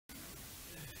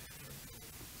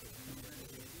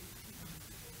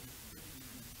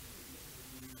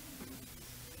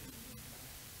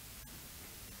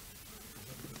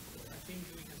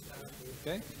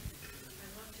Okay.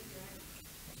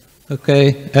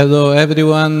 Okay, hello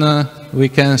everyone. We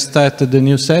can start the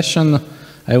new session.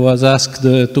 I was asked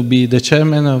to be the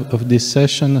chairman of this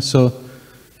session, so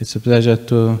it's a pleasure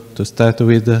to start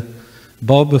with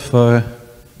Bob for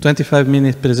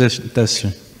 25-minute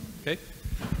presentation. Okay.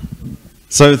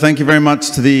 So thank you very much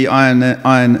to the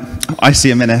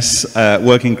ICMNS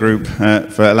working group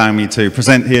for allowing me to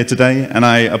present here today, and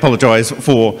I apologize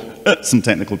for some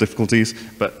technical difficulties,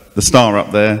 but the star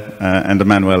up there and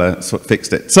Emanuela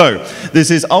fixed it. So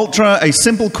this is Ultra, a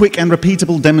simple, quick and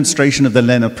repeatable demonstration of the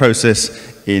Lena process,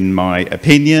 in my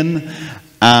opinion.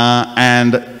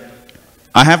 And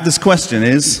I have this question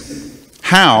is,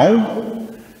 how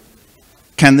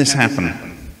can this happen?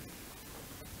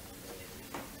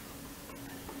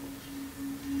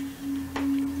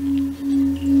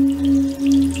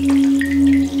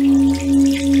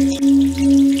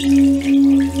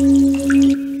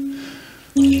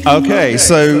 Okay,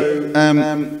 so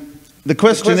the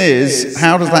question is,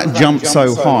 how does that jump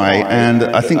so high? And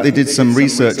I think they did some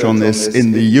research on this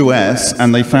in the US,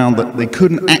 and they found that they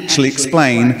couldn't actually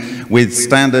explain with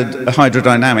standard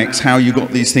hydrodynamics how you got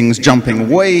these things jumping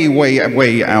way, way,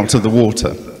 way out of the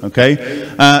water. Okay,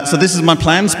 so this is my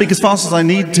plan. Speak as fast as I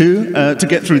need to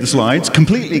get through the slides,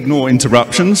 completely ignore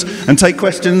interruptions, and take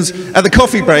questions at the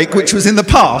coffee break, which was in the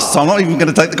past, so I'm not even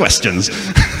going to take the questions.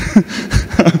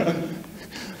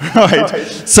 Right,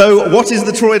 so what is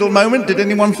the toroidal moment? Did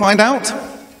anyone find out?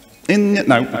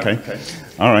 No, okay,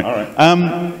 all right.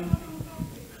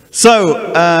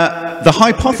 The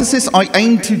hypothesis I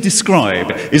aim to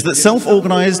describe is that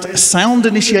self-organized,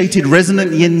 sound-initiated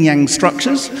resonant yin-yang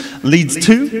structures leads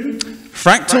to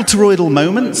fractal toroidal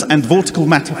moments and vortical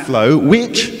matter flow,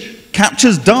 which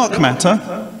captures dark matter,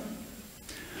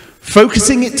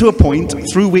 focusing it to a point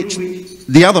through which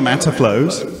the other matter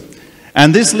flows.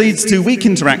 And this leads to weak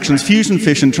interactions, fusion,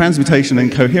 fission, transmutation,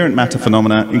 and coherent matter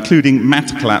phenomena, including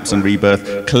matter collapse and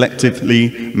rebirth,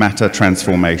 collectively matter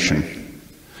transformation.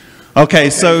 Okay,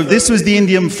 so this was the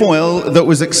indium foil that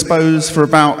was exposed for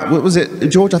about, what was it,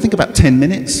 George? I think about 10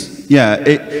 minutes. Yeah,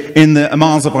 in the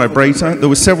Amasa vibrator. There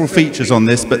were several features on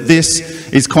this, but this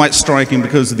is quite striking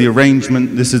because of the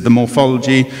arrangement. This is the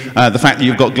morphology, the fact that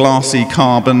you've got glassy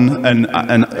carbon and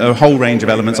a whole range of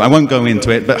elements. I won't go into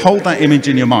it, but hold that image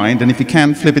in your mind, and if you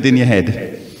can, flip it in your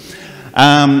head.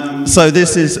 So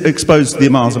this is exposed to the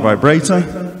Amasa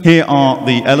vibrator. Here are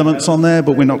the elements on there,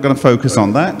 but we're not going to focus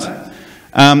on that.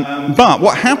 But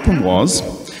what happened was,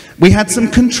 we had some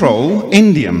control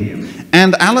indium,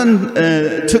 and Alan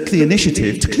took the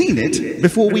initiative to clean it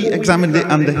before we examined it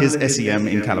under his SEM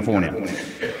in California.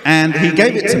 And he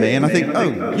gave it to me, and I think,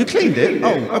 oh, you cleaned it?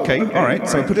 Oh, okay, all right.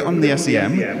 So I put it on the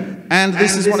SEM, and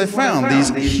this is what I found,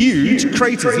 these huge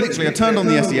craters. Literally, I turned on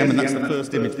the SEM, and that's the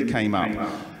first image that came up.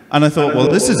 And I thought, well,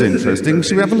 this is interesting.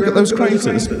 Should we have a look at those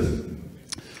craters?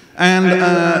 And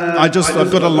I've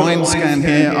got a line scan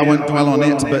here. I won't dwell on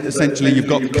it, but essentially you've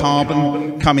got the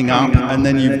carbon coming up, and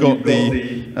then you've got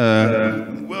the,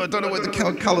 well, I don't know what the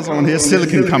colors are on here,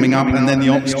 silicon coming up, and then the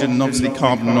oxygen, and obviously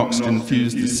carbon and oxygen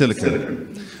fused to silicon.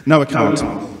 No, I can't.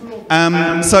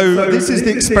 So this is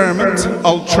the experiment,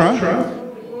 Ultra,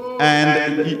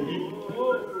 and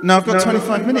now I've got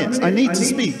 25 minutes. I need to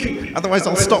speak, otherwise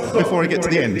I'll stop before I get to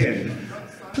the end.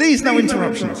 Please, no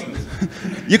interruptions.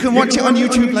 You can watch it on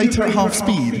YouTube later at half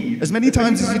speed, as many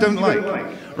times as you don't like.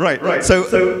 Right, so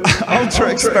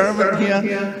Ultra experiment here.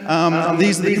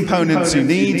 These are the components you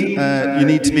need. You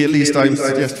need to be at least, I would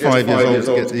suggest, 5 years old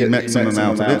to get the maximum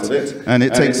out of it. And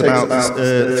it takes about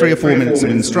 3 or 4 minutes of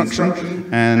instruction.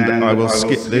 And I will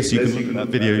skip this. You can look at that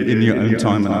video in your own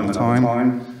time another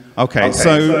time. Okay,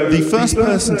 so the first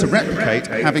person to replicate,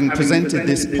 having presented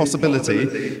this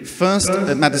possibility, first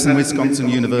at Madison, Wisconsin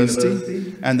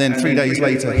University, and then 3 days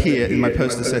later here in my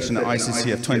poster session at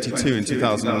ICCF 22 in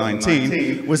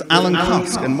 2019, was Alan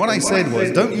Cusk. And what I said was,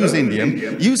 don't use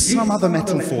indium, use some other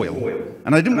metal foil.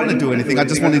 And I didn't want to do anything, I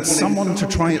just wanted someone to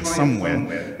try it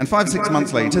somewhere. And 5 or 6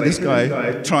 months later, this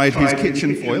guy tried his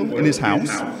kitchen foil in his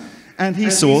house, and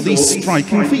he saw these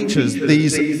striking features,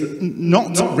 these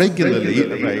not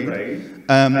regularly arrayed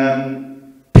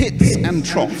pits and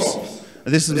troughs.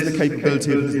 This is the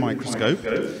capability of his microscope.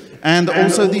 And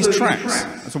also these tracks.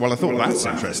 So, well, I thought that's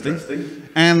interesting.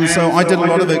 And so I did a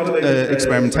lot of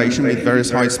experimentation with various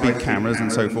high-speed cameras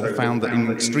and so forth, found that in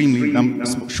extremely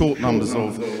short numbers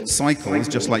of cycles,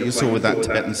 just like you saw with that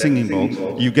Tibetan singing bowl,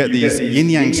 you get these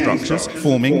yin-yang structures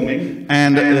forming.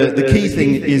 And the key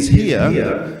thing is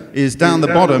here, is down the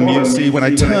bottom, you see when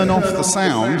I turn off the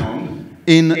sound,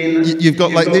 You've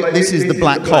got like, this is the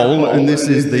black hole, and this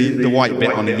is the white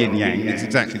bit on a yin-yang. It's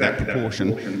exactly that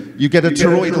proportion. You get a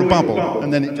toroidal bubble,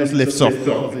 and then it just lifts off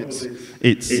because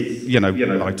it's you know,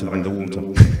 lighter than the water.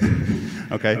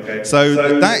 Okay,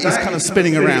 so that is kind of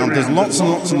spinning around. There's lots and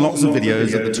lots and lots of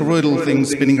videos of the toroidal thing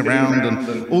spinning around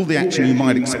and all the action you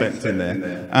might expect in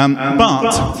there.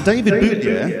 But David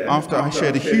Boutlier, after I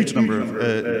shared a huge number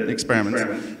of experiments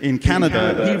in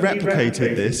Canada, he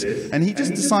replicated this, and he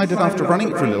just decided after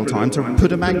running it for a little time to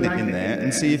put a magnet in there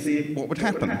and see what would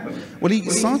happen. Well, he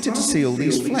started to see all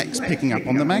these flecks picking up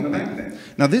on the magnet.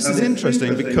 Now this is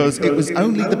interesting because it was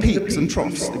only the peaks and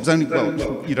troughs. It was only,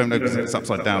 well, you don't know because it's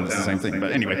upside down, it's the same thing.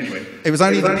 But anyway, it was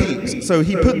only the peaks. So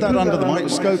he put that under the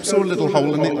microscope, saw a little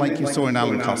hole in it like you saw in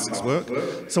Alan Cusk's work.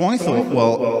 So I thought,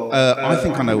 well, I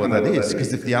think I know what that is,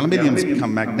 because if the aluminium's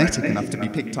become magnetic enough to be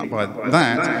picked up by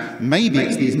that, maybe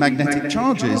it's these magnetic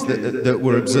charges that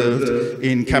were observed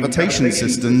in cavitation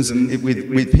systems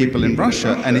with people in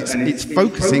Russia, and it's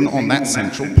focusing on that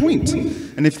central point.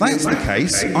 And if that's the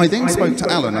case, I then spoke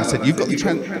to Alan. I said, you've got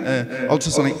the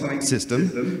ultrasonic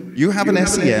system, you have an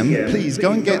SEM, please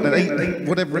go and get an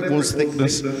whatever it was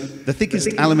thickness, the thickest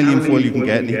aluminium foil you can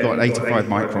get, and he got 85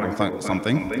 micron or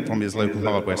something from his local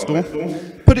hardware store.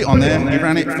 Put it on there, he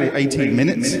ran it for 18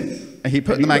 minutes, and he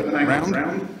put the magnet around,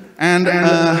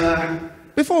 and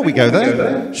before we go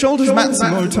there, Shoulders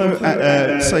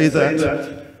Matsumoto say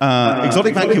that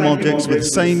exotic vacuum objects with the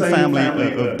same family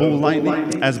of ball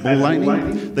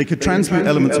lightning, they could transmute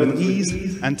elements with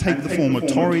ease and take the form of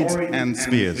toroids and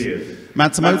spheres.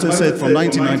 Matsumoto said from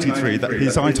 1993 that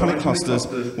his itonic clusters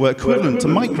were equivalent to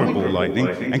micro ball lightning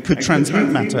and could transmute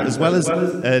matter as well as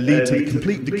lead to the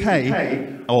complete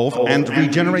decay of and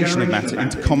regeneration of matter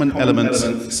into common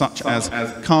elements such as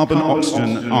carbon,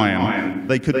 oxygen, iron.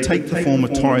 They could take the form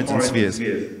of toroids and spheres.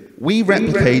 We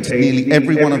replicate nearly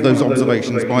every one of those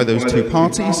observations by those two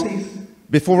parties.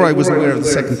 Before I was aware of the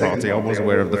second party, I was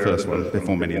aware of the first one,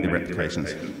 before many of the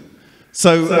replications.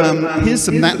 So here's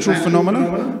some natural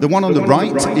phenomena. The one on the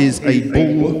right is a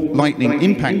ball lightning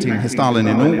impacting Hessdalen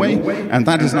in Norway, and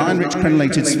that is an iron-rich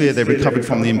crenellated sphere they recovered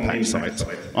from the impact site.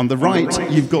 On the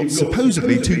right, you've got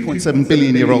supposedly 2.7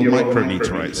 billion-year-old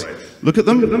micrometeorites. Look at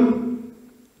them.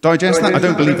 Digest that? I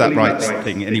don't believe that right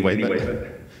thing anyway.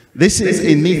 But this is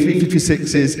in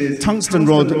Me356's tungsten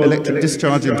rod electric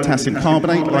discharge in potassium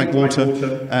carbonate, like water,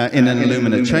 in an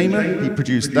alumina chamber. He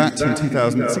produced that in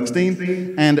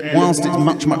 2016. And whilst it's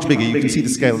much, much bigger, you can see the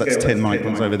scale, that's 10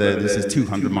 microns over there. This is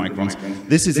 200 microns.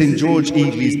 This is in George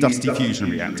Eadley's dusty fusion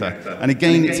reactor. And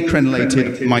again, it's a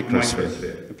crenellated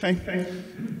microsphere. Okay?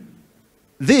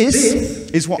 This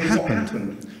is what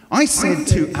happened. I said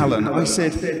to Alan, I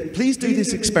said, please do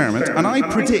this experiment, and I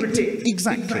predict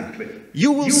exactly.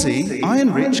 You will see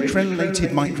iron-rich crenellated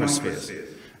microspheres.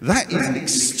 That is an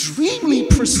extremely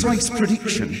precise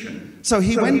prediction. So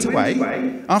he went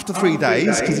away after 3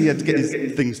 days, because he had to get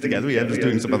his things together, he was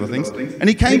doing some other things, and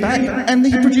he came back and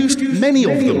he produced many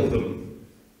of them.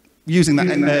 Using that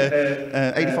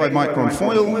 85 micron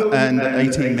foil and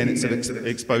 18 minutes of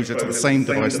exposure to the same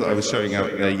device that I was showing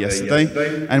out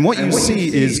yesterday. And what you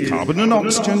see is carbon and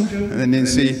oxygen, and then you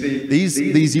see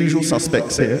these usual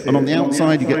suspects here. And on the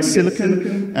outside you get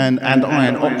silicon and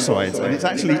iron oxides, and it's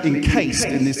actually encased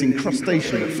in this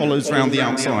incrustation that follows around the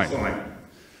outside.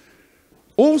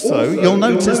 Also, you'll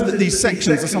notice that these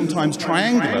sections are sometimes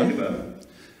triangular,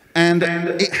 and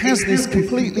it has this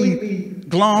completely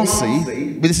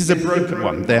glassy, but this is a broken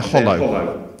one, they're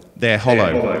hollow. They're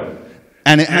hollow.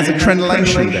 And it has a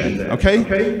crenellation there,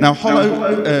 okay? Now,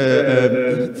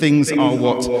 hollow things are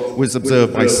what was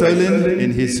observed by Solin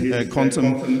in his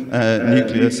quantum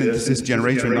nuclear synthesis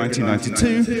generator in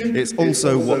 1992. It's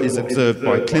also what is observed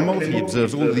by Klimov. He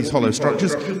observes all of these hollow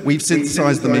structures. We've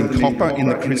synthesized them in copper in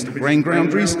the crystal grain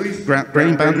boundaries.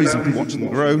 You can watch them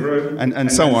grow,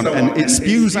 and so on. And it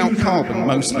spews out carbon,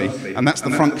 mostly, and that's the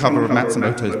front cover of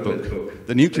Matsumoto's book.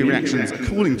 The nuclear reactions,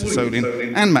 according to Solin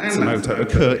and Matsumoto,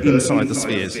 occur inside the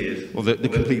spheres, or the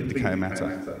complete decay of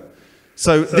matter.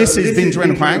 So this is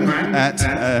Bingren Huang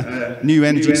at New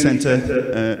Energy Center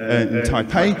in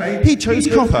Taipei. He chose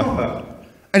copper,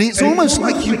 and it's almost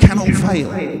like you cannot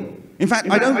fail. In fact,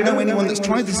 I don't know anyone that's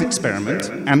tried this experiment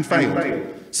and failed.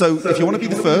 So if you want to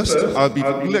be the first, I'll be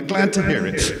glad to hear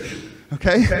it.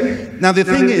 Okay? Now the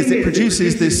thing is, it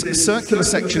produces this circular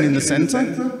section in the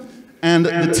center, and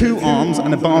the two arms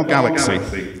and a bar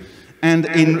galaxy. And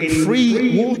in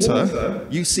free water,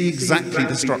 you see exactly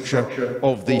the structure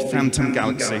of the phantom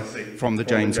galaxy from the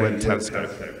James Webb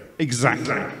Telescope.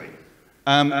 Exactly.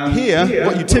 Here,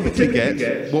 what you typically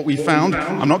get, what we found,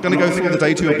 I'm not going to go through all the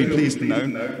data, you'll be pleased to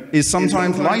know, is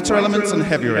sometimes lighter elements and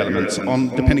heavier elements,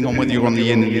 depending on whether you're on the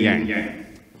yin and the yang.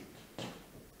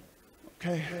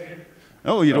 Okay.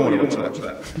 Oh, you don't want to watch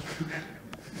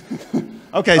that.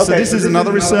 Okay, so this is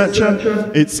another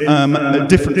researcher. It's a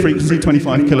different frequency,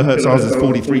 25 kilohertz. Ours is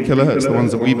 43 kilohertz, the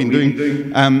ones that we've been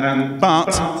doing.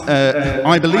 But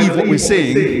I believe what we're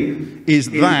seeing is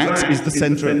that is the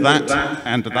center of that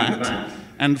and that.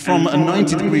 And from a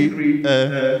 90-degree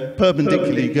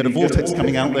perpendicular, you get a vortex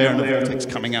coming out there and a vortex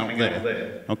coming out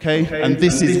there. Okay? And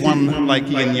this is one like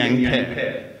yin-yang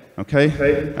pair. Okay?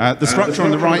 The structure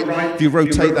on the right, if you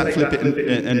rotate that, flip it,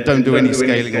 and don't do any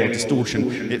scaling or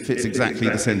distortion, it fits exactly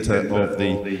the center of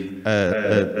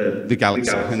the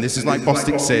galaxy. And this is like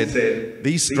Bostic said,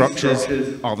 these structures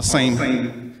are the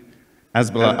same as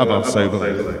above, so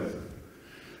below.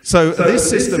 So this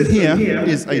system here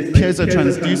is a piezo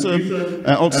transducer,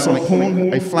 ultrasonic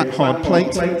horn, a flat hard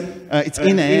plate. It's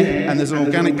in air, and there's an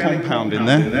organic compound in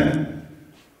there.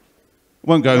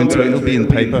 Won't go into it, it'll be in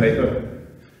the paper.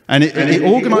 And it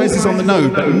organizes on the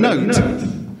node, but note,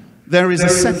 there is a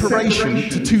separation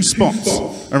to two spots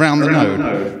around the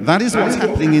node. That is what's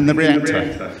happening in the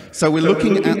reactor. So we're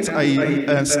looking at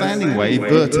a standing wave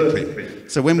vertically.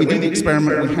 So when we do the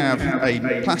experiment, we have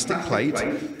a plastic plate,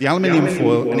 the aluminium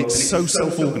foil, and it's so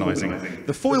self-organizing.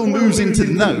 The foil moves into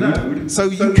the node, so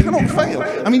you cannot fail.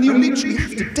 I mean, you literally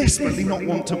have to desperately not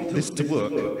want this to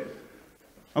work.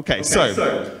 Okay,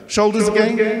 so, shoulders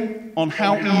again on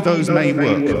how EVOs may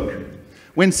work.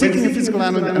 When seeking a physical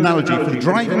analogy for the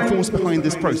driving force behind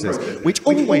this process, which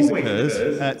always occurs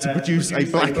to produce a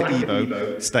blacker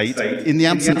EVO state, in the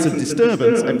absence of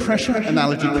disturbance, a pressure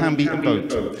analogy can be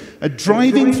evoked. A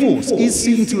driving force is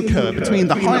seen to occur between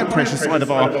the higher pressure side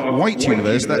of our white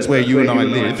universe, that's where you and I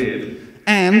live,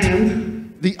 and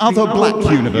the other black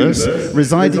universe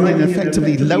residing in an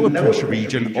effectively lower pressure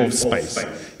region of space.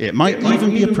 It might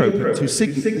even be appropriate to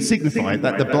signify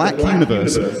that the black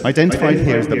universe, identified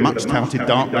here as the much-touted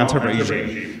dark matter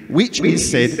region, which is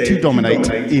said to dominate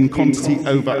in quantity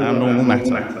over our normal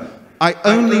matter. I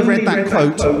only read that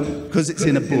quote because it's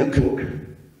in a book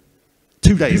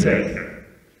 2 days ago.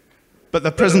 But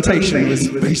the presentation was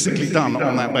basically done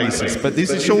on that basis. But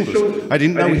this is Shoulders. I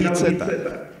didn't know he'd said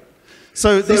that.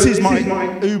 So this is my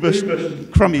uber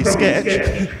crummy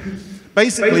sketch.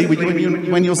 Basically,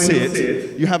 when you'll see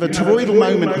it, you have a toroidal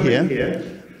moment here.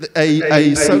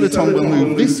 A soliton will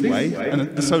move this way, and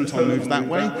the soliton moves that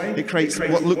way. It creates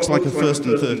what looks like a first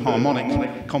and third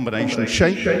harmonic combination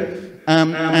shape.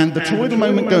 And the toroidal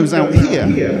moment goes out here,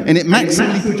 and it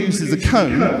maximally produces a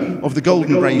cone of the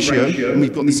golden ratio, and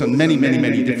we've got this on many, many,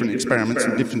 many different experiments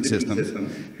and different systems.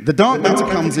 The dark matter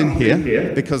comes in here,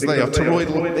 because they are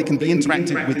toroidal, they can be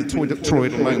interacted with the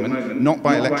toroidal moment, not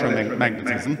by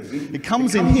electromagnetism. It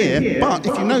comes in here, but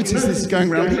if you notice this is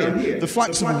going around here, the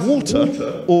flux of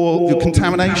water, or the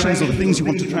contaminations, or the things you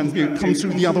want to transmute, comes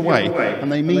through the other way,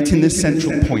 and they meet in this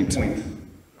central point.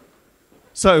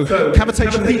 So,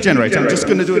 cavitation heat generator, I'm just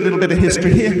going to do a little bit of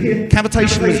history here.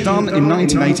 Cavitation was done in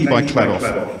 1980 by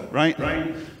Kladov, right?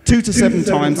 2 to 7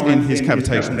 times in his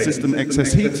cavitation system,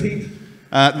 excess heat.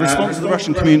 The response of the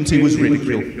Russian community was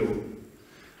ridicule.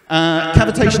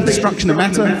 Cavitation destruction of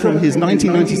matter, from his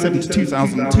 1997 to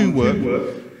 2002 work,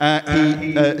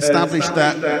 he established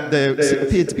that there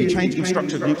appeared to be changing of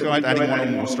structure of nuclide, adding one or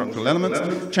more structural elements,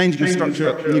 changing of structure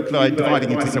of nuclide,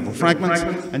 dividing into several fragments,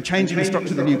 and changing the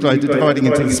structure of the nuclide, dividing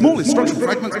into the smallest structural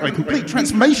fragments by complete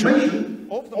transformation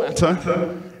of the matter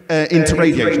into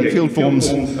radiation, field forms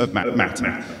of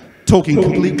matter. Talking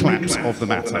complete collapse of the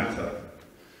matter.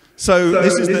 So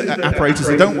this is the apparatus.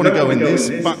 I don't want to go in this,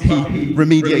 but he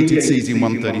remediated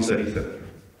cesium-137.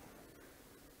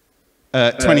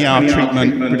 20-hour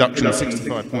treatment, reduction of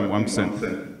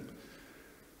 65.1%.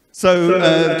 So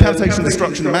cavitation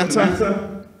destruction of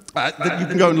matter, you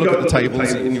can go and look at the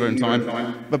tables in your own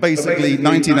time, but basically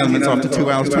 19 elements after 2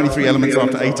 hours, 23 elements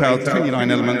after 8 hours,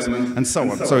 29 elements, and so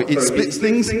on. So it splits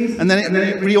things, and then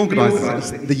it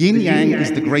reorganizes it. The yin-yang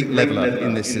is the great leveler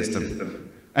in this system.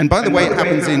 And by the way, it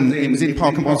happens it was in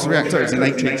Park and Bond's reactor, it's in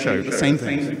HHO, the same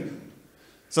thing.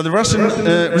 So the Russian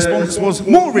response was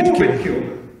more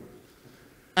ridicule.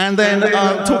 And then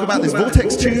I'll talk about this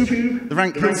vortex tube, the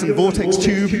Rank-Hilson vortex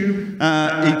tube.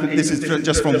 This is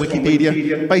just from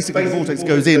Wikipedia. Basically, the vortex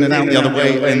goes in and out the other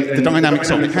way, and the dynamics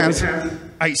of it has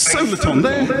a soliton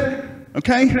there,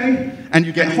 okay? And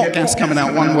you get hot gas coming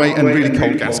out one way and really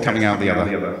cold gas coming out the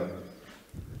other.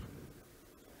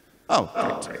 Oh,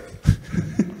 great.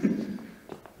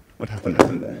 What happened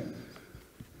there?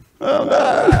 Oh,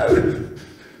 no!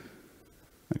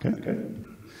 Okay.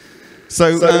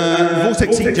 So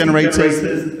vortex heat generators,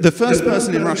 the first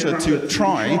person in Russia to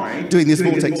try doing this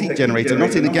vortex heat generator,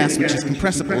 not in a gas which is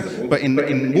compressible, but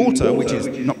in water, which is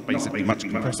not basically much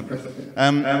compressible,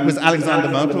 was Alexander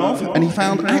Merkelov, and he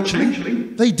found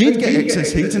actually they did get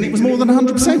excess heat and it was more than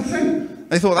 100%.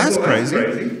 They thought, that's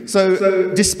crazy.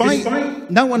 So despite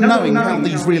no one knowing how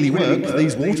these really work,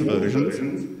 these water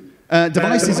versions,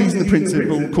 devices using the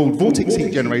principle called vortex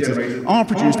heat generators are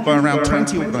produced by around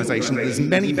 20 organizations. There's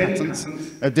many patents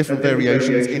of different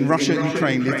variations in Russia,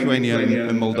 Ukraine, Lithuania,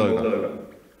 and Moldova.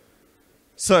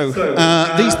 So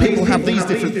these people have these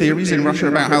different theories in Russia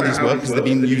about how these work because they've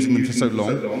been using them for so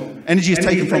long. Energy is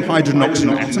taken from hydrogen and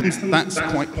oxygen atoms. That's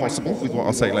quite possible with what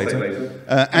I'll say later.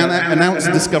 And announced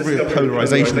the discovery of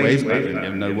polarization waves. I don't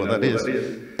even know what that is.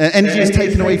 Energy is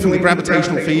taken away from the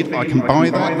gravitational field. I can buy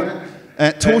that.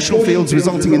 Torsional fields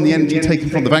resulting in the energy taken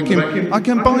from the vacuum. I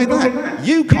can buy that.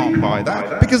 You can't buy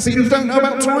that because you don't know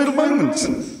about toroidal moments.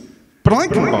 But I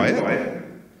can buy it.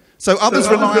 So others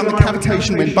rely on the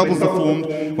cavitation when bubbles are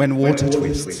formed when water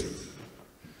twists.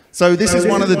 So this is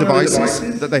one of the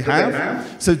devices that they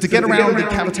have. So to get around the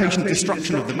cavitation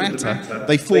destruction of the matter,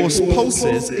 they force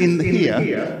pulses in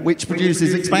here, which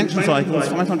produces expansion cycles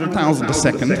 500,000 a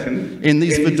second in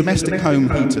these for domestic home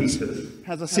heaters.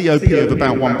 Has a COP of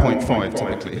about 1.5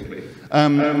 typically.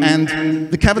 And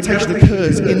the cavitation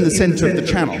occurs in the center of the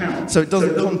channel, so it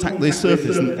doesn't contact the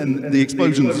surface and the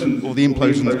explosions or the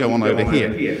implosions go on over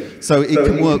here. So it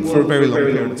can work for a very long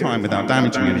period of time without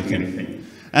damaging anything.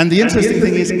 And the interesting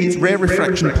thing is it's rare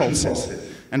refraction pulses.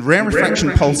 And rare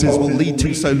refraction pulses will lead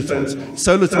to solitons.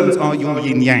 Solitons are your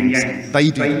yin-yangs.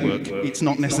 They do the work. It's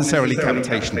not necessarily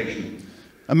cavitation.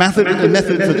 A method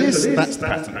for this, that's the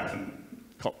pattern.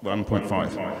 COP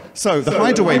 1.5. So the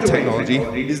hydrowave technology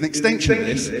is an extension of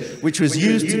this, which was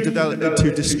used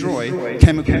to destroy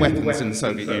chemical weapons in the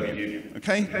Soviet Union.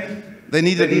 Okay? They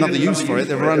needed another use for it.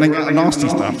 They were running out of nasty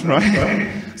stuff, right?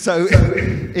 So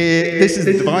this is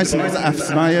the device, and it's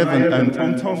Afsanayev and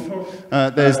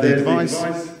Pontov. There's the device.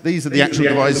 These are the actual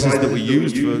devices that were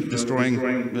used for destroying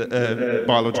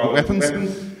biological weapons,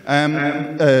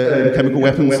 chemical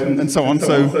weapons, and so on.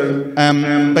 So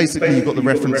basically, you've got the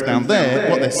reference down there.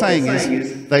 What they're saying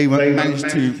is they managed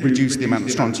to reduce the amount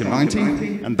of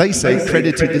strontium-90, and they say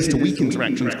credited this to weak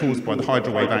interactions caused by the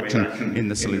hydrowave action in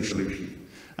the solution.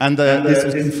 And this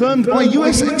was confirmed by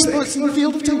US experts in the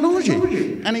field of technology.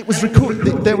 And it was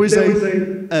recorded. There was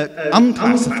a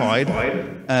unclassified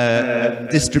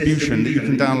distribution that you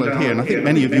can download here. And I think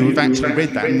many of you have actually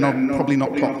read that and probably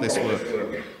not clocked this work.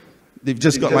 They've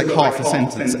just got like half a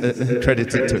sentence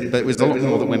credited to it, but it was a lot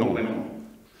more that went on.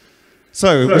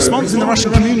 So, response in the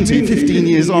Russian community 15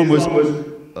 years on was,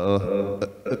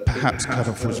 perhaps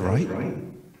Kadyrov was right.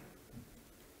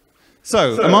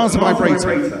 So, a Mars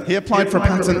vibrator. He applied for a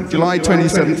patent July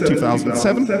 27,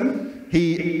 2007.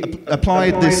 He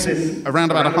applied this around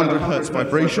about 100 hertz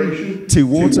vibration to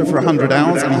water for 100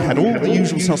 hours, and he had all the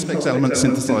usual suspects elements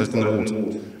synthesized in the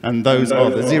water. And those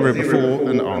are the zero before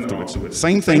and afterwards.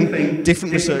 Same thing,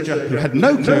 different researcher who had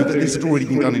no clue that this had already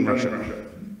been done in Russia.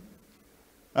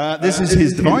 This is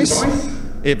his device.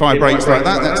 It vibrates like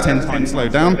that, that's 10 times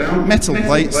slowed down. Metal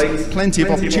plates, plenty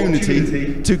of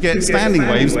opportunity to get standing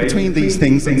waves between these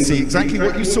things and see exactly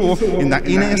what you saw in that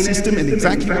in-air system and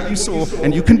exactly what you saw,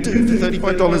 and you can do for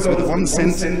 $35 with a 1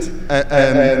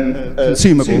 cent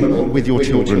consumable with your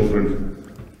children.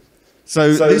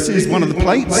 So this is one of the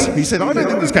plates. He said, I don't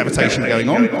think there's cavitation going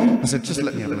on. I said, just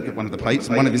let me have a look at one of the plates.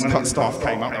 And one of his cut staff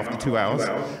came up after 2 hours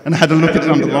and had a look at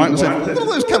it under the light and said, what are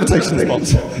those cavitation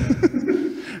spots?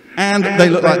 And they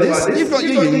look like this. You've got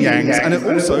your yin-yangs, and it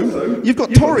also, you've got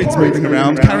torids moving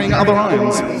around carrying other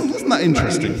ions. Isn't that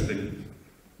interesting?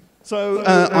 So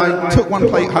I took one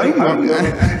plate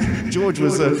home. George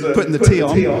was putting the tea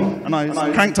on, and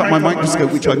I cranked up my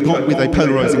microscope, which I got with a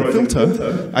polarizing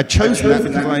filter. I'd chosen that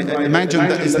because I imagined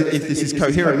that if this is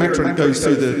coherent matter and it goes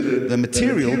through the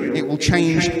material, it will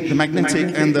change the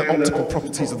magnetic and the optical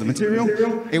properties of the material.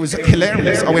 It was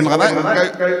hilarious. I went like that, and I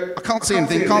go, I can't see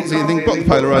anything, got the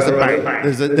polarizer, bang.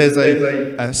 There's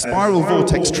a spiral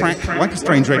vortex track, like a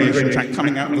strange radiation track,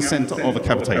 coming out of the center of a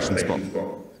cavitation spot.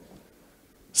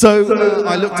 So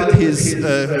I looked at his,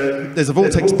 there's a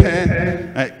vortex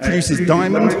pair, it produces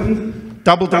diamond,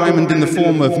 double diamond in the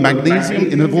form of magnesium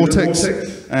in a vortex,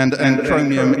 and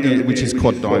chromium, which is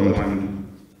quad diamond.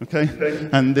 Okay?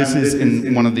 And this is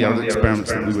in one of the other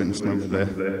experiments that we witnessed over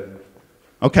there.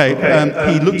 Okay,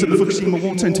 he looked at the Fukushima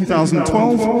water in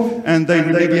 2012, and they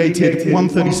radiated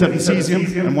 137 cesium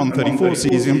and 134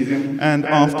 cesium, and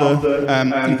after,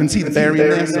 you can see the barium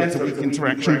there, so it's a weak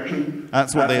interaction.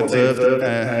 That's what they observed,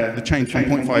 the change from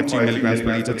 0.52 milligrams per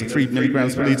litre to 3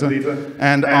 milligrams per litre,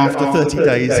 and after 30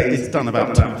 days, it's done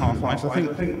about 2 half-lives, I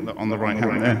think, on the right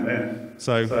hand there.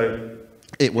 So,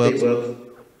 it works.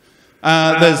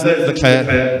 There's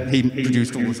Leclerc, he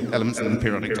produced all the elements in the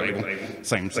periodic table,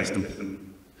 same system.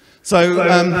 So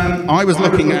I was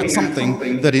looking at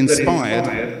something that inspired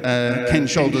Ken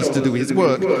Shoulders to do his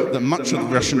work that much of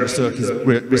the Russian research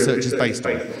is based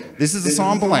on. This is a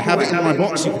sample, I have it in my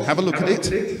box, you can have a look at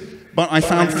it. But I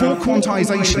found 4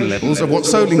 quantization levels of what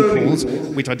Solin calls,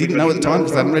 which I didn't know at the time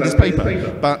because I hadn't read his paper,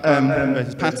 but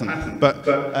his pattern. But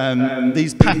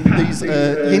these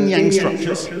yin-yang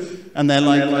structures, and they're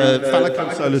like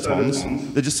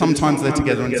phallico-solitons. They're just sometimes they're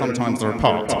together and sometimes they're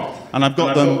apart. And I've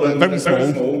got them very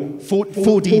small,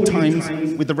 4D times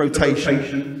with the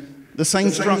rotation. The same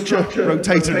structure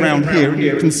rotated around here, and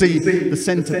you can see the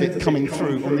centre bit coming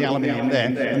through on the aluminium there,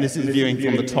 and this is viewing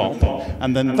from the top.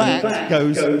 And then that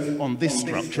goes on this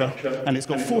structure, and it's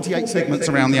got 48 segments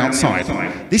around the outside.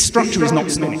 This structure is not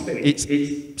spinning. It's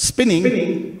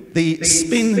spinning the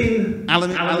spin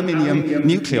aluminium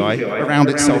nuclei around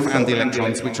itself and the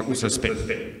electrons, which are also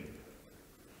spin.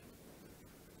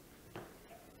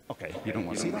 Okay, you don't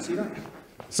want to see that?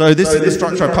 So this is the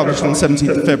structure I published on the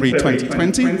 17th of February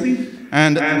 2020,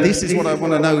 and this is what I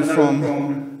want to know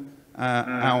from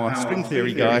our string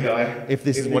theory guy, if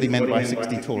this is what he meant by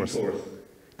 6D torus.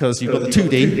 Because you've got the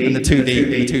 2D and the 2D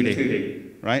and the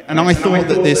 2D, right? And I thought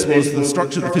that this was the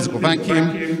structure of the physical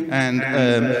vacuum, and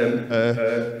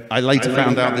I later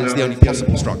found out that it's the only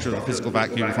possible structure of the physical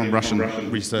vacuum from Russian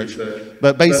research.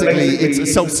 But basically, it's a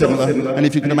self-similar, and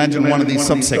if you can imagine one of these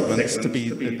subsegments to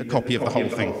be a copy of the whole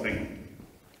thing.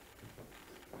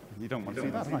 You don't want to see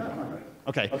that, right?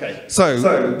 Okay,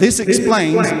 so this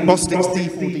explains Bostic's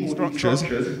D4D structures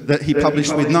that he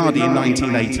published with Nardi in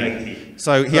 1980.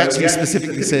 So he actually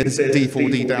specifically says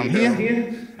D4D down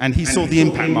here, and he saw the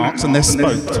impact marks, and they're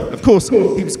spoked. Of course,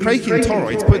 he was craking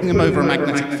toroids, putting them over a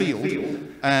magnetic field,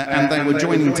 and they were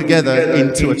joining together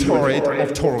into a toroid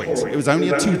of toroids. It was only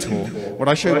a 2-tor. What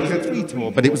I showed was a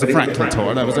 3-tor, but it was a fractal tor,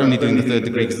 and I was only doing the 3rd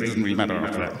degree because it doesn't really matter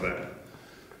after that.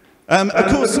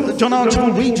 Of course, John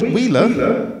Archibald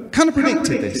Wheeler kind of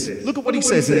predicted this. Look at what he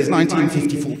says in his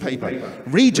 1954 paper.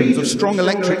 Regions of strong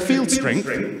electric field strength,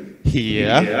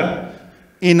 here,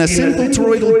 in a simple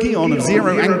toroidal geon of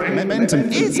 0 angular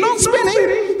momentum, it's not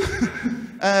spinning!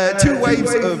 2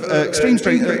 waves of extreme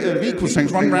strength, of equal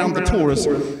strength, run round the torus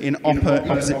in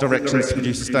opposite directions to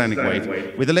produce a standing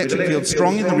wave, with electric fields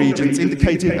strong in the regions,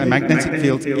 indicating a magnetic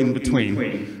field in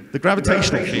between. The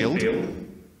gravitational field,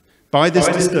 by this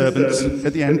disturbance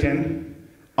at the end,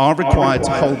 are required to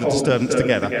hold the disturbance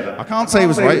together. I can't say it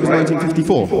was right, it was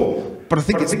 1954, but I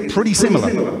think it's pretty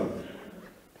similar.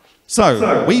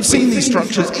 So, we've seen these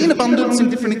structures in abundance in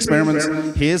different experiments.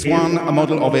 Here's one, a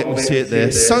model of it, we see it there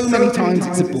so many times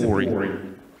it's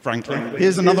boring, frankly.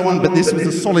 Here's another one, but this was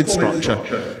a solid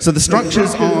structure. So the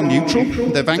structures are neutral,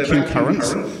 they're vacuum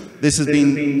currents. This has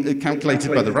been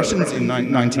calculated by the Russians in the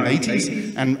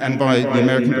 1980s and by the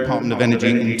American Department of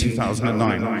Energy in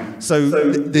 2009. So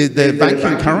they're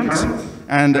vacuum currents,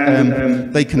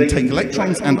 and they can take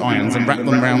electrons and ions and wrap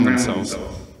them around themselves.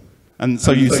 And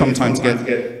so you sometimes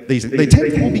get these. They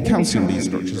tend to all be calcium, these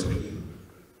structures.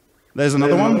 There's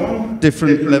another one,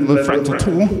 different level of fractal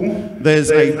tor. There's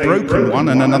a broken one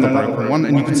and another broken one,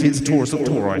 and you can see it's a torus of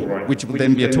tori, which would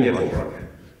then be a toroid.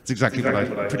 It's exactly what I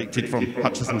predicted from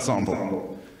Hutchison's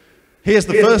sample. Here's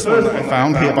the first one that I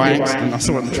found here by accident. I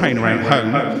saw it on the train around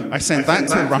home. I sent that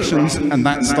to the Russians, and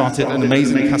that started an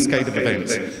amazing cascade of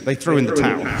events. They threw in the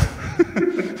towel.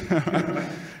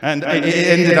 And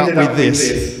it ended up with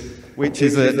this, which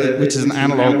is an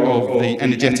analogue of the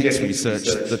energetics research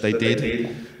that they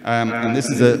did. And this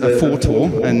is a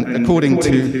 4-tor, and according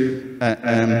to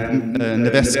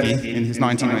Nevesky in his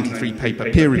 1993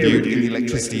 paper, peer-reviewed in the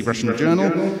Electricity Russian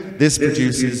Journal, this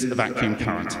produces a vacuum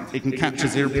current. It can capture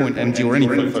 0.mg or any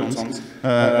photons,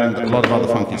 and a lot of other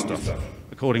funky stuff,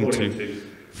 according to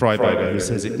Freiberger, who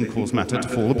says it can cause matter to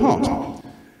fall apart.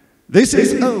 This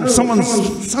is,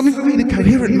 someone's suddenly made a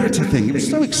coherent matter thing. It was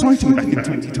so exciting back in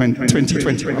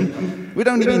 2021. We'd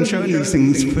only been showing these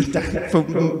things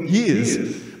for years.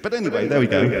 But anyway, there we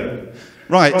go.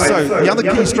 Right, so the other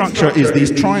key structure is these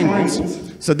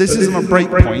triangles. So this is on a break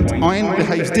point. Iron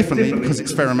behaves differently because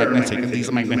it's ferromagnetic, and these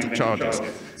are magnetic charges.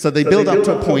 So they build up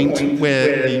to a point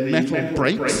where the metal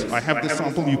breaks. I have this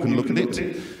sample, you can look at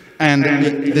it. and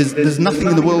there's nothing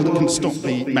in the world that can stop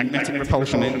the magnetic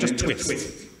repulsion. It just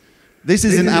twists. This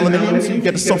is in aluminium, so you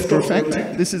get a softer effect.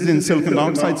 This is in silicon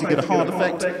dioxide, so you get a hard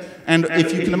effect. And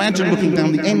if you can imagine looking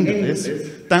down the end of this,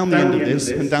 down the end of this,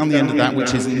 and down the end of that,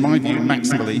 which is, in my view,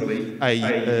 maximally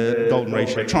a golden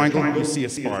ratio triangle, you see a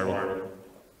spiral.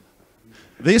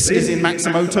 This is in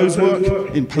Matsumoto's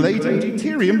work in palladium and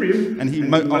deuterium, and he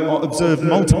observed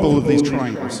multiple of these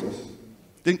triangles.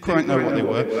 Didn't quite know what they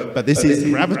were, but this is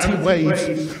gravity waves.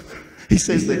 He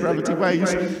says they're gravity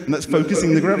waves, and that's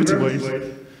focusing the gravity waves.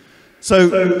 So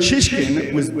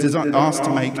Shishkin was asked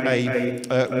to make a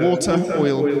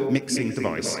water-oil mixing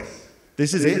device.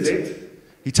 This is it.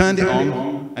 He turned it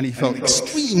on, and he felt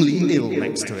extremely ill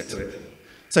next to it.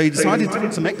 So he decided to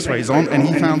put some X-rays on, and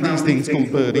he found these things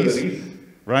called birdies,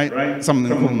 right? Some of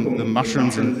them call them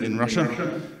mushrooms in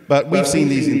Russia. But we've seen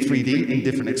these in 3D in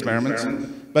different experiments.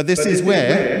 But this is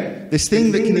where this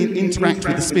thing that can interact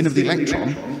with the spin of the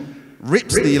electron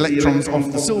rips the electrons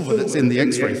off the silver that's in the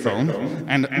X-ray film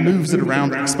and moves it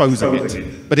around, exposing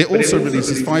it. But it also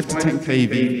releases 5 to 10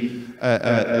 keV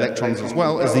electrons as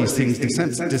well as these things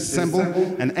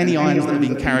disassemble, and any ions that are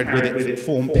being carried with it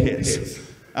form pits.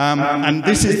 And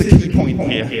this is the key point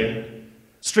here.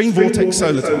 String vortex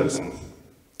solitons.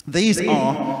 These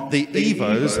are the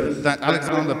EVOs that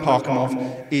Alexander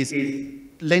Parkhomov is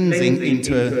lensing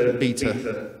into a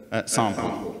beta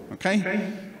sample.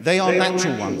 Okay? They are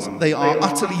natural ones. They are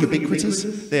utterly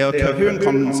ubiquitous. They are coherent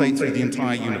condensate through the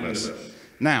entire universe.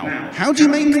 Now, how do you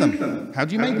make them? How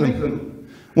do you make them?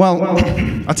 Well,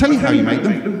 I'll tell you how you make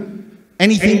them.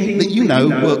 Anything that you know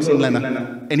works in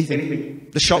LENR. Anything.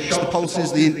 The shocks, the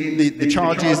pulses, the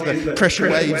charges, the pressure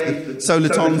waves, the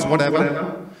solitons,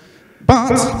 whatever.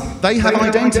 But they have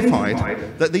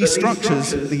identified that these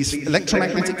structures, these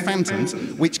electromagnetic phantoms,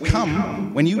 which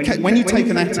come when you take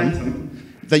an atom,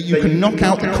 that you can knock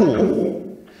out the core,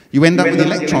 you end up with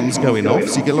electrons going off,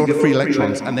 so you get a lot of free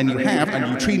electrons, and then you have a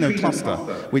neutrino cluster,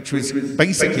 which was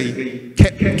basically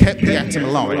kept the atom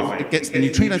alive. It gets the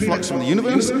neutrino flux from the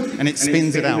universe, and it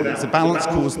spins it out. It's a balance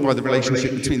caused by the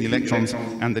relationship between the electrons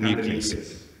and the nucleus.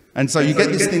 And so you get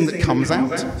this thing that comes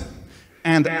out,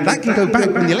 and that can go back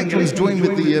when the electrons join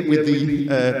with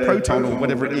the proton or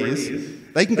whatever it is.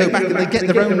 They can go back and they get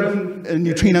their own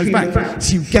neutrinos back.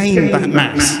 So you gain that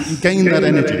mass, you gain that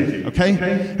energy,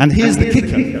 okay? And here's the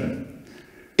kicker.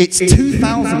 It's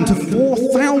 2,000 to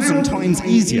 4,000 times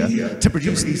easier to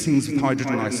produce these things with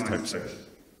hydrogen isotopes.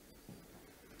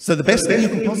 So the best thing you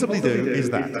can possibly do is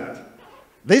that.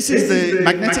 This is the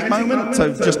magnetic moment,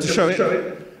 so just to show it,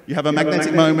 you have a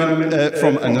magnetic moment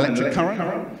from an electric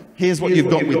current. Here's what you've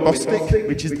got with Bostic,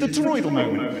 which is the toroidal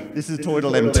moment. This is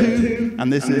toroidal M2,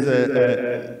 and this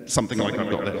is something like I've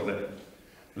got there.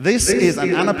 This is an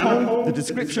anapole. The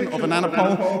description of an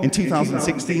anapole in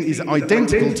 2016 is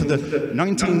identical to the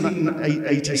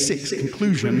 1986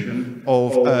 conclusion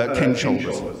of Ken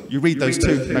Shoulders. You read those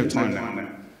two, no time now.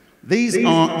 This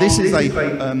is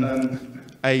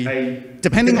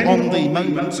depending on the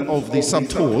moments of the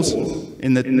subtors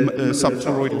in the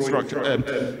subtoroidal structure,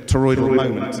 toroidal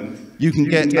moment, you can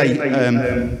get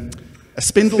a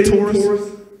spindle torus.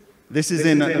 This is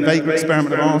in a Vega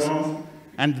experiment of ours.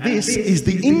 And this is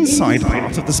the inside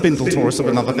part of the spindle torus of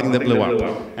another thing that blew up.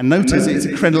 And notice it's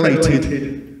a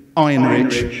crenellated,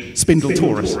 iron-rich spindle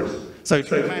torus. So if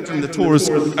you imagine the torus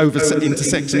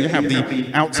intersects and you have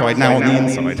the outside now on the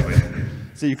inside.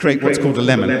 So you create what's called a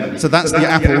lemon. So that's the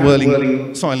apple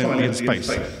whirling silently in space.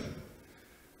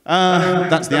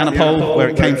 That's the anapole, where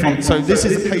it came from. So this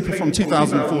is a paper from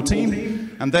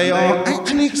 2014, and they are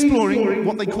actually exploring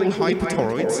what they call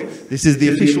hypertoroids. This is the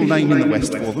official name in the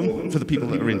West for them, for the people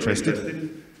that are interested.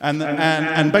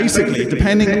 And basically,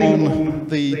 depending on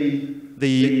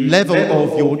the level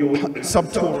of your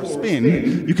subtorus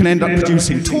spin, you can end up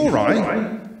producing tori,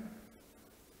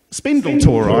 spindle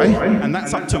tori, and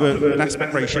that's up to an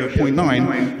aspect ratio of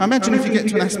 0.9. Imagine if you get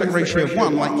to an aspect ratio of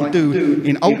 1, like you do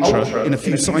in ultra in a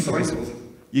few cycles,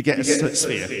 you get a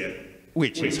sphere,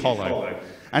 which is hollow.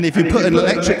 And if you put an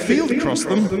electric field across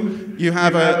them, you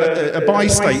have a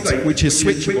bi-state, which is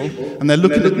switchable, and they're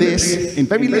looking at this in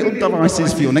very little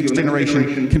devices for your next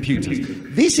generation computers.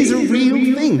 This is a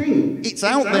real thing. It's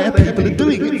out there, people are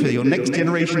doing it for your next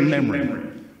generation memory.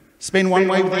 Spin one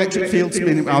way with the electric field,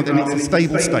 spin it out, and it's a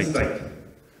stable state.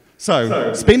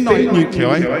 So, spin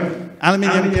nuclei,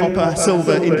 aluminium, copper,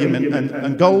 silver, indium,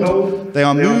 and gold, they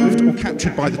are moved or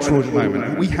captured by the toroidal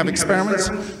moment. We have experiments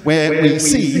where we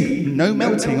see no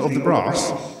melting of the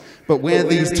brass, but where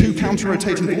these two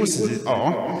counter-rotating forces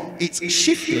are, it's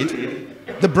shifted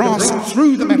the brass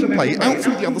through the metal plate, out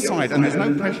through the other side, and there's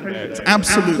no pressure there. It's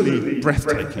absolutely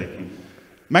breathtaking.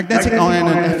 Magnetic iron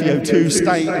and FeO2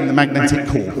 stay in the magnetic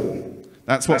core.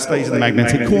 That's what stays in the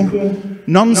magnetic core.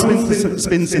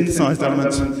 Non-spin synthesized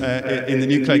elements in the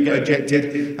nuclei get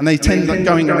ejected, and they tend up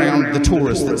going around the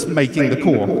torus that's making the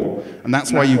core. And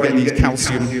that's why you get these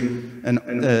calcium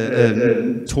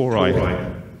and tori. These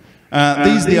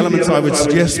are the elements I would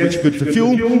suggest which are good for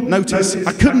fuel. Notice,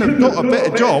 I couldn't have got a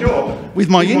better job with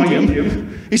my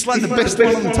indium. It's like the best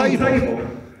one on the table,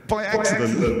 by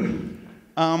accident.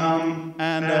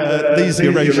 These are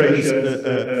the ratios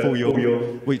for your,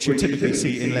 which you typically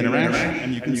see in Lena Ash,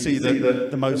 and you can see that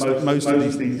the most of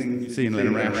these things you see in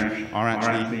Lena Ash are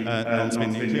actually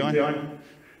non-spin nuclei.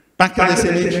 Back at this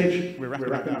image, we're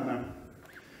wrapping up now.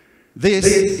 This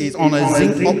is on a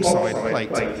zinc oxide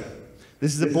plate.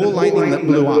 This is a ball lightning that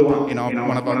blew up in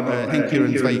one of our Henk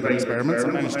Kieran's Vega experiments. I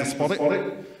managed to spot it.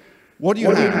 What do you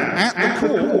have? At the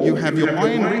core, you have your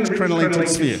iron-rich crenellated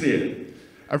sphere.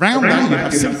 Around that, you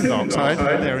have silicon dioxide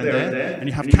there and there, and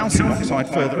you have calcium oxide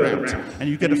further out. And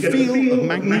you get a feel of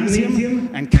magnesium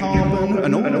and carbon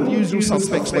and all of the usual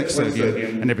suspects like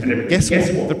sodium and everything. Guess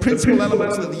what? The principal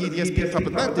elements that the EDS picked up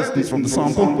at that distance from the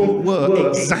sample were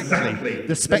exactly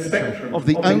the spectrum of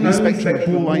the only spectrum of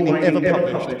ball lightning ever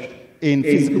published in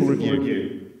Physical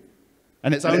Review.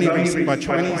 And it's only recently by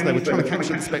Chinese, they were trying to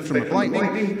capture the spectrum of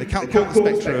lightning. They caught the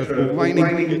spectrum of ball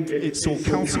lightning. It saw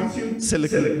calcium,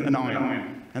 silicon, and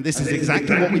iron. And this is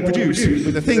exactly what we produce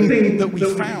with the thing that we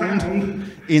found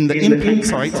in the impact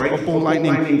site of ball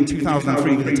lightning in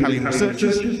 2003 with Italian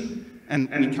researchers. And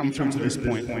we come through to this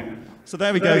point. So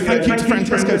there we go. Thank you to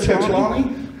Francesco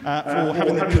Cellani for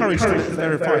having the courage to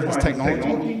verify his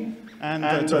technology.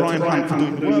 And to Ryan Hunt for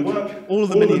doing the work. All of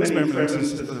the many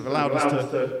experimenters that have allowed us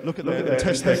to look at and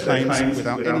test their claims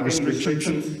without any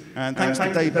restrictions. And thanks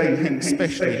to David and Henk,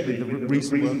 especially with the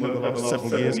recent work over the last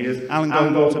several years. Alan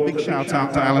Goldwater, big shout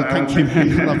out to Alan. Thank you,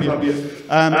 man. I love you.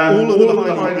 All of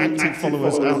the highly active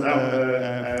followers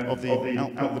of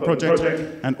the project,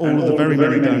 and all of the very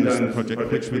many donors in the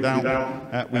project, which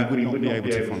without we would not be able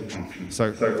to function.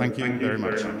 So thank you very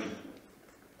much.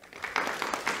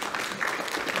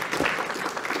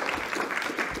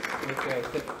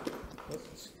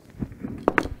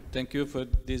 Thank you for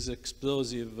this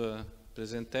explosive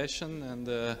presentation, and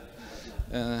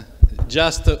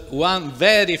just one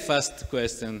very fast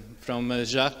question from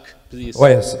Jacques, please. Oh,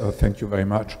 yes, thank you very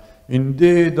much.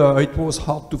 Indeed, it was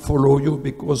hard to follow you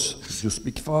because you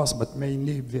speak fast, but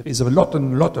mainly there is a lot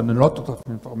of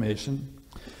information,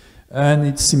 and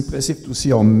it's impressive to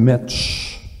see how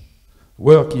much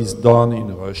work is done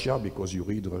in Russia, because you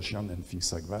read Russian and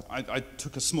things like that. I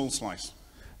took a small slice.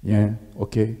 Yeah,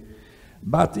 okay.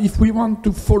 But if we want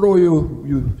to follow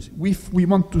if we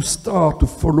want to start to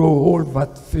follow all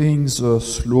that things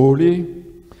slowly,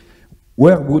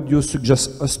 where would you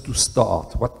suggest us to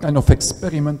start? What kind of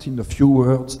experiment, in a few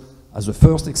words, as a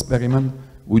first experiment,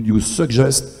 would you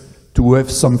suggest to have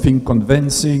something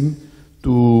convincing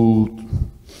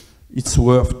it's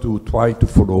worth to try to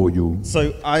follow you?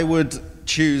 So I would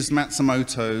choose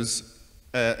Matsumoto's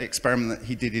experiment that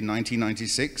he did in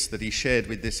 1996 that he shared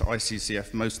with this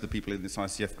ICCF, most of the people in this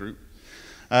ICF group.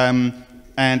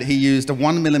 And he used a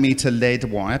 1mm lead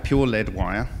wire, pure lead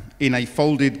wire, in a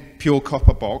folded pure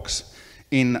copper box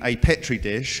in a Petri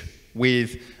dish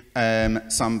with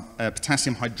some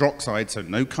potassium hydroxide, so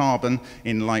no carbon,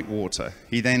 in light water.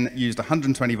 He then used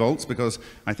 120 volts because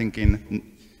I think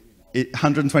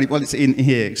 120, well, it's in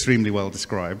here extremely well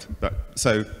described, but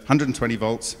so 120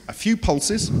 volts, a few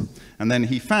pulses, and then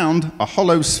he found a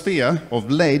hollow sphere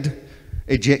of lead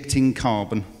ejecting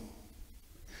carbon.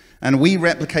 And we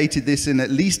replicated this in at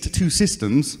least 2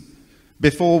 systems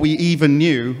before we even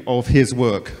knew of his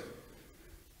work.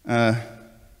 Oh,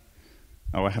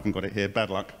 I haven't got it here, bad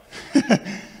luck.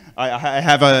 I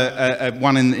have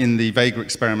one in the Vega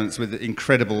experiments with an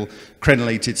incredible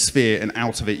crenellated sphere, and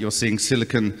out of it you're seeing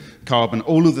silicon, carbon,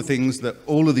 all of the things that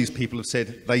all of these people have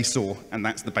said they saw, and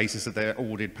that's the basis of their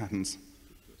ordered patterns.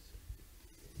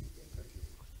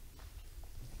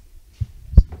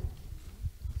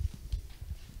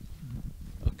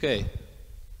 Okay.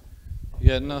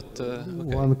 You are not... okay.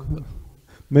 One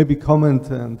maybe comment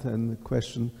and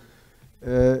question.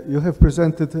 You have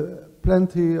presented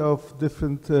plenty of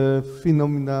different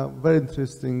phenomena, very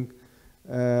interesting,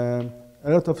 a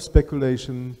lot of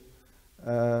speculation.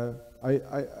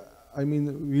 I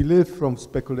mean, we live from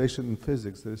speculation in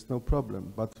physics, there is no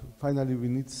problem, but finally we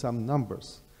need some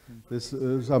numbers.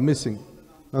 These are missing.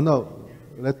 No,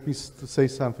 let me say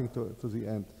something to the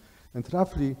end. And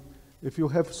roughly, if you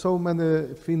have so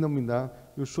many phenomena,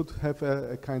 you should have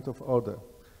a kind of order.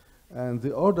 And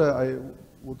the order I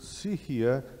would see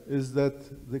here is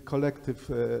that the collective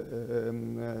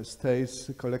states,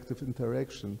 collective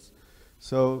interactions.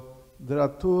 So there are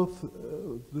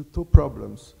two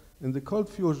problems. In the cold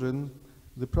fusion,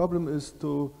 the problem is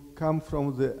to come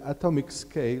from the atomic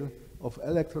scale of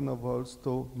electronvolts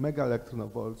to mega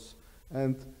electronvolts.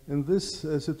 And in this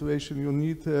situation, you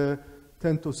need 10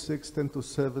 to 6, 10 to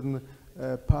 7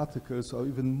 particles, or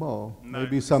even more,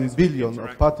 maybe some billion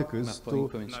of particles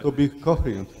to be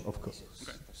coherent, of course.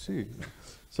 Okay. See,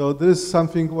 so this is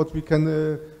something what we can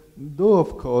do,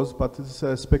 of course, but it's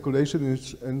a speculation,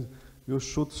 and you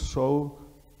should show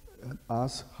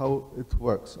us how it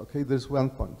works. Okay, there's one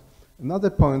point. Another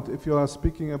point, if you are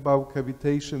speaking about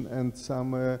cavitation and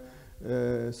some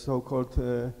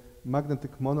so-called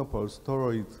magnetic monopoles,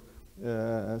 toroid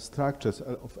structures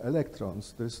of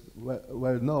electrons, there's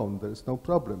well known, there's no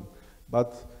problem.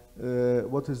 But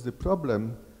what is the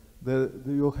problem?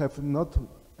 You have not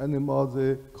anymore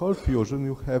the cold fusion,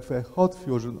 you have a hot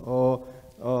fusion, or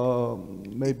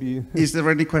maybe... Is there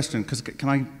any question? Because can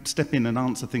I step in and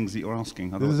answer things that you're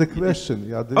asking? This is a question,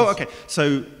 yeah. Oh, okay.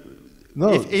 So,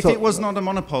 if it was not a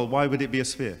monopole, why would it be a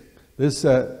sphere? This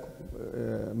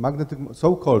magnetic,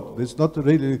 so-called, it's not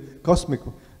really cosmic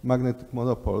magnetic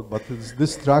monopole, but it's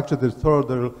this structure, the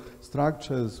toroidal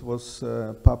structures, was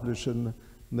published in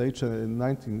Nature in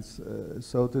 19th,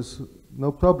 so there's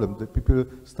no problem, the people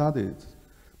study it.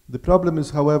 The problem is,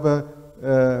 however,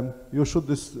 you should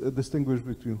distinguish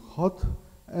between hot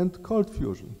and cold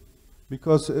fusion,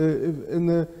 because if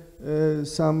in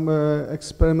some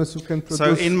experiments you can produce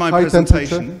so in my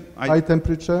presentation, high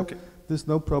temperature. Okay. There's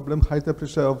no problem. High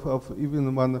temperature of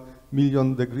even 1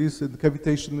 million degrees. In the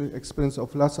cavitation experience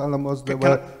of Los Alamos, there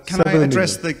were Can I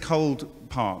address the cold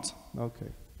part? Okay.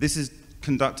 This is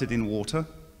conducted in water,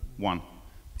 1.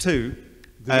 2,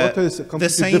 the water is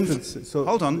completely different. So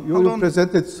hold on. You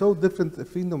presented so different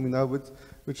phenomena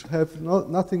which have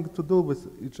nothing to do with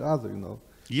each other, you know.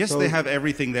 Yes, so they have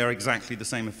everything. They're exactly the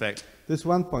same effect. There's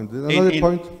one point. Another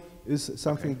point is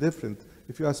something different.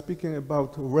 If you are speaking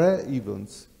about rare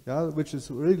events, yeah, which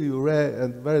is really rare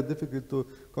and very difficult to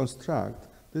construct,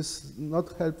 this is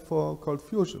not help for cold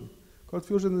fusion. Cold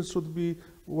fusion should be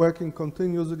working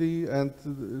continuously and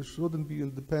shouldn't be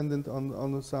independent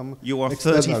on some... You are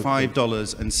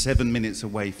 $35 and 7 minutes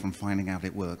away from finding out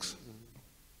it works.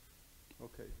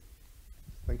 Okay,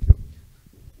 thank you.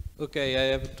 Okay,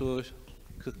 I have to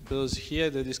close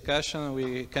here the discussion.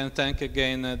 We can thank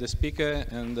again the speaker,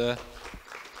 and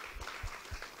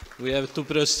we have to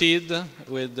proceed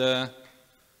with the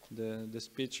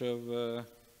speech of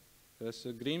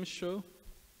Professor Grimshaw.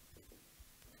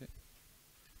 Okay.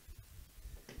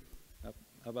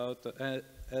 About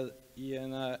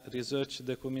ENR research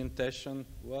documentation.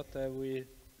 What have we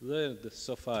learned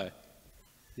so far?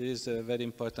 This is a very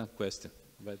important question,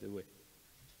 by the way.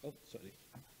 Oh, sorry.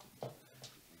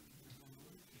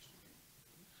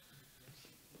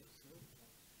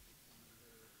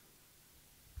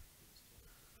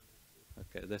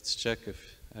 Okay, let's check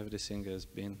if everything has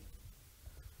been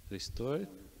restored.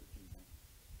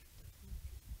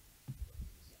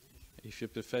 If you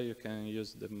prefer, you can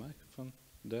use the microphone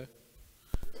there.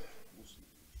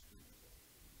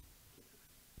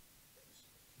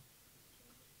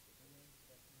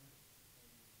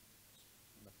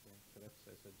 Perhaps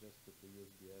I suggested to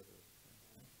use the other.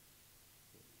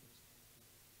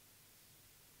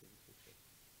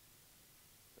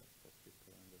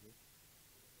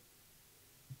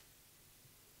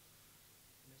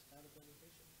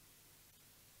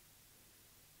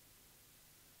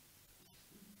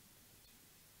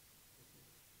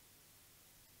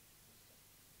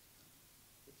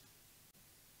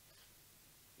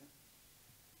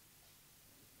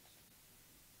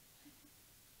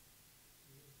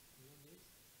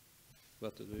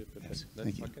 What to do, Professor?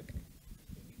 Thank you. Okay.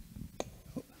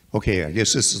 Okay, I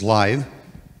guess this is live.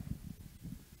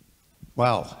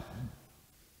 Wow,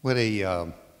 what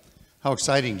a how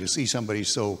exciting to see somebody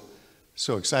so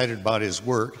excited about his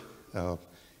work. I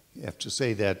have to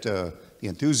say that the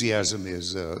enthusiasm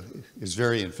is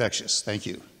very infectious. Thank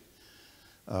you.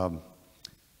 I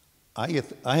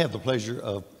have the pleasure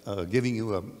of giving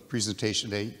you a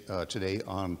presentation today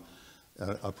on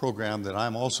a program that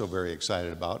I'm also very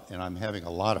excited about and I'm having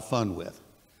a lot of fun with.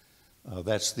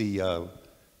 That's the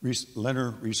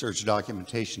Leonard Research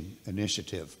Documentation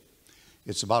Initiative.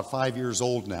 It's about 5 years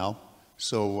old now,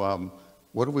 so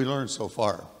what have we learned so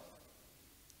far?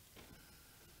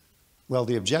 Well,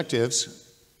 the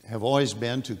objectives have always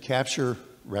been to capture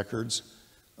records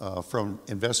from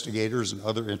investigators and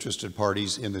other interested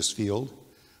parties in this field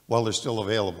while they're still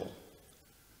available.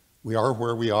 We are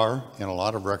where we are, and a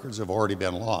lot of records have already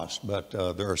been lost, but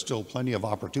there are still plenty of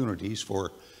opportunities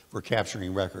for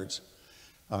capturing records.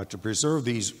 To preserve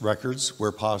these records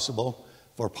where possible,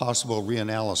 for possible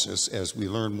reanalysis as we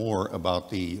learn more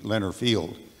about the Leonard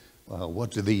field.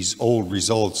 What do these old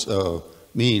results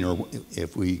mean, or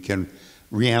if we can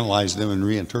reanalyze them and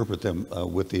reinterpret them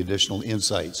with the additional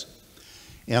insights.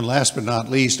 And last but not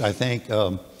least, I thank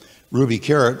Ruby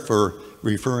Carrot for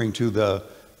referring to the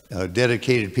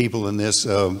dedicated people in this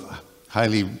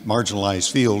highly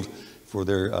marginalized field for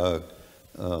their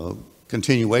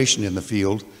continuation in the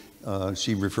field.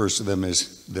 She refers to them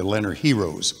as the Leonard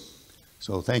heroes.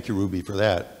 So thank you, Ruby, for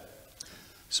that.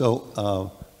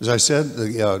 So as I said,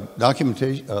 the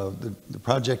documentation, the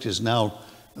project is now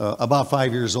about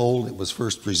 5 years old. It was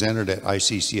first presented at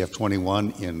ICCF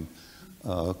 21 in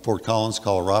Fort Collins,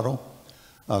 Colorado.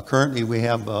 Currently, we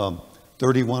have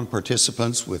 31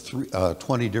 participants with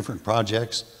 20 different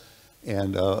projects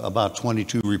and about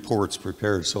 22 reports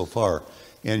prepared so far.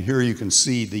 And here you can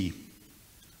see the,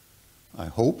 I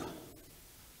hope,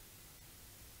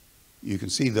 you can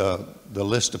see the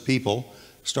list of people,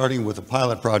 starting with the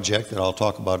pilot project that I'll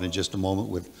talk about in just a moment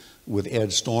with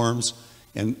Ed Storms,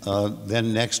 and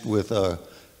then next with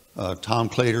Tom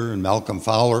Clater and Malcolm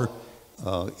Fowler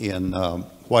in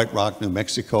White Rock, New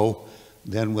Mexico,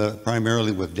 then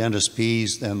primarily with Dennis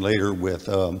Pease, then later with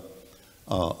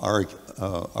Arik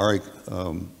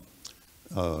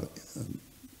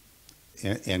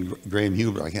and Graham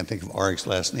Huber. I can't think of Arik's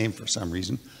last name for some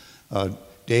reason.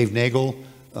 Dave Nagel,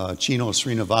 Chino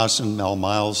Srinivasan, Mel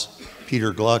Miles,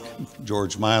 Peter Gluck,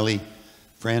 George Miley,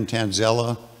 Fran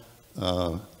Tanzella,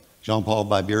 Jean-Paul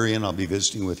Biberian. I'll be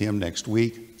visiting with him next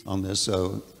week on this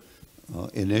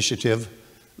initiative.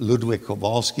 Ludwig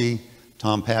Kowalski,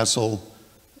 Tom Passel,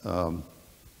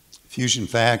 Fusion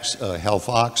Facts, Hal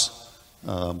Fox,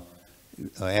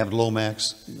 Avid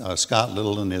Lomax, Scott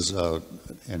Little and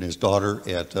his daughter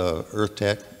at Earth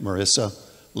Tech, Marissa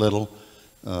Little,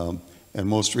 and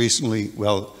most recently,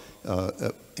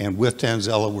 and with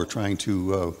Tanzella, we're trying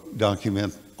to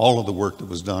document all of the work that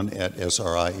was done at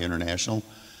SRI International.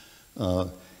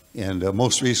 And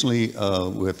most recently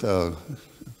with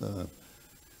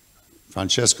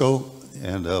Francesco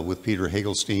and with Peter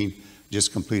Hagelstein,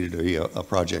 just completed a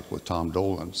project with Tom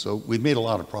Dolan. So we've made a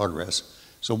lot of progress.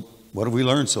 So what have we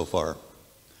learned so far?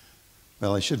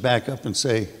 Well, I should back up and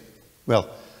say, well,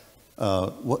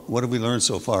 what have we learned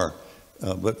so far?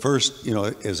 But first, you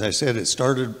know, as I said, it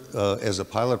started as a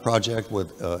pilot project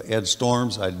with Ed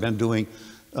Storms. I'd been doing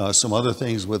some other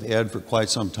things with Ed for quite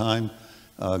some time,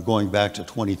 going back to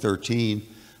 2013.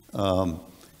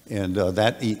 And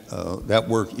that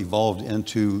work evolved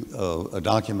into a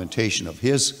documentation of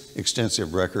his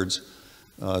extensive records.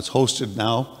 It's hosted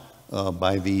now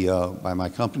by my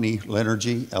company,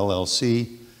 Lenergy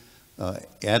LLC.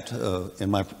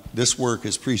 This work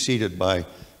is preceded by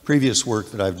previous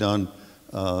work that I've done.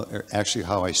 Actually,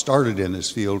 how I started in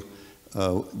this field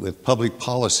with public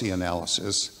policy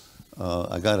analysis.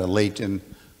 I got a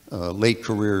late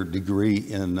career degree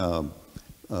in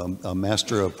a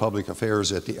Master of Public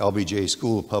Affairs at the LBJ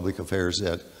School of Public Affairs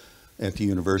at the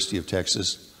University of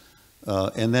Texas.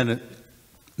 And then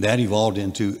that evolved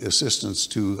into assistance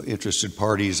to interested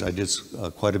parties. I did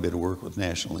quite a bit of work with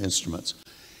National Instruments.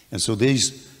 And so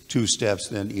these two steps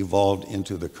then evolved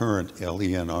into the current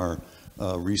LENR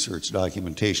research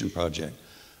documentation project.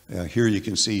 Here you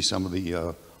can see some of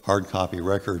the hard copy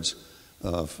records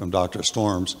from Dr.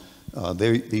 Storms.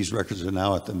 These records are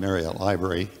now at the Marriott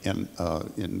Library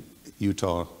in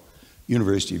Utah,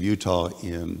 University of Utah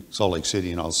in Salt Lake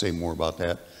City, and I'll say more about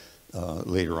that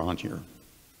later on here.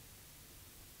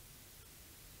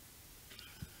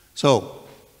 So,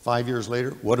 5 years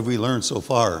later, what have we learned so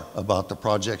far about the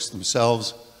projects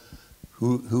themselves?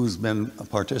 Who's been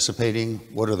participating?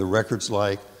 What are the records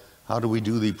like? How do we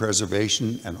do the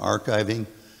preservation and archiving?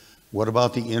 What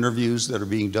about the interviews that are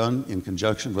being done in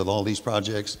conjunction with all these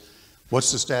projects?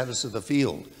 What's the status of the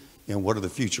field? And what are the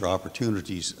future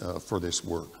opportunities for this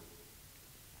work?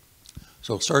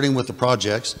 So starting with the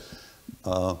projects,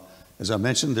 as I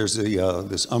mentioned, there's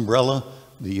this umbrella,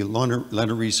 the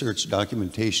Leonard Research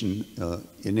Documentation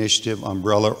Initiative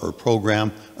umbrella or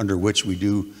program under which we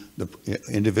do the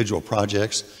individual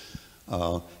projects.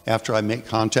 After I make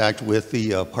contact with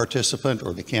the participant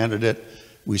or the candidate,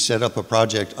 we set up a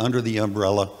project under the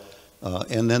umbrella,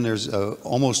 and then there's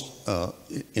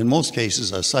in most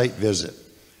cases, a site visit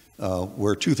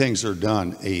where two things are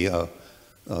done. The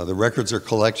records are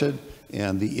collected,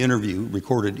 and the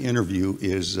recorded interview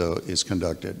is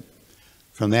conducted.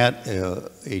 From that,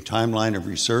 a timeline of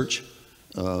research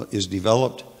is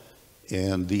developed,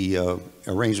 and the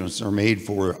arrangements are made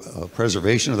for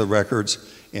preservation of the records,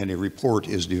 and a report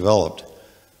is developed.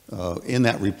 In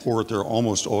that report, there are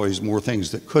almost always more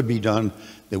things that could be done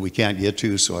that we can't get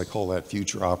to, so I call that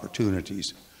future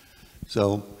opportunities.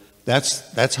 So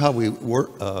that's how we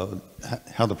work,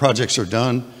 how the projects are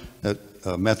done. That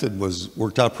method was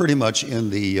worked out pretty much in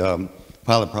the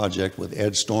pilot project with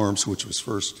Ed Storms, which was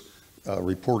first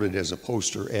reported as a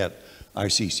poster at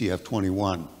ICCF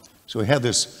 21. So we have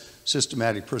this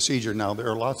systematic procedure. Now, there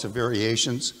are lots of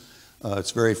variations.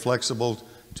 It's very flexible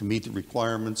to meet the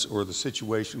requirements or the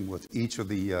situation with each of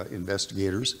the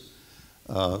investigators.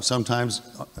 Sometimes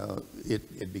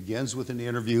it begins with an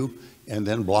interview and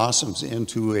then blossoms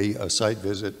into a site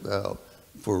visit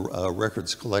for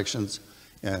records collections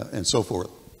and so forth.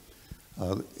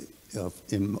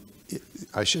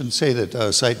 I shouldn't say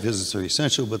that site visits are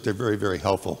essential, but they're very, very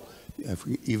helpful.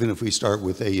 Even if we start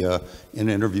with an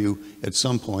interview, at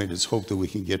some point it's hoped that we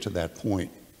can get to that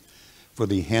point. For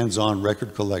the hands-on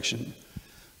record collection,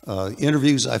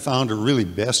 interviews I found are really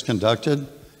best conducted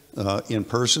in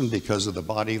person because of the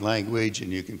body language,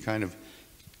 and you can kind of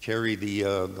carry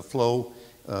the flow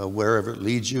wherever it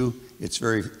leads you. It's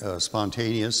very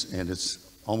spontaneous, and it's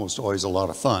almost always a lot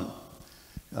of fun.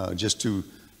 Just to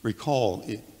recall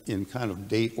in kind of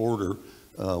date order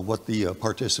what the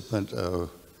participant,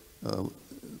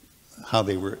 how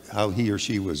he or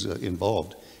she was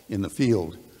involved in the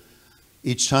field.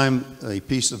 Each time a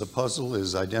piece of the puzzle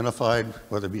is identified,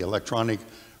 whether it be electronic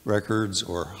records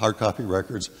or hard copy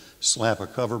records, slap a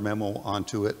cover memo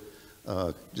onto it,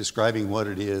 describing what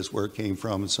it is, where it came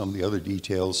from, and some of the other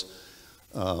details.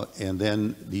 And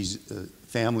then these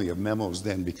family of memos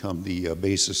then become the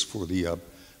basis for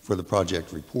the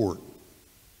project report.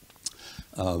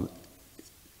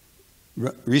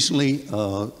 Recently,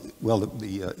 well,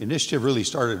 the initiative really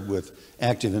started with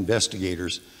active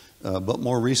investigators, but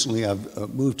more recently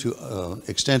I've moved to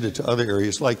extend it to other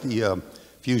areas like the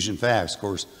fusion facts. Of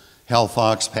course, Hal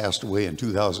Fox passed away in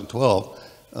 2012,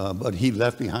 but he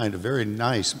left behind a very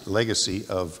nice legacy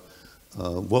of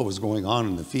what was going on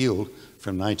in the field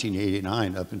from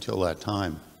 1989 up until that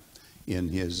time in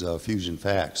his fusion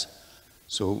facts.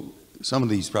 So some of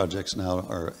these projects now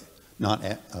are not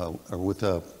are with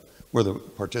where the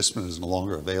participant is no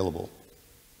longer available.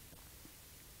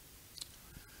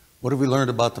 What have we learned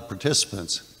about the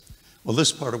participants? Well,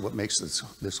 this part of what makes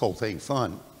this whole thing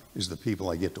fun is the people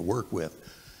I get to work with.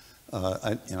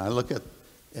 And I look at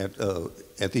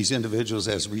these individuals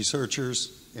as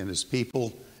researchers and as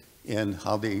people and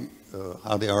how they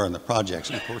are in the projects.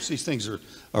 And of course, these things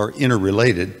are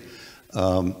interrelated.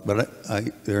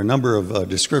 But there are a number of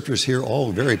descriptors here,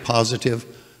 all very positive.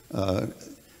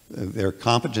 They're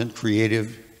competent,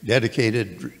 creative,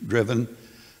 dedicated, driven,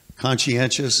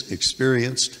 conscientious,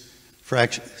 experienced,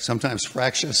 sometimes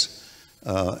fractious,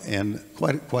 and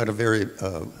quite a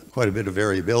bit of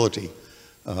variability.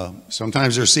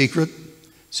 Sometimes they're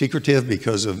secretive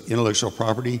because of intellectual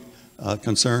property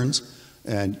concerns,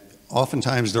 and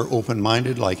oftentimes they're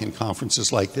open-minded, like in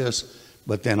conferences like this.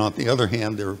 But then on the other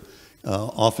hand, they're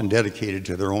often dedicated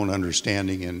to their own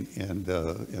understanding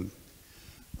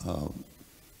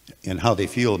and how they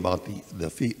feel about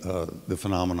the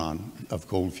phenomenon of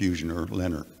cold fusion or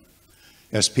LENR.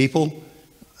 As people,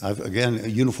 I've again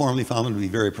uniformly found them to be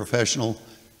very professional,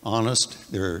 honest.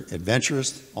 They're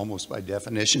adventurous, almost by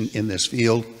definition, in this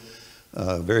field.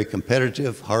 Very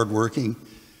competitive, hardworking.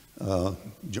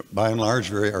 By and large,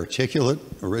 very articulate,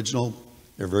 original.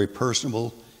 They're very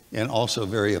personable and also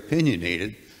very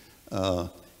opinionated.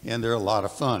 And they're a lot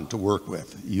of fun to work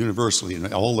with, universally,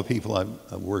 and all the people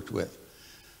I've worked with.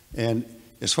 And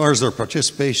as far as their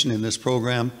participation in this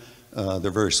program,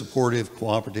 they're very supportive,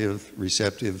 cooperative,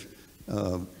 receptive,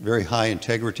 very high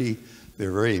integrity.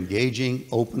 They're very engaging,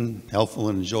 open, helpful,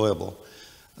 and enjoyable.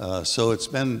 So it's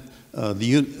been,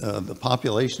 the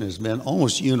population has been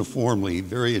almost uniformly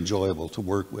very enjoyable to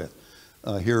work with.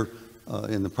 Here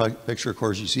in the picture, of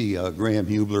course, you see Graham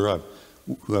Hubler,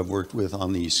 who I've worked with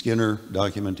on the Skinner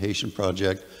documentation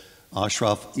project,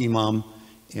 Ashraf Imam,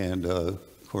 and of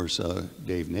course,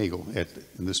 Dave Nagel.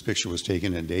 And this picture was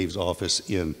taken in Dave's office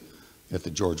at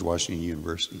the George Washington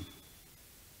University.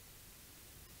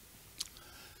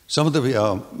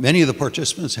 Many of the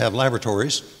participants have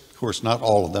laboratories, of course, not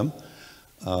all of them,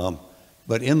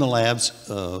 but in the labs,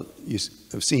 you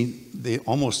have seen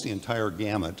almost the entire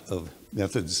gamut of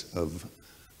methods of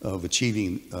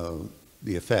achieving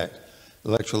the effect.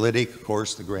 Electrolytic, of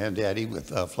course, the granddaddy with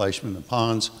Fleischmann and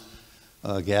Pons,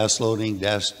 gas loading,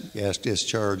 gas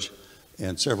discharge,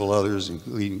 and several others,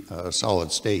 including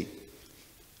solid state.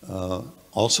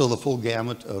 Also the full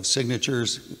gamut of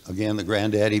signatures, again, the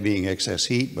granddaddy being excess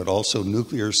heat, but also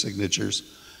nuclear signatures,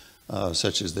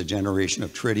 such as the generation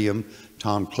of tritium.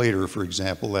 Tom Claytor, for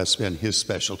example, that's been his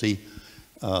specialty.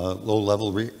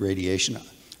 Low-level radiation.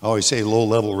 I always say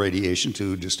low-level radiation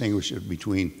to distinguish it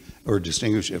between, or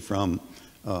distinguish it from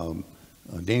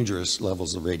dangerous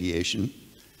levels of radiation.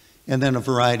 And then a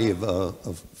variety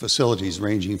of facilities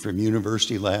ranging from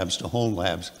university labs to home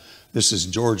labs. This is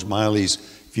George Miley's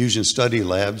Fusion Studies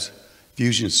Lab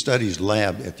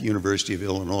at the University of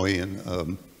Illinois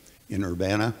in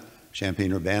Urbana,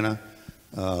 Champaign-Urbana.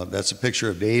 That's a picture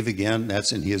of Dave again.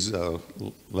 That's in his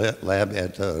lab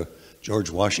at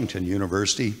George Washington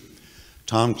University.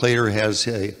 Tom Claytor has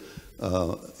a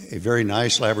very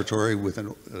nice laboratory with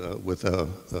a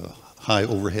high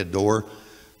overhead door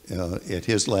at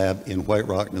his lab in White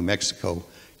Rock, New Mexico.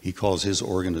 He calls his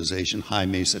organization High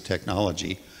Mesa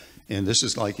Technology. And this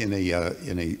is like in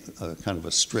a kind of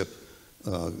a strip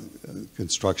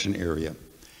construction area.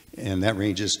 And that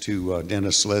ranges to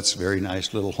Dennis Slett's very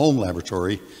nice little home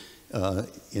laboratory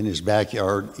in his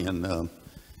backyard in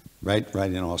right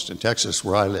in Austin, Texas,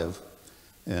 where I live.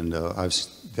 And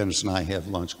Dennis and I have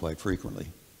lunch quite frequently.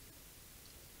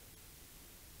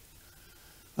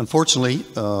 Unfortunately,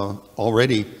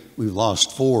 already we've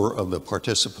lost 4 of the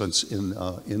participants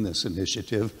in this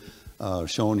initiative.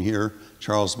 Shown here,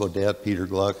 Charles Baudet, Peter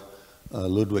Gluck,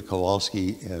 Ludwig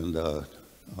Kowalski, and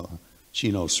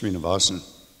Chino Srinivasan.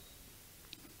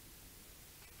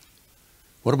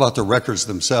 What about the records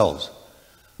themselves?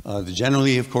 They're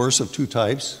generally, of course, of 2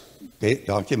 types,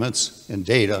 documents and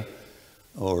data,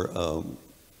 or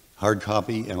hard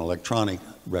copy and electronic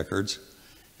records.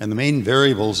 And the main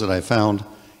variables that I found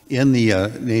in the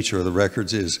nature of the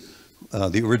records is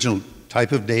the original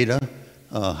type of data,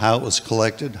 how it was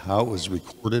collected, how it was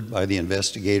recorded by the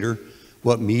investigator,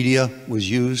 what media was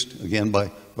used, again, by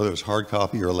whether it was hard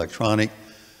copy or electronic,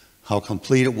 how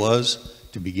complete it was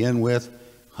to begin with,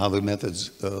 how the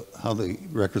methods, how the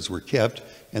records were kept,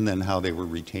 and then how they were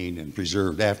retained and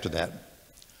preserved after that.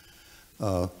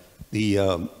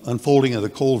 The unfolding of the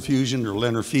cold fusion or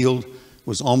Leonard field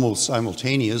was almost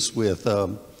simultaneous with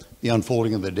the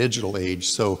unfolding of the digital age.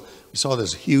 So we saw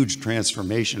this huge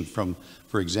transformation from,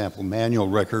 for example, manual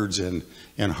records and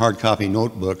hard copy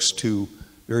notebooks to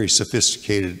very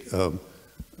sophisticated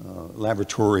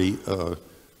laboratory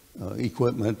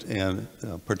equipment and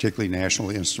particularly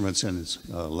National Instruments and its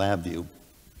LabVIEW.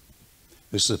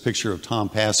 This is a picture of Tom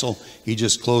Passel. He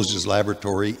just closed his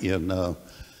laboratory in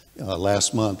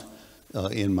last month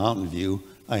in Mountain View.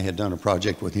 I had done a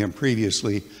project with him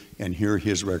previously, and here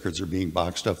his records are being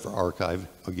boxed up for archive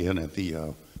again at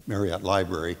the Marriott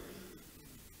Library.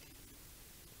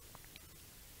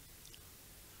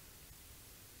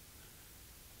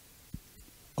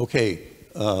 Okay,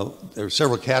 there are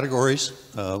several categories.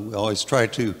 We always try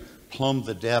to plumb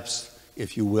the depths,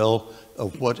 if you will,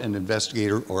 of what an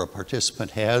investigator or a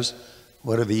participant has.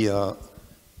 What are the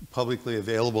publicly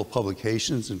available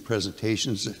publications and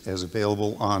presentations as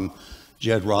available on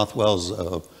Jed Rothwell's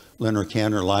Leonard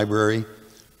Cantor Library?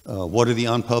 What are the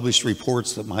unpublished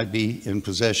reports that might be in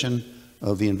possession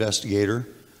of the investigator?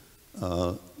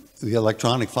 The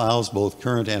electronic files, both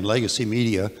current and legacy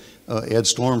media. Ed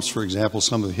Storms, for example,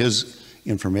 some of his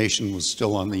information was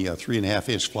still on the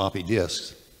 3.5-inch floppy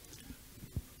disks.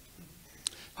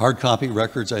 Hard copy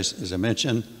records, as I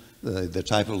mentioned, the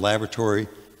type of laboratory,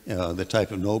 the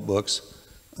type of notebooks,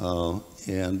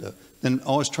 and then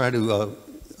always try to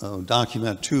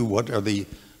document too what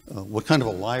kind of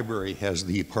a library has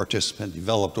the participant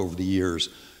developed over the years,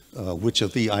 which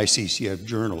of the ICCF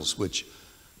journals,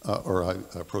 or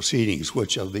proceedings,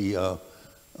 which of the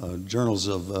journals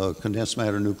of condensed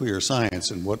matter nuclear science,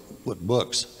 and what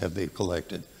books have they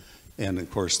collected, and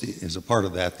of course as a part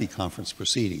of that the conference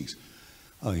proceedings.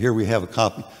 Here we have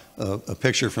a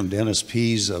picture from Dennis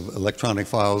Pease of electronic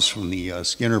files from the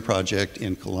Skinner Project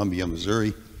in Columbia,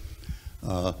 Missouri.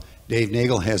 Dave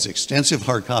Nagel has extensive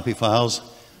hard copy files.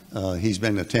 He's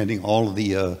been attending all of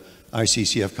the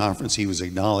ICCF conference. He was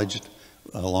acknowledged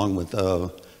along with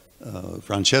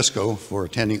Francesco for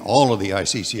attending all of the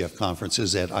ICCF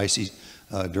conferences at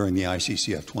during the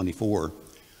ICCF 24.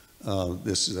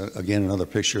 This is, again, another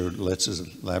picture of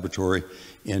Letz's laboratory.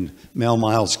 And Mel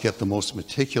Miles kept the most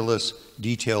meticulous,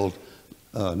 detailed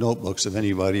notebooks of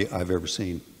anybody I've ever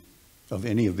seen, of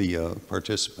any of the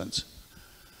participants.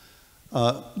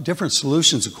 Different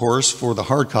solutions, of course, for the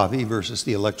hard copy versus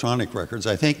the electronic records.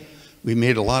 I think we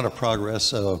made a lot of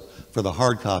progress for the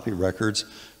hard copy records.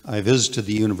 I visited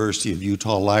the University of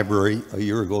Utah Library a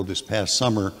year ago this past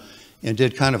summer and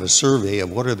did kind of a survey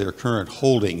of what are their current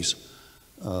holdings.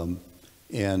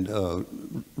 and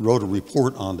wrote a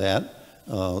report on that.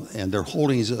 And their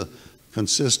holdings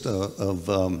consist of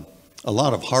a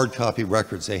lot of hard copy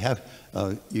records. They have,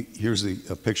 here's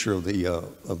a picture of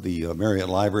the Marriott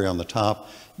Library on the top,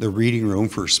 the reading room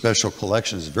for special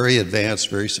collections, very advanced,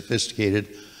 very sophisticated.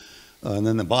 And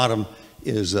then the bottom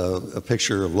is a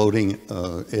picture of loading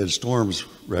Ed Storm's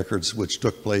records, which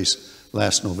took place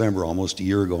last November, almost a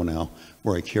year ago now,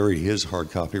 where I carried his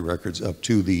hard copy records up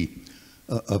to the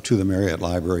Marriott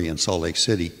Library in Salt Lake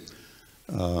City.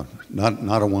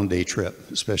 Not a one-day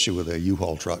trip, especially with a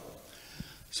U-Haul truck.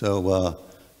 So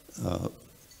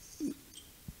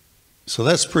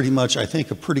that's pretty much, I think,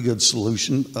 a pretty good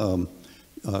solution.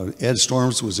 Ed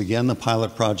Storms was again the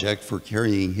pilot project for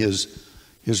carrying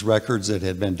his records that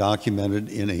had been documented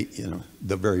in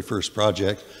the very first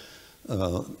project.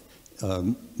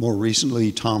 More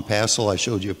recently, Tom Passel, I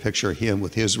showed you a picture of him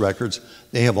with his records.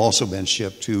 They have also been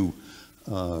shipped to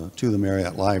the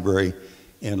Marriott Library.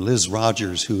 And Liz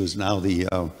Rogers, who is now the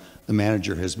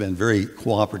manager, has been very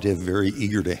cooperative, very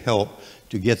eager to help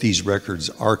to get these records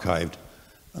archived.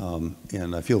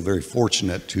 And I feel very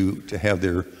fortunate to have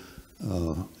their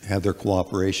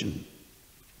cooperation.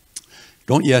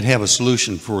 Don't yet have a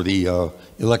solution for the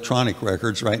electronic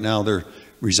records. Right now they're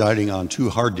residing on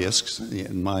 2 hard disks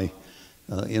in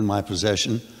my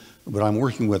possession. But I'm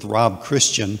working with Rob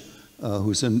Christian,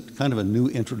 who's in kind of a new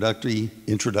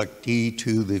introductee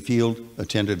to the field,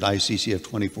 attended ICCF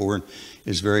 24 and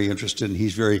is very interested, and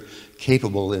he's very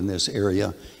capable in this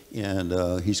area, and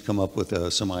he's come up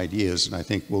with some ideas, and I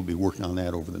think we'll be working on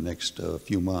that over the next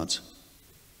few months.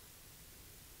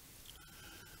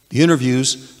 The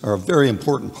interviews are a very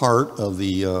important part of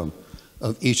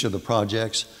each of the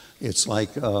projects. It's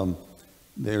like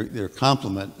they're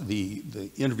complement.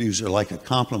 The interviews are like a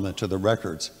complement to the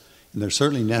records. And they're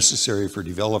certainly necessary for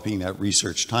developing that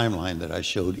research timeline that I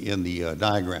showed in the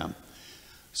diagram.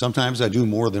 Sometimes I do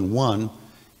more than one,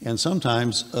 and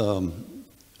sometimes they're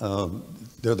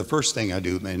the first thing I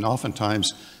do. And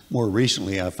oftentimes, more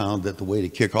recently, I found that the way to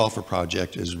kick off a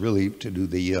project is really to do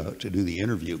the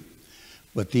interview.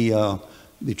 But the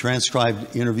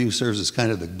transcribed interview serves as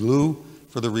kind of the glue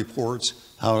for the reports.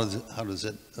 How does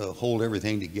it hold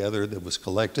everything together that was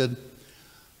collected?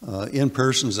 In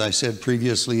person, as I said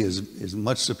previously, is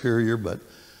much superior, but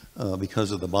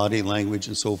because of the body language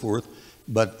and so forth.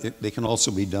 But they can also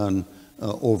be done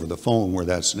over the phone where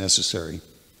that's necessary.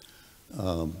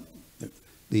 Then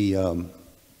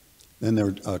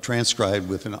they're transcribed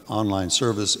with an online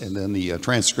service, and then the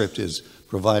transcript is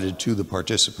provided to the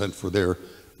participant for their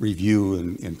review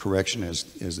and correction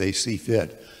as they see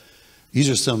fit. These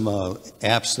are some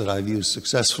apps that I've used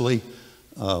successfully.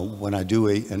 When I do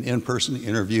an in-person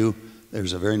interview,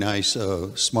 there's a very nice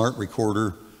smart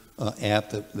recorder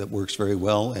app that works very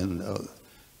well, and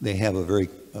they have a very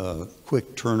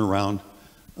quick turnaround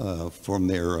from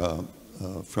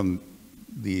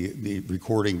the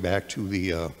recording back to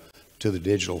the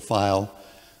digital file.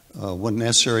 When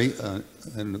necessary,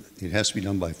 and it has to be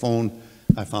done by phone,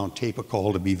 I found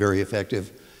tape-a-call to be very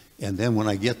effective. And then when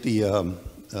I get the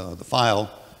file,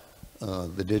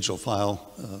 the digital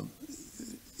file,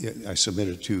 I submit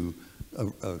it to,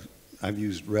 I've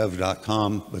used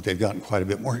rev.com, but they've gotten quite a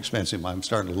bit more expensive. I'm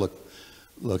starting to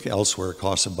look elsewhere. It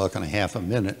costs $1.50 a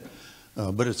minute,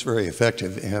 but it's very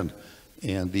effective.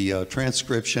 And the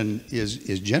transcription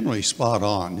is generally spot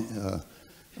on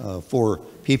for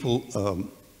people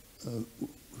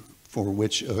for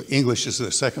which English is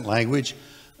their second language.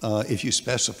 If you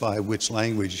specify which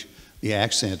language the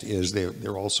accent is,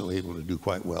 they're also able to do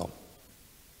quite well.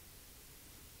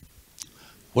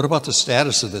 What about the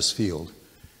status of this field?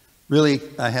 Really,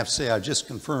 I have to say, I just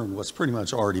confirmed what's pretty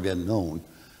much already been known,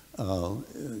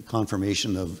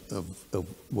 confirmation of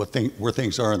where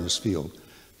things are in this field.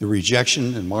 The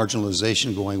rejection and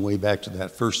marginalization going way back to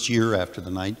that first year after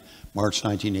the March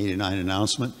 1989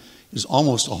 announcement is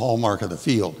almost a hallmark of the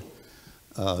field.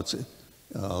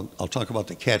 I'll talk about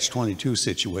the catch-22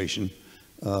 situation,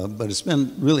 but it's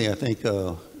been really, I think,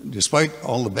 despite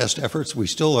all the best efforts, we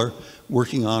still are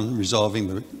working on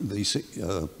resolving these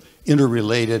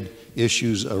interrelated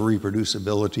issues of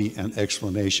reproducibility and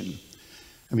explanation.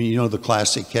 I mean, you know the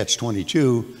classic catch-22,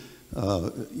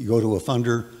 you go to a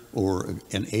funder or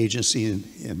an agency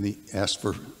and ask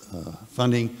for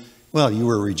funding. Well, you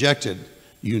were rejected.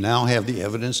 You now have the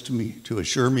evidence to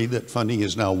assure me that funding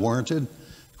is now warranted.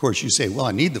 Of course, you say, well,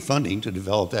 I need the funding to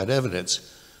develop that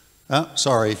evidence.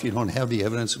 Sorry, if you don't have the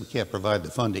evidence, we can't provide the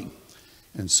funding.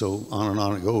 And so on and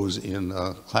on it goes in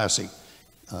classic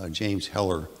James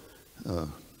Heller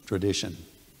tradition.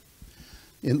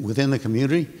 Within the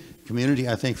community, community,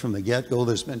 I think from the get-go,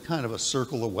 there's been kind of a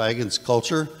circle of wagons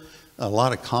culture, a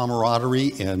lot of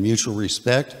camaraderie and mutual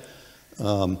respect.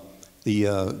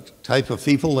 The type of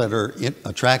people that are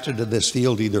attracted to this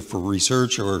field, either for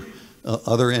research or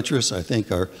other interests, I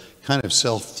think are kind of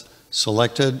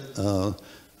self-selected.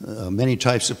 Many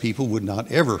types of people would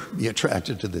not ever be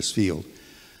attracted to this field.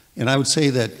 And I would say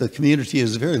that the community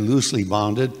is very loosely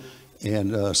bonded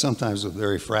and sometimes with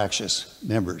very fractious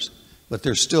members. But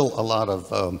there's still a lot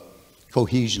of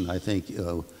cohesion, I think,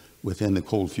 within the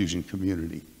cold fusion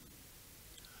community.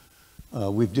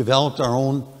 We've developed our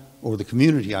own, or the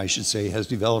community, I should say, has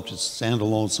developed its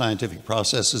standalone scientific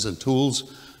processes and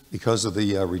tools because of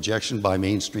the rejection by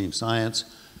mainstream science.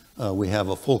 We have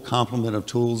a full complement of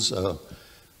tools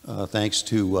thanks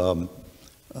to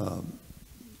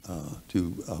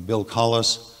Bill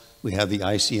Collis. We have the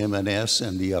ICMNS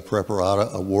and the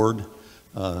Preparata Award.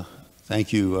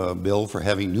 Thank you, Bill, for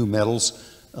having new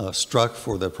medals struck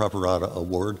for the Preparata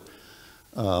Award.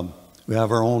 We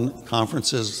have our own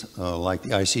conferences like the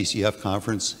ICCF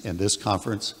conference and this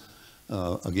conference,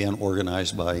 again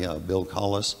organized by Bill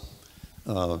Collis.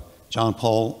 John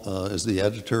Paul is the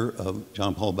editor of,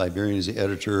 John Paul Biberian is the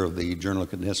editor of the Journal of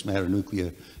Condensed Matter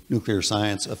Nuclear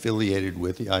Science affiliated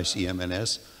with the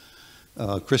ICMNS.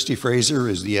 Christy Fraser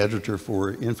is the editor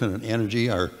for Infinite Energy,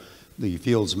 the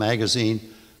field's magazine.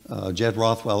 Jed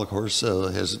Rothwell, of course,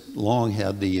 has long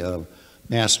had the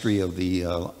mastery of the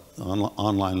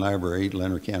online library,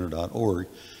 leonardcantor.org.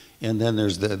 And then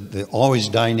there's the always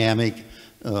dynamic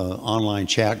online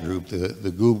chat group,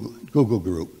 the Google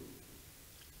group.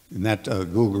 And that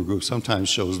Google group sometimes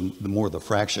shows more the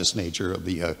fractious nature of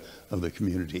the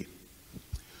community.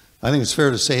 I think it's fair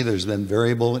to say there's been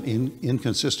variable and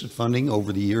inconsistent funding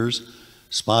over the years,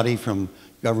 spotty from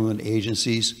government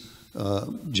agencies,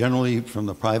 generally from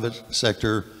the private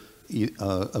sector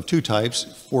of two types,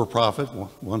 for-profit,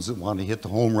 ones that want to hit the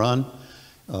home run,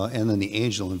 and then the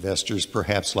angel investors,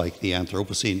 perhaps like the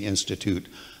Anthropocene Institute,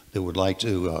 that would like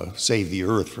to save the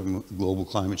earth from global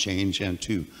climate change and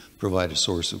to provide a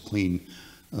source of clean,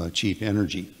 cheap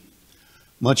energy.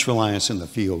 Much reliance in the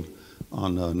field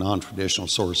on non-traditional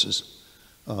sources.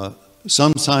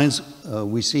 Some signs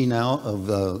we see now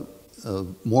of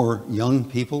more young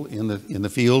people in the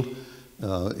field.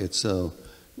 It's a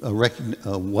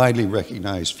widely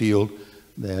recognized field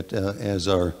that as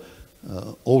our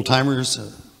old-timers,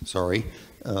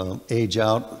 age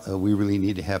out, we really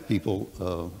need to have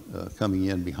people coming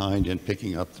in behind and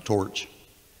picking up the torch.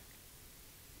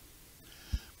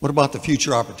 What about the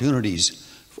future opportunities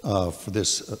for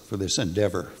this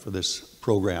endeavor, for this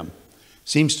program?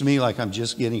 Seems to me like I'm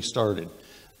just getting started,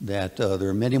 that there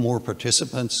are many more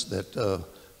participants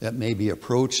that may be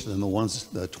approached than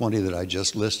the 20 that I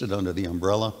just listed under the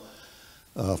umbrella.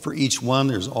 For each one,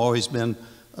 there's always been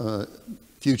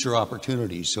future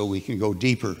opportunities, so we can go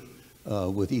deeper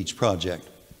with each project.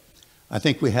 I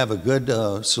think we have a good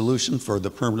solution for the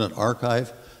permanent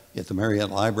archive at the Marriott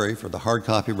Library for the hard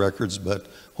copy records, but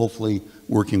hopefully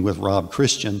working with Rob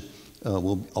Christian,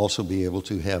 we'll also be able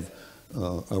to have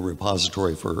a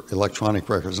repository for electronic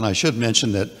records. And I should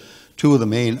mention that two of the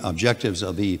main objectives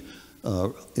of the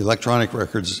electronic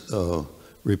records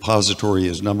repository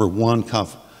is number one,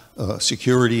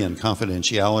 security and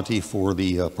confidentiality for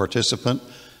the participant,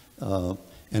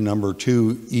 and number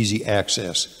two, easy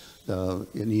access.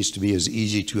 It needs to be as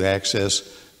easy to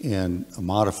access and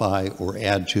modify or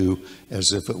add to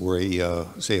as if it were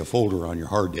say a folder on your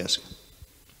hard disk.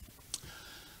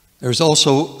 There's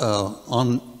also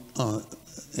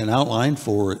an outline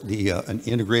for an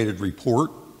integrated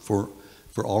report for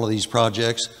all of these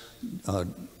projects,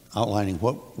 outlining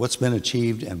what's been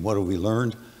achieved and what have we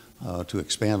learned, to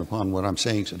expand upon what I'm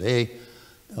saying today,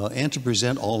 and to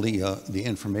present all the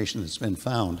information that's been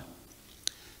found.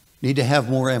 Need to have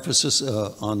more emphasis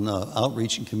on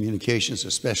outreach and communications,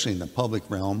 especially in the public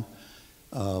realm,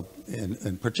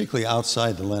 and particularly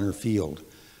outside the Leonard field.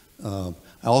 I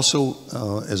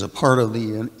also, as a part of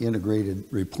the integrated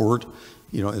report,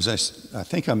 as I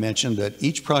think I mentioned, that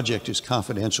each project is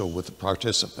confidential with the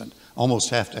participant. Almost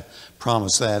have to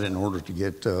promise that in order to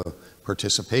get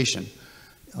participation.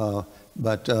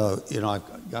 But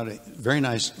I've got a very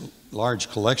nice large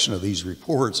collection of these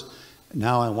reports.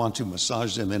 Now I want to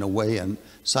massage them in a way and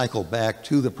cycle back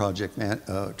to the project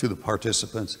to the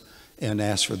participants and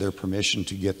ask for their permission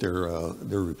to get their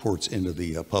reports into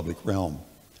the public realm.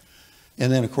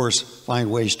 And then, of course, find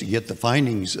ways to get the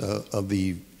findings of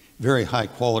the very high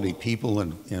quality people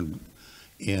and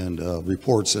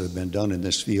reports that have been done in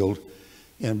this field.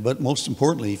 But most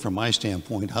importantly, from my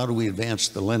standpoint, how do we advance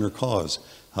the Leonard cause?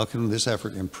 How can this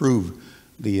effort improve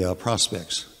the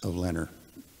prospects of Leonard?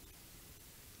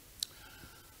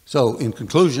 So in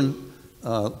conclusion,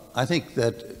 I think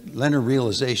that Leonard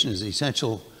realization is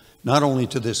essential not only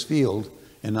to this field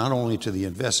and not only to the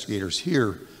investigators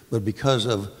here, but because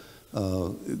of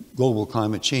global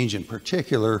climate change in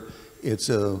particular, it's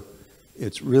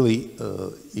really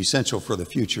essential for the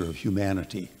future of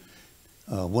humanity.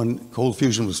 When cold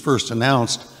fusion was first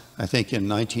announced, I think in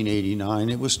 1989,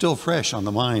 it was still fresh on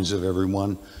the minds of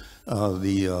everyone,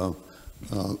 the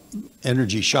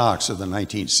energy shocks of the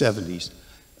 1970s.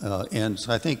 And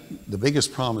so I think the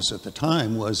biggest promise at the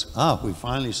time was, we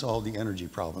finally solved the energy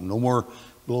problem. No more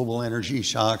global energy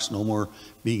shocks, no more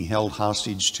being held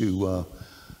hostage to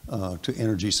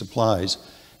energy supplies.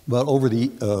 But over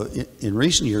in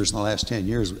recent years, in the last 10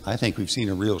 years, I think we've seen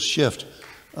a real shift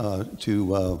from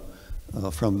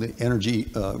the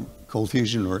energy, cold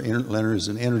fusion or Leonard as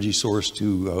an energy source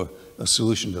to a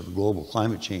solution to the global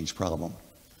climate change problem.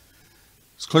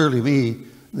 It's clear to me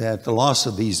that the loss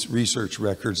of these research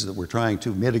records that we're trying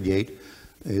to mitigate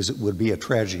would be a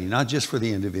tragedy, not just for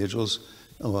the individuals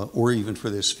or even for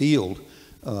this field,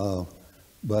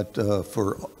 but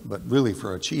really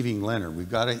for achieving Leonard. We've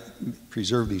got to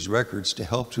preserve these records to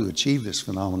help to achieve this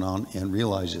phenomenon and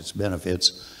realize its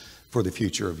benefits for the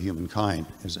future of humankind,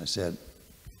 as I said.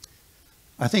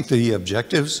 I think the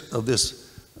objectives of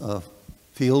this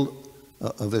field,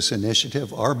 of this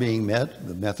initiative, are being met.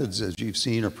 The methods, as you've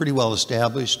seen, are pretty well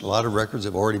established. A lot of records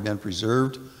have already been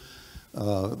preserved.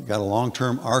 Got a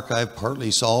long-term archive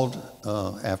partly solved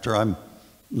after I'm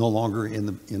no longer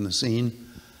in the scene.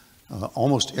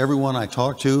 Almost everyone I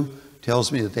talk to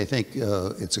tells me that they think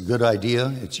it's a good idea.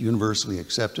 It's universally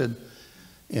accepted.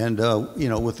 And, you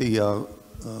know, with the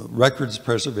records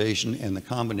preservation and the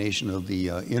combination of the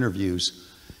interviews,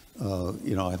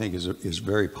 you know, I think is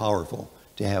very powerful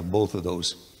to have both of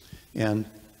those. And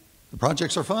the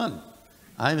projects are fun.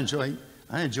 I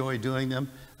enjoy doing them.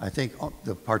 I think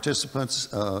the participants,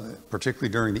 particularly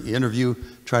during the interview,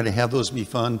 try to have those be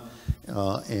fun.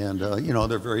 You know,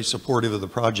 they're very supportive of the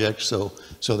project. So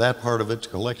that part of it,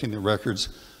 collecting the records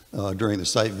during the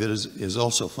site visits, is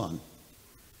also fun.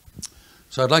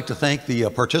 So I'd like to thank the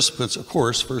participants, of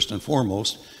course, first and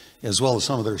foremost, as well as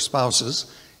some of their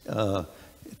spouses,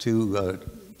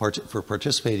 for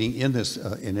participating in this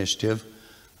initiative.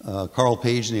 Carl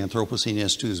Page and the Anthropocene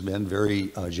Institute has been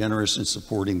very generous in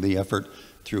supporting the effort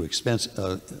through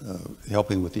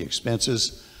helping with the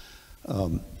expenses.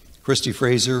 Christy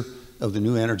Fraser of the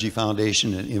New Energy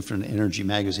Foundation and Infinite Energy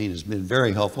Magazine has been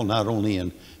very helpful, not only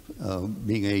in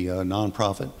being a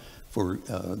nonprofit for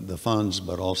the funds,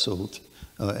 but also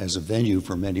as a venue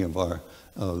for many of our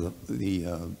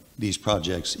these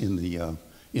projects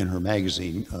in her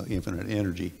magazine, Infinite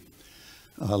Energy.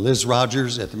 Liz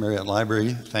Rogers at the Marriott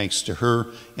Library, thanks to her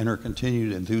and her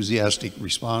continued enthusiastic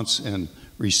response and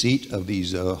receipt of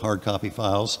these hard copy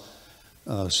files.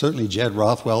 Certainly Jed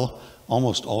Rothwell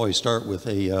almost always start with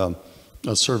a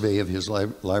survey of his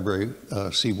library,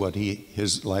 see what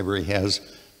his library has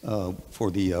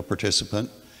for the participant.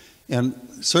 And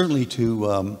certainly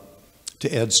to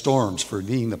Ed Storms for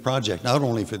being the project, not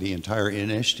only for the entire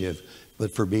initiative,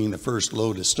 but for being the first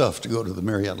load of stuff to go to the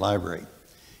Marriott Library.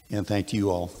 And thank you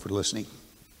all for listening.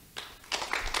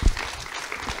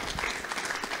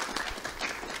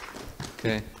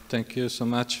 Okay, thank you so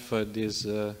much for this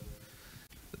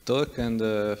talk and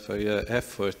for your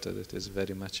effort that is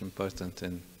very much important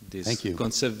in this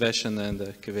conservation and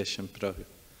activation program.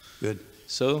 Good.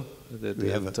 So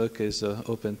the talk is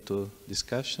open to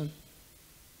discussion.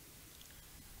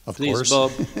 Of Please, course.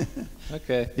 Bob.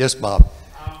 Okay. Yes, Bob.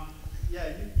 Yeah,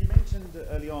 you mentioned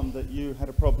early on that you had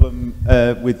a problem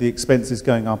with the expenses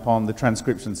going up on the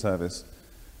transcription service.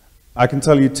 I can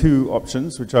tell you two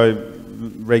options, which I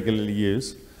regularly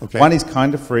use. Okay. One is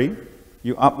kind of free.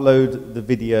 You upload the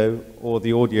video or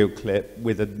the audio clip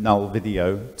with a null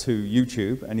video to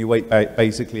YouTube, and you wait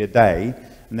basically a day,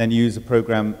 and then you use a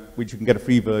program which you can get a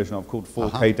free version of called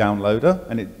 4K Downloader,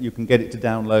 and you can get it to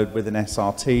download with an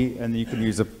SRT, and you can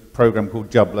use a program called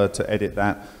Jubbler to edit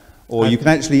that. Or you can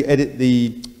actually edit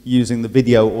using the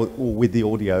video or with the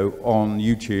audio on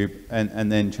YouTube and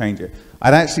then change it.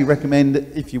 I'd actually recommend,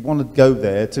 if you want to go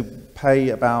there, to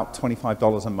pay about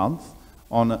 $25 a month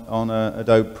on a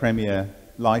Adobe Premiere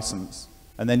license,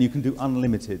 and then you can do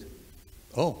unlimited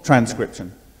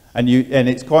transcription. And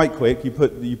it's quite quick. You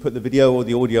put the video or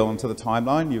the audio onto the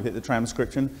timeline, you hit the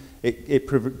transcription, it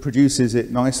produces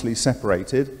it nicely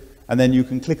separated, and then you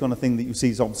can click on a thing that you see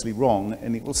is obviously wrong,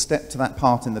 and it will step to that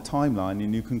part in the timeline,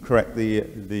 and you can correct the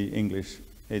English.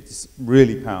 It's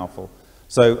really powerful.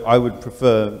 So I would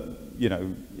prefer, you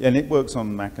know, and it works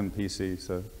on Mac and PC.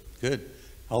 So good.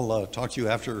 I'll talk to you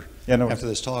after after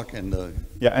this talk and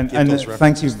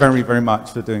thank you very, very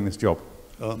much for doing this job.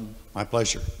 My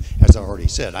pleasure. As I already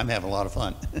said, I'm having a lot of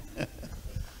fun.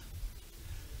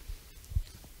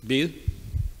 Bill?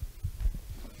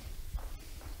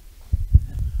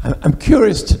 I'm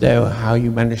curious to know how you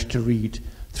managed to read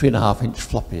 3.5-inch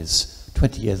floppies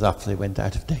 20 years after they went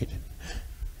out of date.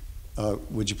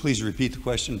 Would you please repeat the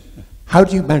question? How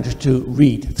do you manage to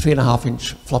read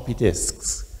 3.5-inch floppy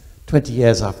disks 20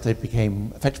 years after they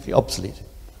became effectively obsolete?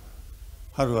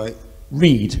 How do I?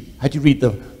 Read. How do you read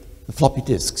the floppy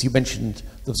disks? You mentioned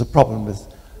there was a problem with,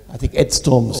 I think, Ed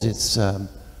Storm's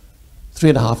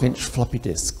 3.5-inch floppy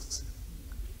disks.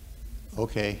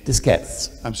 Okay. Diskettes.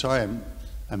 I'm sorry,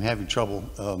 I'm having trouble.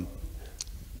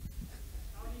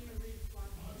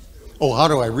 How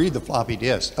do I read the floppy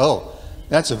disk? Oh,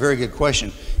 that's a very good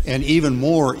question. And even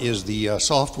more is the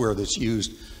software that's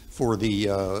used for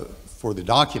the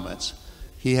documents.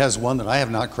 He has one that I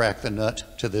have not cracked the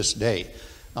nut to this day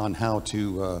on how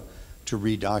to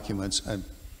read documents.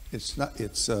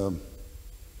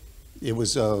 It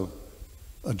was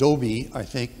Adobe, I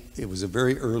think. It was a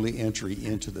very early entry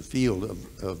into the field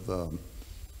of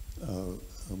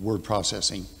word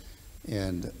processing,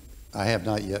 and I have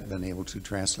not yet been able to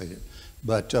translate it.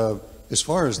 But as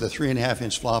far as the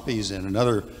 3.5-inch floppies, and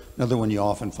another one you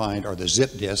often find are the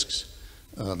zip disks,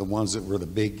 the ones that were the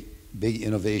big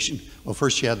innovation. Well,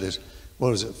 first you had this, what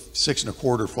was it,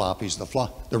 6.25 floppies,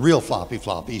 the real floppy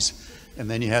floppies, and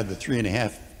then you had the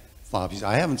 3.5 floppies.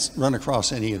 I haven't run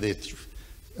across any of the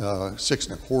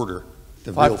 6.25,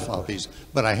 the real floppies,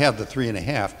 but I have the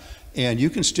 3.5, and you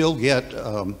can still get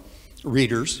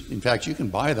readers. In fact, you can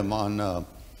buy them on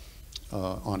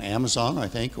Amazon, I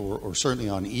think, or certainly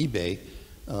on eBay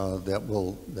that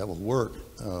will work.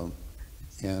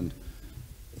 And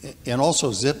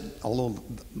also zip, although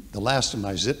the last of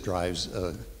my zip drives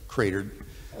cratered,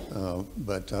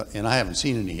 and I haven't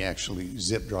seen any actually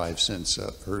zip drives since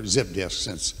or zip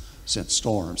disks since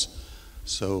storms.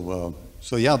 So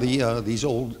yeah, these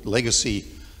old legacy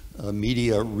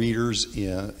media readers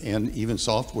and even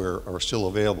software are still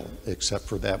available, except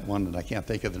for that one that I can't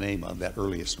think of the name of, that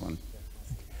earliest one.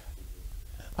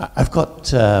 I've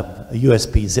got a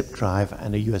USB zip drive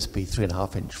and a USB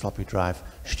 3.5-inch floppy drive,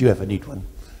 should you ever need one.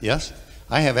 Yes,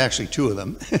 I have actually 2 of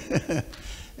them,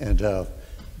 and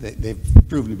they've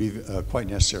proven to be quite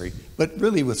necessary. But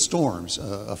really with storms,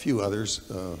 a few others,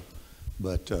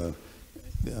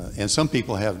 and some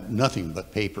people have nothing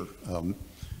but paper.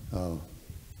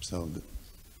 So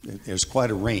there's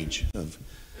quite a range of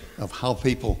how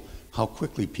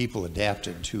quickly people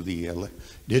adapted to the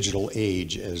digital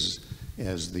age as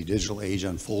the digital age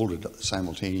unfolded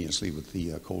simultaneously with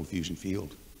the cold fusion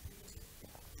field.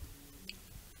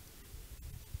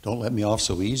 Don't let me off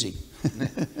so easy.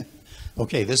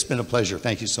 Okay, this has been a pleasure.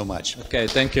 Thank you so much. Okay,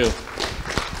 thank you.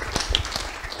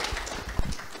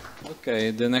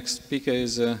 Okay, the next speaker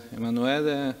is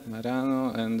Emanuele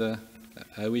Marano, and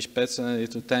I wish personally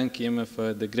to thank him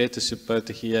for the great support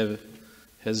he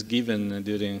has given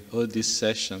during all this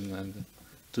session, and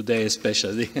today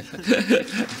especially.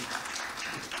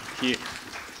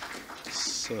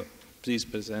 So, please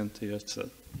present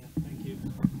yourself. Yeah, thank you.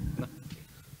 No.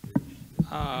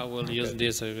 I will use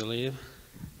this, I believe.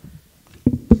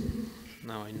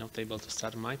 Now I'm not able to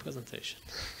start my presentation.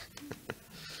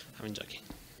 I'm joking.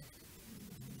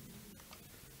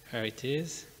 Here it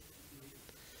is.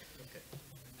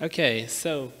 Okay,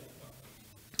 so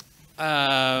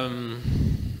I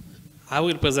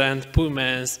will present poor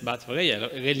man's but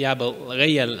reliable.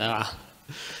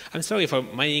 I'm sorry for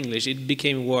my English, it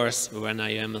became worse when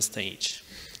I am on stage.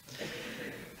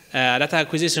 Data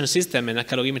acquisition system and a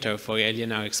calorimeter for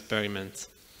LNR experiment.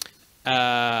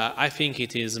 I think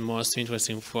it is most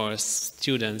interesting for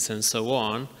students and so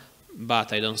on,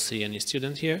 but I don't see any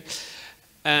student here.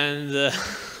 And,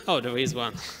 oh, there is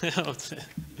one.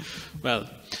 Well,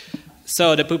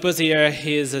 so the purpose here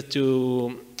is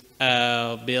to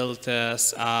build a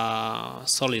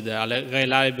solid,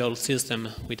 reliable system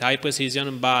with high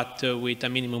precision, but with a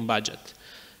minimum budget.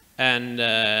 And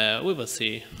we will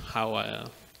see how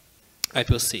I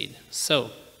proceed.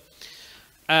 So,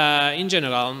 in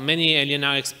general, many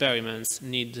LNR experiments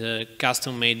need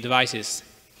custom-made devices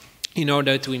in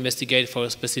order to investigate for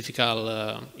specific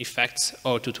effects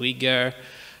or to trigger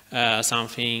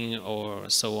something or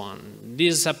so on.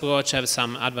 This approach has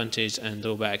some advantage and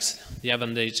drawbacks. The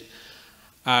advantage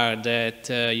are that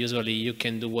usually you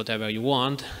can do whatever you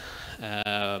want.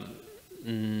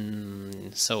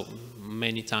 and so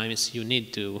many times you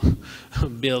need to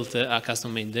build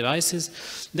custom-made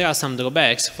devices. There are some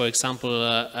drawbacks. For example,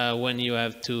 when you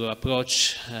have to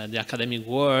approach the academic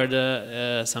world,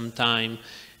 sometimes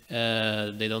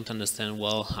they don't understand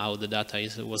well how the data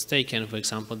was taken. For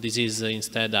example, this is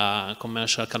instead a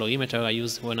commercial calorimeter I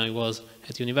used when I was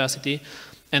at university,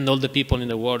 and all the people in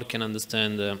the world can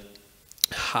understand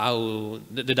how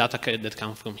the data that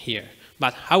come from here.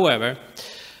 But however,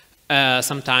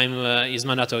 sometimes it's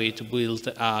mandatory to build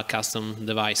a custom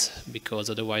device, because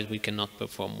otherwise we cannot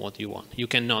perform what you want. You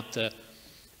cannot,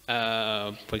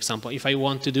 for example, if I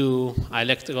want to do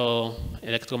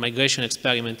electromigration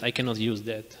experiment, I cannot use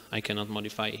that. I cannot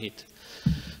modify it.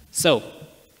 So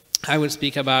I will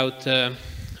speak about a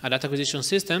data acquisition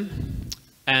system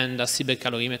and a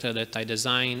cybercalorimeter that I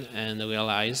designed and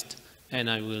realized, and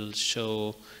I will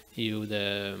show you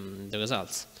the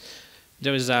results.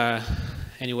 There is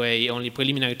anyway, only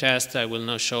preliminary test. I will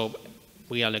not show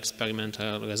real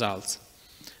experimental results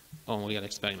on real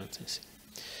experiments.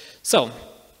 So,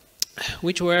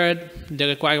 which were the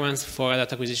requirements for a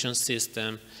data acquisition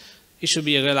system? It should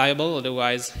be reliable,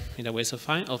 otherwise it's a waste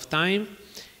of time.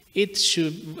 It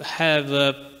should have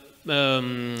a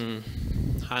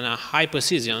high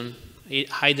precision.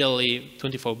 Ideally,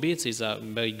 24 bits is a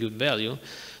very good value.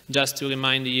 Just to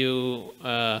remind you,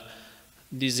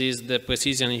 this is the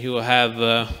precision you have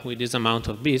with this amount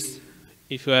of bits.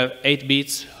 If you have 8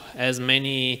 bits, as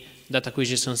many data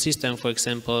acquisition systems, for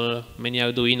example, many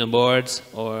Arduino boards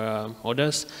or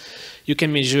others, you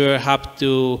can measure up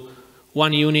to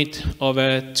 1 unit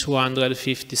over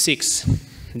 256.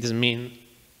 This means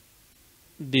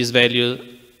this value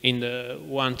in the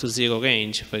 1 to 0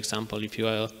 range. For example, if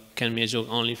you can measure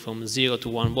only from 0 to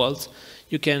 1 volts,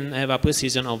 you can have a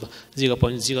precision of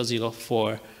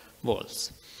 0.004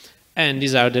 volts. And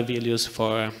these are the values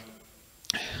for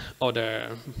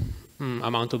other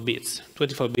amount of bits.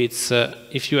 24 bits,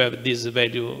 if you have this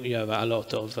value, you have a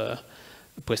lot of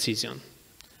precision.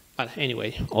 But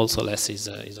anyway, also less is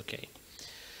okay.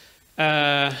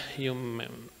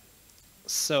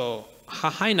 So a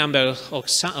high number of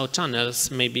channels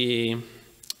may be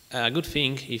a good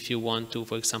thing if you want to,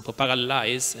 for example,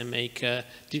 parallelize and make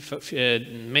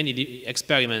many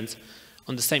experiments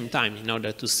on the same time in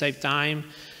order to save time,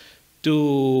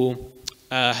 to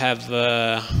have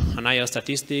an higher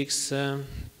statistics and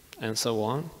so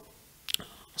on.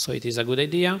 So it is a good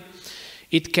idea.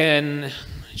 It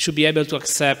should be able to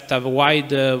accept a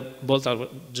wide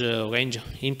voltage range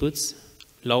inputs,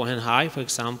 low and high, for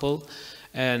example,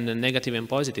 and negative and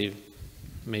positive,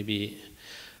 maybe.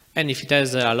 And if it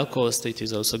has a low cost, it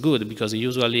is also good, because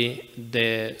usually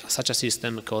such a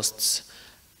system costs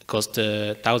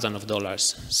thousands of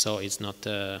dollars, so it's not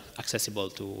accessible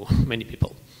to many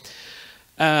people.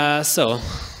 So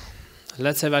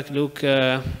let's have a look.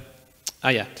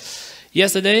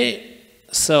 Yesterday,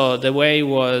 so the way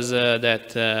was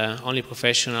that only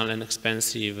professional and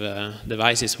expensive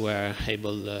devices were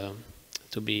able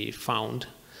to be found,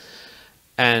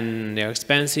 and they're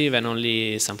expensive, and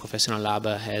only some professional lab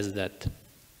has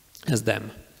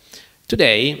them.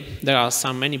 Today, there are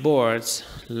many boards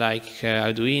like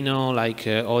Arduino, like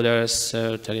others,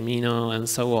 Termino, and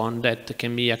so on, that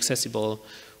can be accessible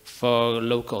for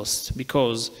low cost,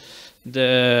 because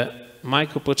the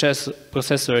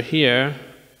microprocessor here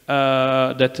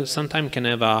that sometimes can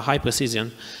have a high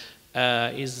precision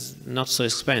is not so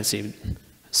expensive.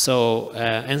 So,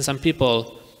 and some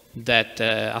people that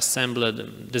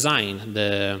design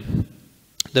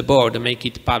the board, make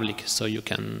it public so you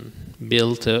can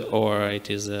build, or it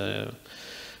is a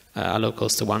low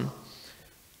cost one.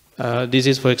 This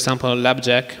is, for example,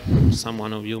 LabJack.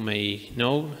 Someone of you may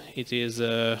know. It is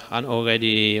an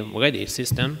already ready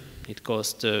system. It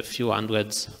costs a few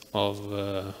hundreds of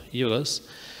euros,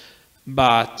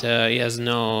 but it has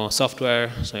no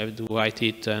software, so you have to write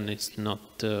it, and it's not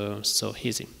so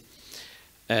easy.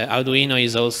 Arduino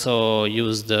is also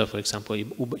used, for example,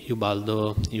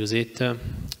 Ubaldo use it.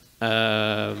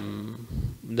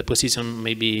 The precision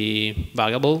may be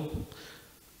variable,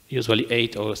 usually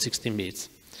 8 or 16 bits.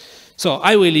 So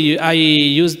I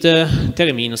used the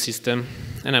Termino system,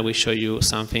 and I will show you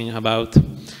something about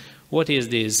what is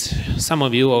this. Some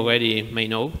of you already may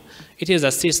know. It is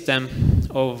a system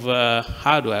of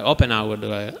hardware, open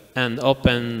hardware, and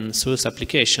open source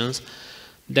applications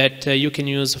that you can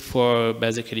use for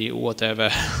basically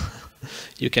whatever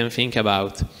you can think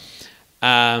about.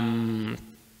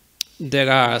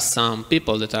 There are some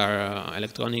people that are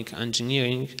electronic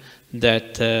engineering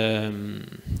that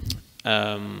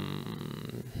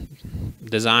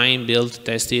design, build,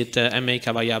 test it, and make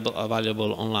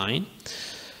available online.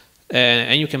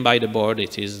 And you can buy the board.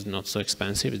 It is not so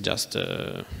expensive, it's just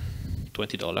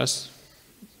 $20.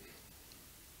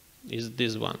 Is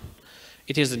this one.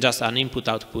 It is just an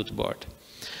input-output board.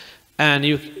 And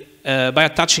you, by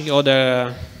attaching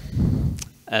other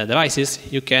devices,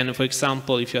 you can, for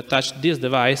example, if you attach this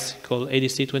device called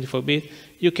ADC 24-bit,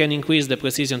 you can increase the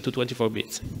precision to 24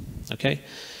 bits, okay?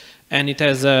 And it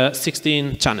has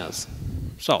 16 channels.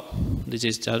 So this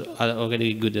is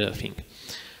already a good thing.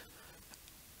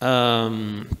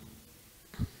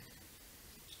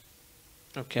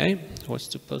 Okay, what's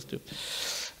supposed to?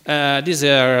 These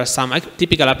are some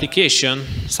typical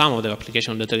applications. Some of the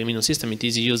applications of the Terminal system, it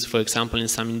is used, for example, in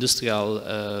some industrial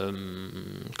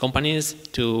companies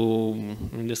to,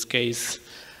 in this case,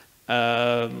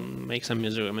 make some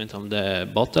measurement of the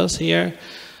bottles here.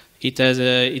 It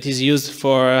is used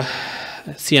for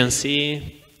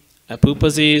CNC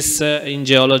purposes in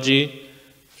geology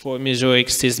for measuring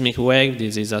seismic wave.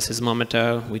 This is a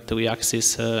seismometer with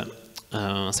 3-axis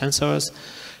sensors.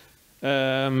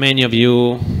 Many of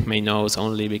you may know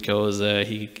only because there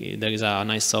is a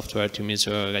nice software to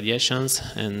measure radiations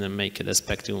and make the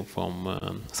spectrum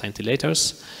from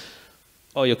scintillators.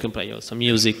 Or you can play also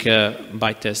music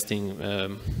by testing,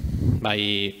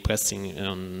 by pressing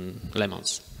on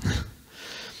lemons.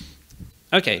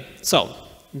 Okay, so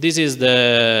this is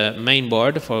the main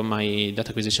board for my data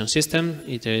acquisition system.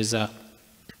 It is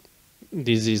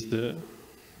this is the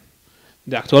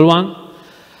actual one.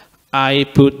 I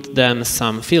put them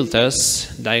some filters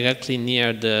directly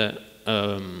near the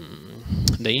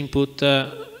input,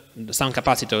 some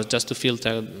capacitors just to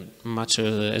filter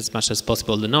as much as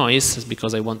possible the noise,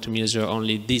 because I want to measure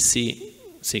only DC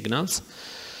signals.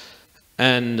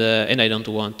 And I don't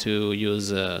want to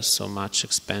use so much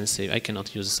expensive, I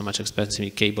cannot use so much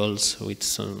expensive cables with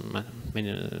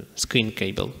many screen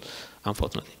cable,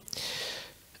 unfortunately.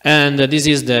 And this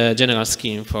is the general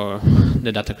scheme for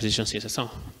the data acquisition system. So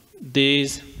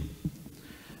these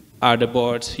are the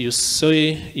boards you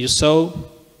saw,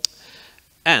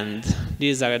 and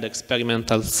these are the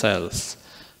experimental cells.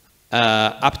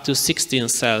 Up to 16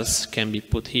 cells can be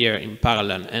put here in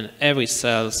parallel, and every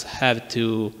cells have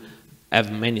to have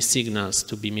many signals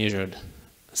to be measured.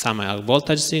 Some are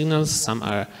voltage signals, some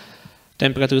are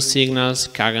temperature signals,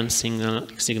 current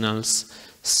signals.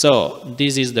 So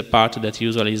this is the part that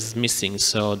usually is missing,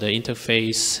 so the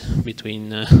interface between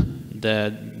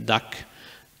the DAC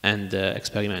and the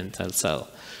experimental cell.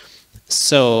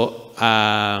 So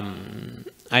I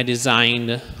have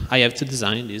to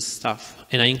design this stuff,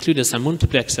 and I included some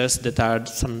multiplexers that are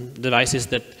some devices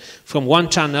that from one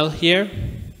channel here,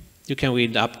 you can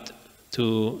read up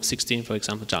to 16, for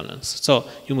example, channels. So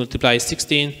you multiply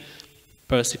 16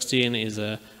 per 16 is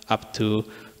up to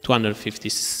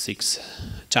 256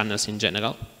 channels in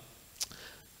general.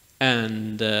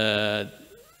 And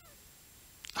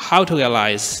how to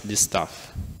realize this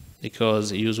stuff?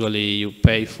 Because usually you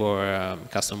pay for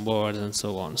custom boards and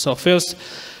so on. So first,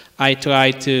 I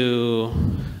try to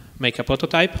make a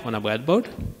prototype on a breadboard,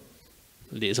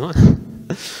 this one.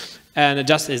 And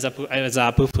just as a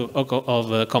proof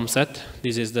of concept,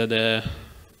 this is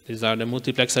these are the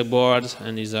multiplexer boards,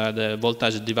 and these are the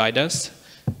voltage dividers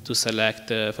to select.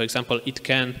 For example, it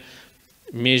can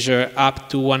measure up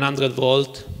to 100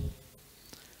 volt.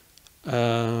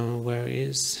 Where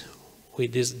is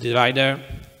with this divider?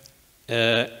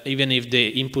 Even if the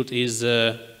input is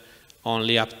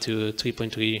only up to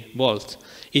 3.3 volt,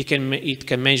 it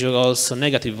can measure also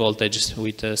negative voltage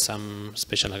with some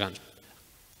special arrangement.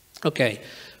 Okay,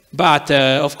 but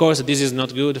of course this is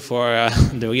not good for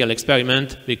the real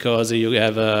experiment, because you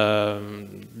have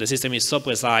the system is so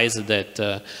precise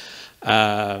that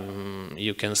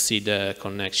you can see the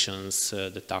connections,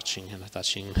 the touching and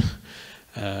attaching.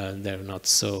 They're not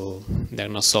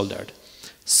soldered.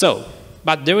 So,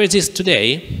 but there exists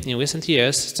today, in recent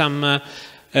years, some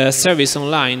service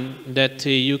online that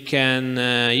you can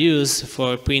use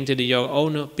for printing your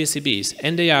own PCBs,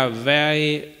 and they are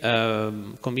very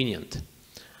convenient.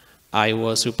 I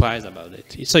was surprised about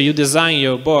it. So you design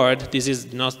your board. This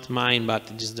is not mine, but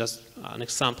it is just an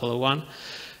example of one.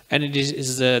 And it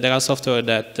is there are software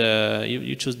that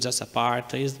you choose just a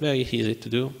part. It's very easy to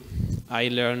do. I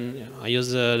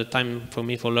use the time for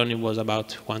me for learning was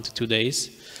about 1 to 2 days.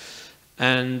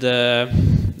 And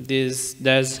these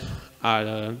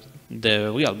are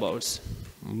the real boards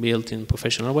built in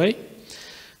professional way.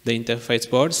 The interface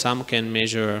board, some can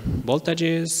measure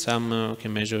voltages, some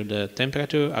can measure the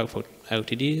temperature,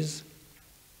 RTDs,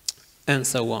 and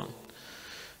so on.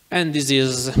 And this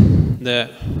is the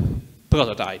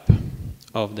prototype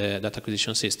of the data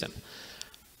acquisition system.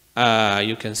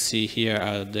 You can see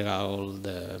here there are all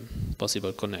the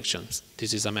possible connections.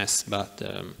 This is a mess, but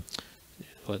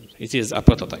well, it is a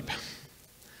prototype.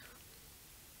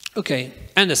 Okay,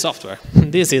 and the software.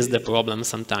 This is the problem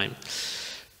sometimes.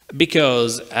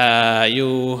 Because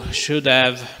you should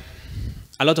have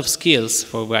a lot of skills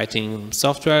for writing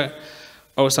software,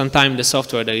 or sometimes the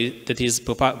software that is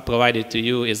provided to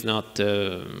you is not,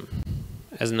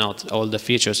 has not all the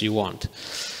features you want.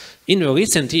 In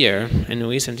recent year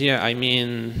I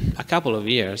mean a couple of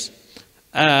years,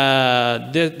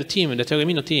 the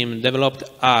Termino team developed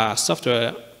a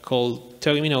software called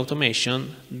Termino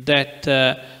Automation that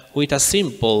with a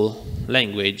simple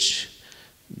language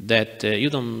that you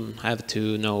don't have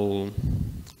to know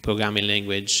programming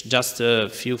language, just a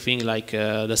few things like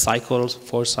the cycles,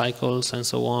 for cycles and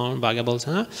so on, variables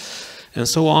and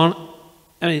so on.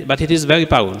 But it is very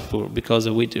powerful because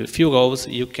with a few rows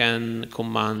you can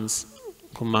command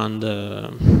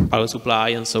power supply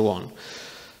and so on.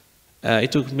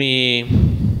 It took me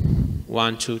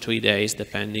 1, 2, 3 days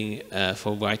depending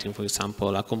for writing, for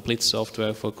example, a complete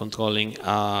software for controlling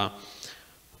a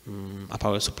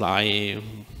power supply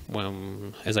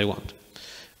as I want.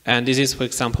 And this is, for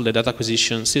example, the data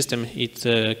acquisition system. It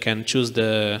can choose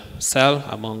the cell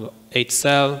among 8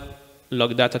 cells,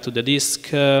 log data to the disk,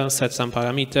 set some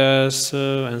parameters,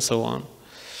 and so on.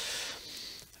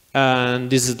 And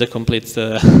this is the complete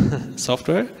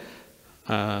software.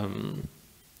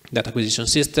 Data acquisition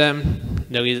system.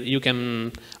 You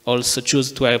can also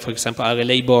choose to have, for example, a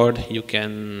relay board. You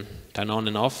can turn on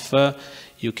and off.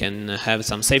 You can have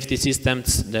some safety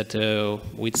systems that,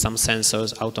 with some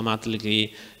sensors,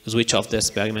 automatically switch off the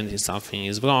experiment if something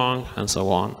is wrong, and so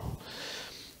on.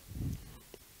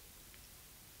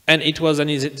 And it was an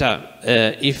easy job.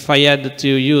 If I had to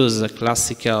use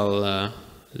classical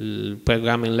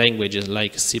programming languages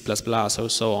like C++ or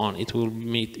so on, it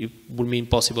would be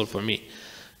impossible for me.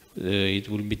 It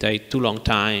would take too long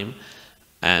time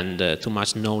and too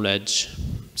much knowledge.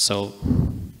 So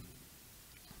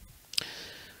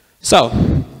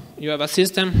you have a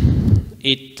system.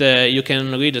 You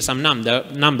can read some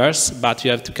numbers, but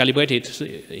you have to calibrate it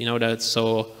in order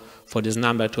for this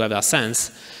number to have a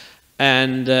sense.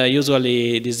 And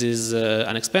usually this is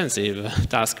an expensive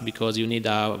task because you need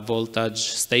a voltage,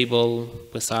 stable,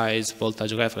 precise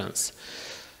voltage reference.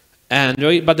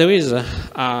 But there is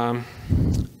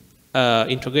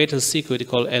integrated security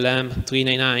called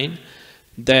LM399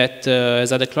 that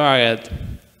has a declared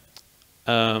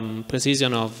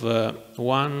precision of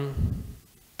 1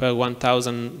 per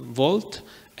 1000 volt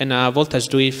and a voltage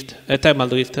drift, a thermal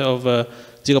drift of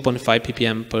 0.5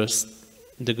 ppm per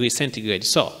degree centigrade.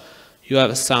 So you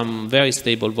have some very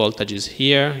stable voltages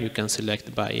here. You can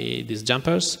select by these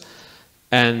jumpers,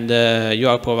 and you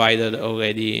are provided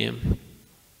already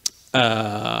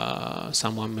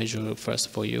someone measure first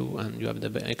for you, and you have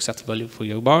the exact value for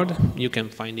your board. You can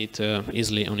find it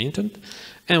easily on internet.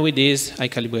 And with this, I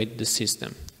calibrate the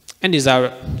system. And these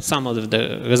are some of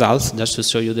the results, just to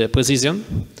show you the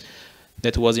precision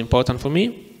that was important for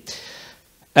me.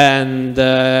 And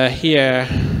here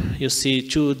you see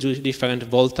 2 different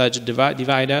voltage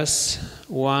dividers.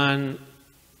 One,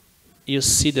 you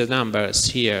see the numbers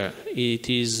here.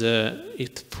 These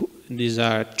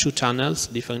are 2 channels,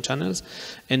 different channels,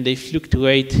 and they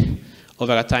fluctuate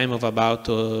over a time of about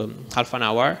half an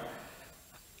hour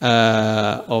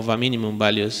of a minimum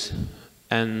values.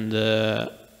 And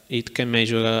it can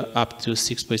measure up to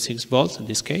 6.6 volts in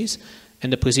this case.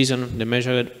 And the precision, the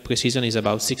measured precision is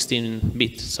about 16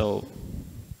 bits, so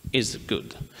it's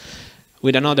good.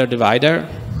 With another divider,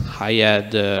 I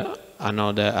had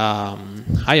another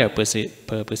higher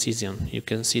precision. You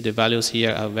can see the values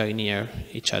here are very near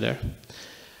each other.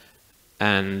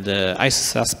 And I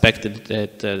suspected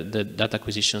that the data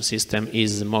acquisition system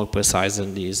is more precise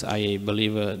than this. I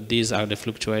believe these are the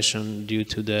fluctuations due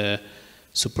to the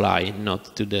supply,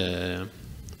 not to the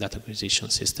data acquisition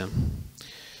system.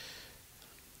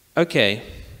 Okay,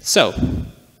 so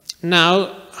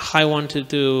now I wanted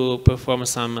to perform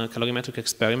some calorimetric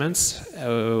experiments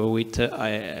with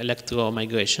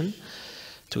electromigration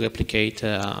to replicate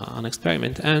an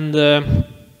experiment, and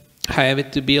I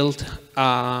have to build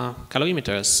a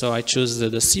calorimeter. So I choose the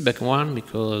CBEC one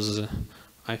because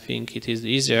I think it is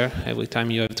easier. Every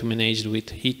time you have to manage with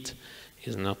heat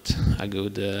is not a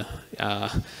good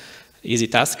easy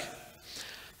task.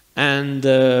 And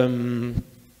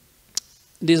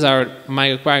these are my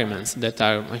requirements that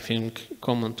are, I think,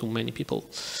 common to many people.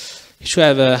 You should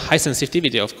have a high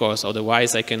sensitivity, of course,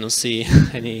 otherwise I cannot see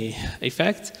any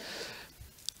effect.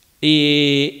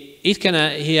 He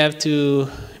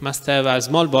must have a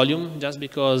small volume, just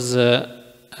because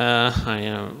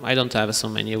I don't have so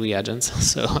many reagents,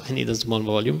 so I need a small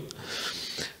volume.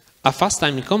 A fast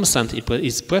time constant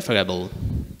is preferable.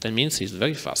 That means it's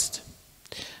very fast,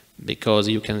 because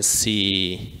you can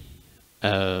see,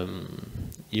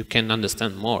 you can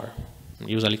understand more.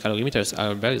 Usually calorimeters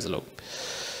are very slow.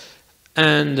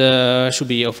 And should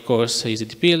be, of course, easy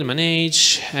to build,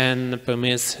 manage, and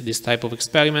permits this type of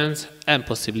experiments, and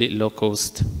possibly low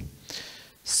cost.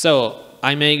 So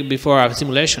I make before a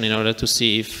simulation in order to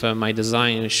see if my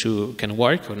design can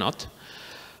work or not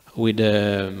with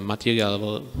the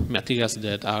materials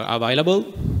that are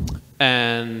available.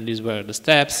 And these were the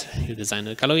steps. You design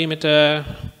the calorimeter,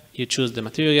 you choose the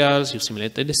materials, you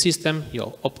simulate the system,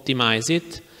 you optimize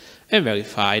it, and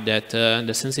verify that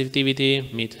the sensitivity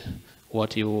meets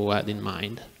what you had in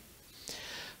mind.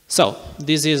 So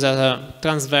this is a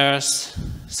transverse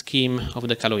scheme of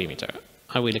the calorimeter.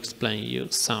 I will explain you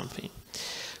something.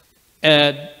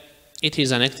 It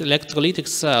is an electrolytic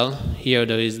cell. Here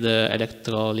there is the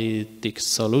electrolytic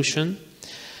solution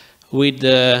with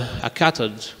a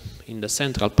cathode in the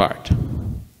central part.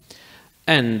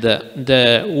 And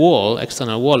the wall,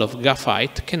 external wall of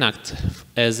graphite can act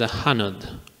as a anode,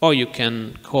 or you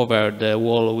can cover the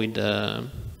wall with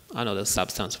another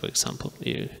substance, for example,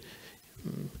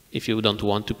 if you don't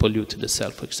want to pollute the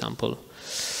cell, for example.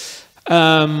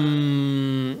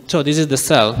 So this is the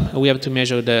cell. We have to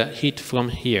measure the heat from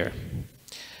here.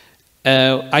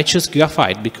 I choose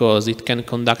graphite because it can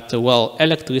conduct well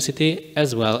electricity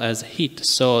as well as heat.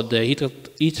 So the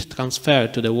heat transfer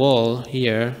to the wall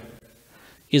here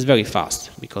is very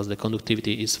fast because the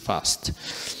conductivity is fast.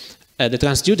 The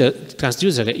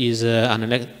transducer is an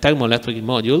thermoelectric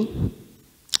module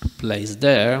placed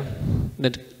there.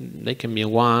 That they can be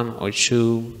 1 or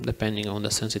 2 depending on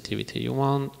the sensitivity you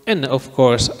want, and of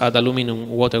course an aluminum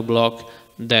water block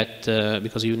that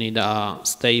because you need a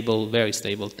stable, very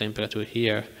stable temperature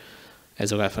here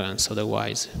as a reference,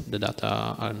 otherwise the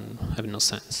data have no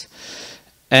sense.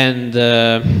 And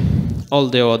all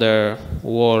the other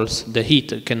walls, the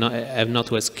heat have not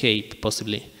to escape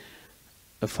possibly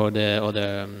from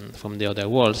the other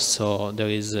walls. So there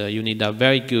is you need a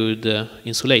very good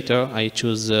insulator. I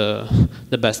choose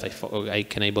the best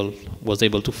was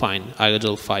able to find,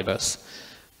 aerogel fibers,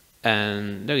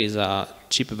 and there is a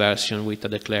cheap version with a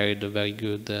declared very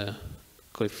good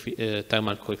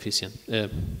thermal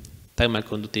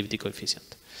conductivity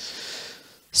coefficient.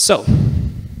 So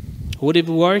would it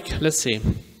work? Let's see.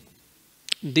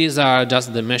 These are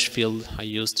just the mesh field I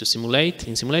used to simulate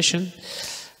in simulation.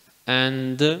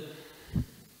 And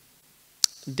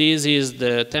this is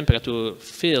the temperature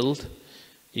field.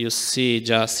 You see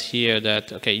just here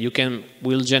that, okay,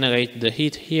 will generate the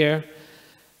heat here.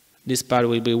 This part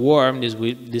will be warm.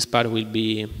 This part will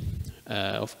be,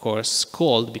 of course,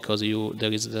 cold because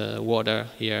there is the water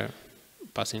here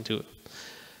passing through.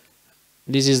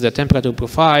 This is the temperature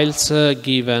profiles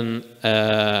given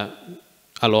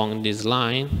along this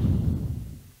line.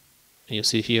 You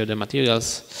see here the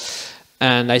materials.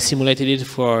 And I simulated it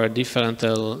for different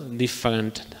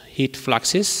heat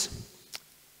fluxes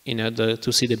in order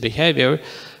to see the behavior.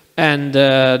 And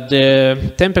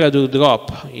the temperature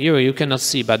drop, here you cannot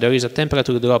see, but there is a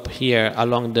temperature drop here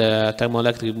along the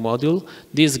thermoelectric module.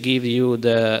 This gives you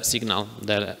the signal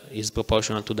that is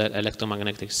proportional to the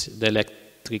electric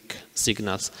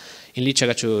signals. In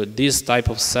literature, these type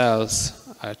of cells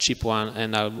are cheap one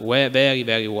and are very,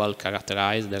 very well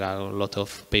characterized. There are a lot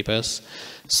of papers.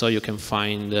 So you can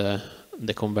find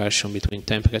the conversion between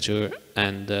temperature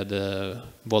and the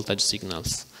voltage signal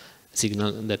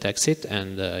detects it,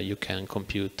 and you can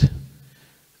compute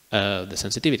the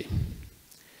sensitivity.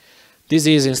 This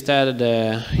is instead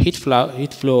the heat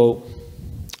flow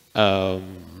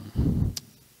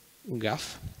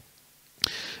graph.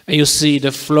 And you see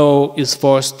the flow is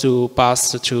forced to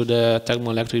pass through the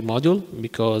thermoelectric module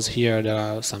because here there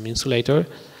are some insulator.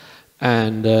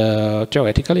 And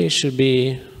theoretically, it should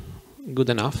be good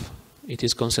enough. It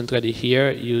is concentrated here.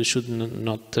 You should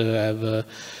not have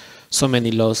so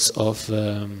many loss of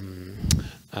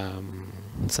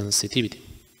sensitivity.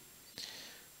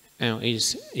 And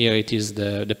here it is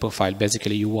the profile.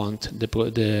 Basically, you want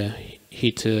the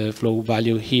heat flow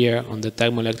value here on the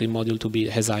thermoelectric module to be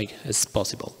as high as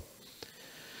possible.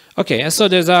 Okay, and so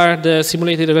these are the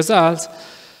simulated results.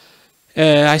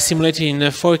 I simulated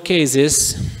in 4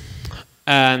 cases.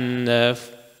 And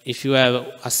if you have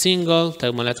a single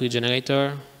thermoelectric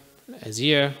generator, as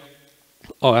here,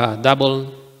 or a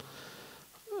double,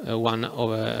 one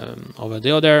over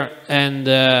the other, and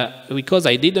because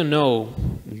I didn't know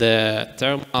the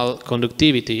thermal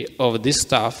conductivity of this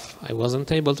stuff, I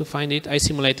wasn't able to find it. I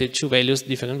simulated 2 values,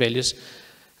 different values,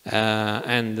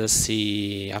 and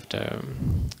see after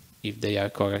if they are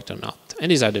correct or not.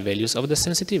 And these are the values of the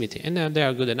sensitivity, and they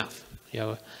are good enough. You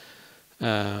have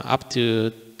up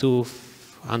to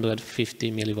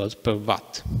 250 millivolts per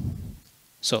watt.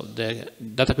 So the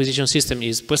data acquisition system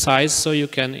is precise, so you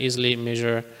can easily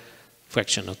measure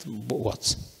fraction of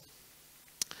watts.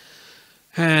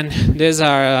 And these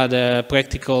are the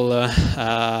practical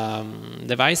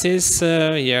devices.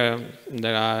 Here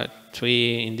there are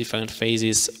 3 in different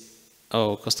phases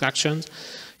of construction.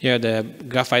 Here the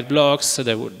graphite blocks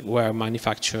that were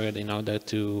manufactured in order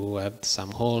to have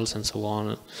some holes and so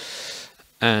on.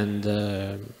 And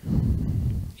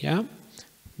yeah,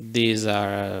 these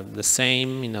are the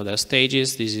same in other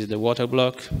stages. This is the water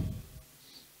block.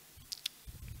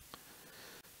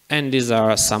 And these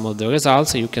are some of the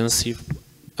results. You can see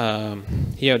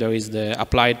here there is the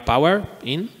applied power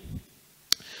in.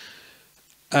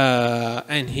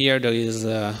 And here there is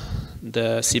the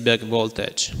Seeberg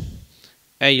voltage.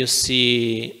 And you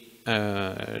see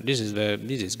this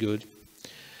is good.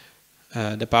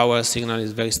 The power signal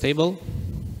is very stable.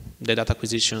 The data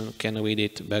acquisition can read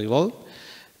it very well.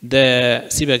 The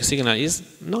Seeberg signal is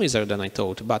noisier than I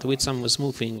thought, but with some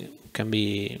smoothing can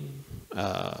be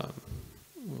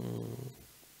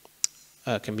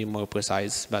more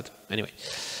precise. But anyway,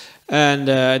 and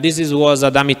this was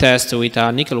a dummy test with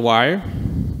a nickel wire,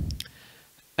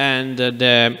 and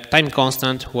the time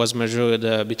constant was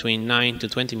measured between 9 to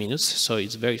 20 minutes, so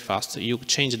it's very fast. You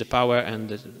change the power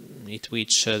and it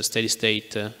reaches steady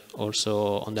state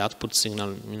also on the output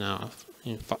signal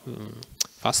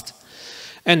fast.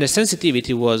 And the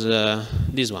sensitivity was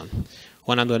this one,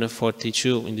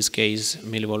 142 in this case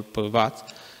millivolt per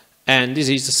watt. And this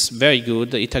is very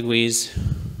good. It agrees,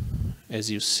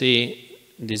 as you see,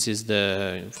 this is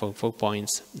the, for 4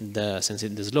 points, the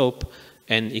slope,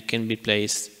 and it can be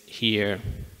placed here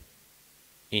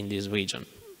in this region.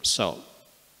 So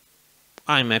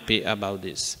I'm happy about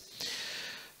this.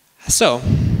 So,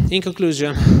 in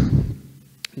conclusion,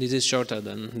 this is shorter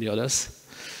than the others.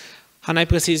 A high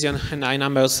precision and high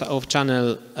numbers of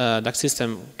channel DAC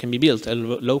system can be built at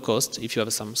low cost if you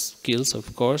have some skills,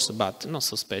 of course, but not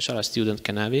so special. A student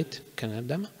can have it, can have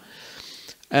them.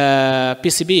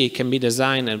 PCB can be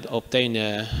designed and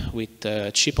obtained with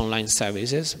cheap online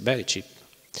services, very cheap,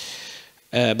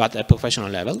 but at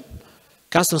professional level.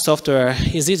 Custom software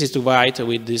is easy to write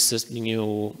with this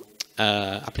new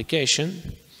application.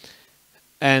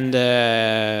 And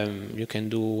you can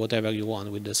do whatever you want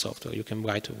with the software. You can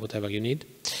write whatever you need.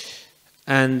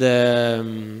 And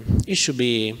it should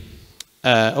be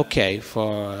okay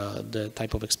for the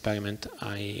type of experiment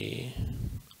I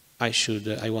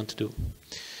want to do.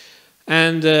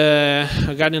 And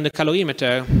regarding the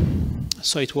calorimeter,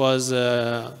 so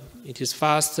it is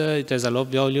fast, it has a low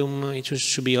volume, it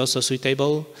should be also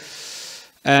suitable.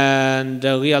 And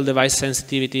the real device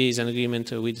sensitivity is an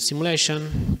agreement with the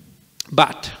simulation.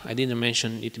 But, I didn't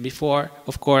mention it before,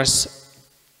 of course,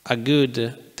 a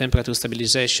good temperature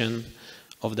stabilization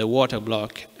of the water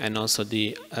block and also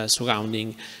the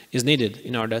surrounding is needed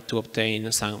in order to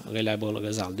obtain some reliable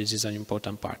result. This is an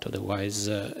important part, otherwise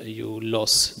you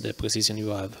lose the precision you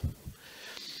have.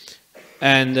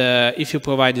 And if you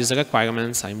provide these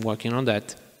requirements, I'm working on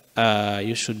that,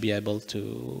 you should be able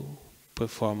to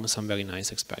perform some very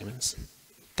nice experiments.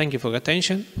 Thank you for your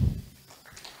attention.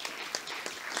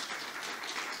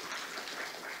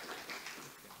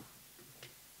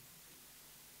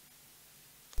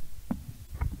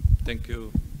 Thank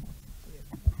you.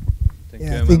 Thank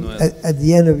Yeah, you, I think Emmanuel. at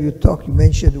the end of your talk, you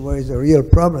mentioned where is a real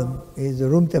problem is the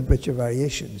room temperature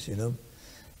variations, you know.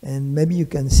 And maybe you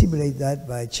can simulate that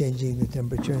by changing the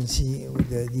temperature and see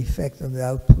the effect on the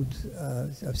output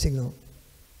of signal.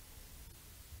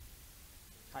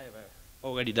 I have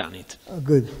already done it. Oh,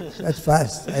 good. That's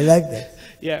fast. I like that.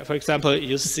 Yeah, for example,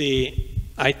 you see,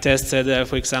 I tested,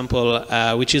 for example,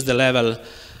 which is the level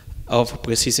of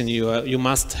precision you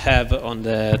must have on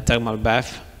the thermal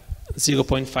bath.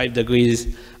 0.5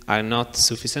 degrees are not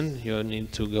sufficient. You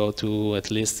need to go to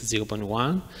at least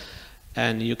 0.1.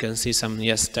 And you can see some,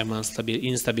 yes, thermal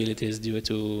instabilities due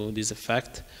to this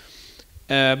effect.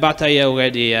 But I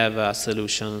already have a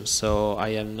solution, so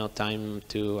I have no time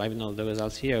to, I know the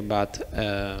results here, but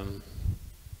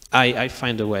I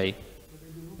find a way.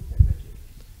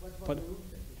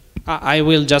 I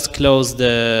will just close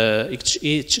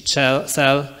each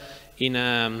cell in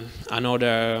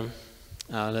another,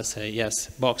 let's say, yes,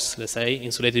 box, let's say,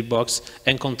 insulated box,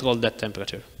 and control that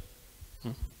temperature.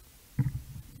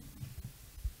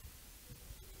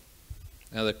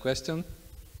 Another question?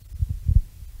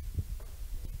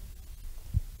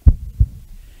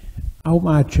 How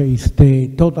much is the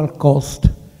total cost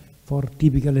for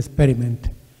typical experiment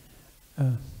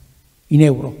in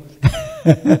euro.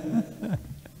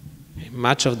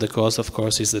 Much of the cost, of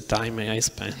course, is the time I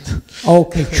spend.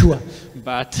 Okay, sure.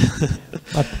 But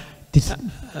this,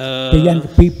 the young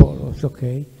people, it's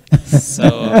okay.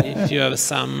 So if you have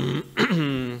some,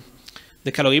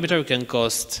 the calorimeter can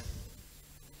cost,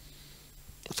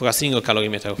 for a single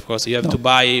calorimeter, of course, you have to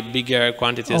buy bigger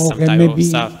quantities, some type of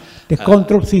stuff. The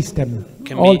control system.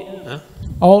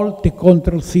 All the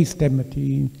control system.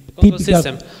 The control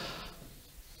system.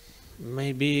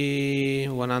 Maybe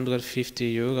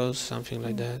 150 euros, something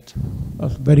like that.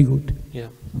 That's very good. Yeah.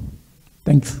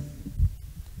 Thanks.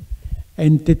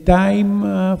 And the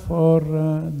time for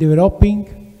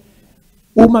developing,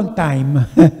 human time,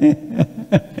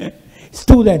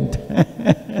 student.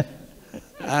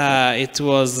 It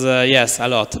was, yes, a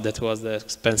lot. That was the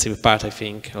expensive part, I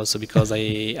think, also because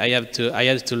I had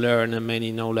to learn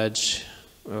many knowledge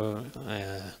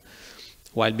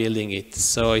while building it.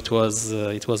 So it was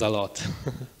a lot.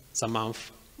 It's a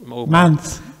month.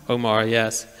 Months. Or more,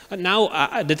 yes. But now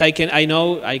that I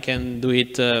know I can do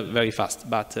it very fast.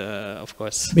 But of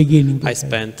course, beginning. I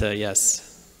spent yes.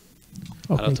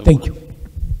 Okay, a lot of thank money.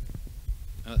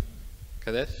 you.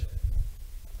 Kadesh?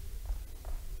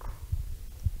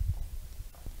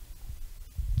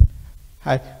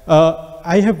 Hi.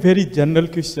 I have very general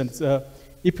questions.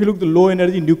 If you look at the low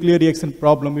energy nuclear reaction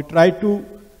problem, we try to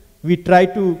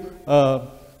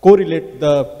correlate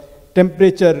the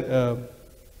temperature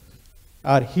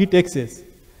or heat excess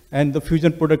and the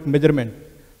fusion product measurement.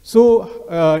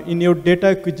 So in your data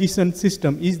acquisition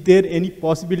system, is there any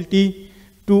possibility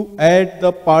to add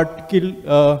the particle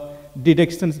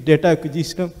detections data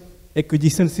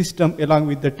acquisition system along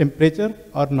with the temperature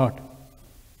or not?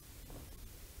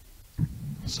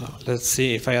 So let's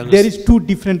see if I understand. There is two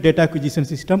different data acquisition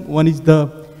system. One is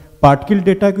the particle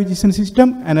data acquisition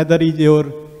system, another is your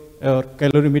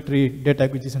calorimetry data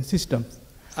acquisition system.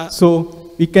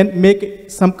 So we can make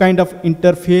some kind of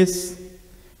interface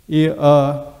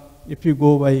if you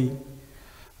go by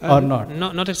or not.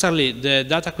 Not exactly. The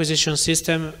data acquisition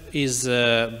system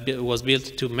was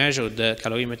built to measure the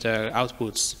calorimeter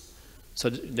outputs. So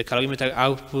the calorimeter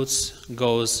outputs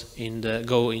go in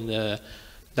the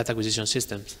data acquisition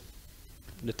systems.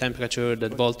 The temperature, the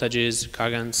voltages,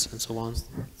 currents, and so on.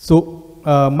 So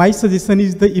my suggestion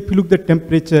is that if you look at the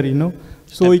temperature,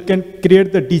 so we can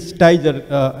create the digitizer.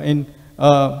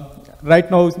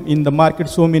 Right now in the market,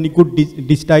 so many good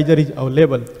digitizer is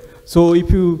available. So if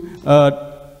you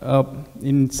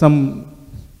in some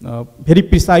very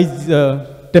precise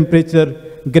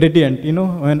temperature gradient,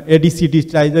 when ADC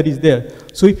digitizer is there.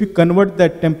 So if you convert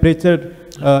that temperature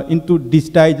into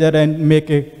digitizer and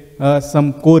make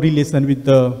some correlation with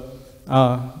the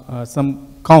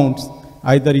some counts,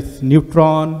 either it's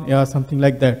neutron or something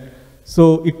like that.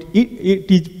 So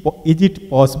is it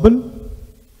possible?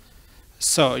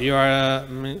 So you are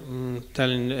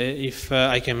telling if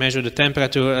I can measure the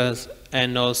temperature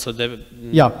and also the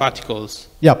particles?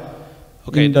 Yeah.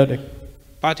 Okay.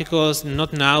 Particles,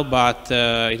 not now, but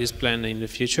it is planned in the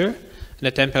future. The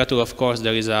temperature, of course,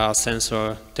 there is a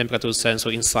sensor, temperature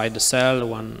sensor inside the cell,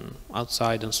 one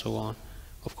outside, and so on,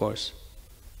 of course.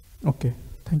 Okay,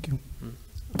 thank you.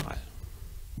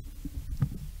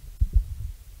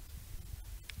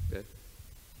 Good.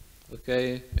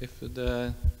 Okay, if there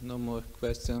are no more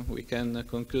questions, we can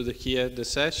conclude here the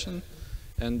session,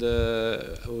 and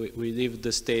we leave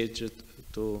the stage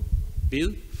to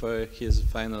Bill for his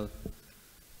final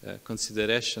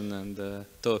consideration and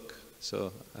talk.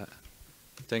 So.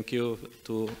 Thank you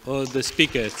to all the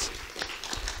speakers.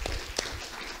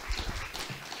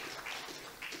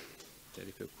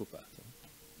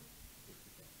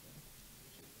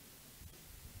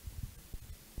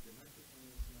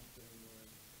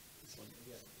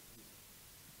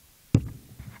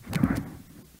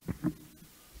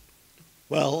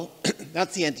 Well,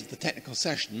 that's the end of the technical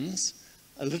sessions.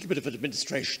 A little bit of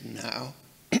administration now.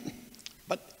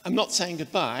 But I'm not saying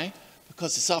goodbye,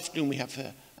 because this afternoon we have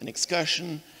an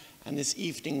excursion, and this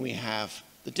evening we have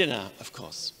the dinner, of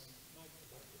course.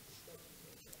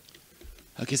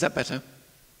 Okay, is that better?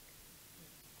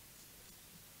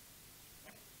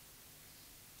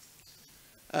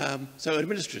 So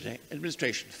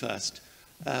administration first.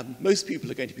 Most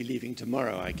people are going to be leaving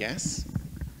tomorrow, I guess,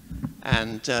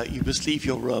 and you must leave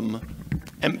your room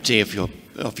empty of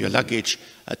your luggage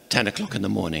at 10 o'clock in the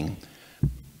morning.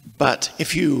 But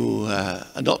if you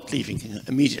are not leaving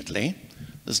immediately,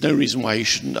 there's no reason why you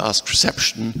shouldn't ask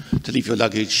reception to leave your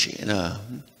luggage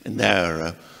in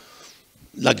their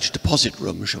luggage deposit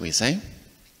room, shall we say,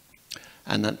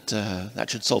 and that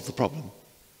should solve the problem.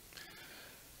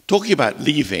 talking about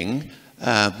leaving,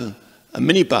 a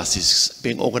minibus is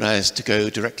being organized to go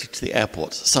directly to the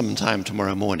airport sometime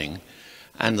tomorrow morning.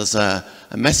 And there's a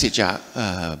message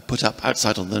put up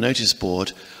outside on the notice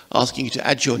board asking you to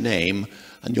add your name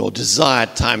and your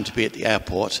desired time to be at the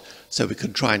airport so we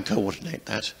can try and coordinate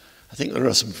that. I think there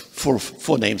are some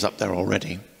four names up there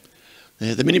already.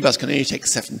 The minibus can only take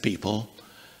 7 people,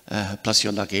 plus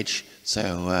your luggage,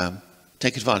 so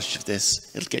take advantage of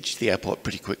this. It'll get you to the airport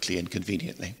pretty quickly and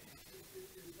conveniently.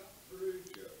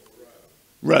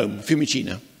 Rome,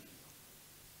 Fiumicino.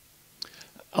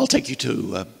 I'll take you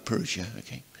to Perugia,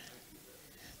 okay.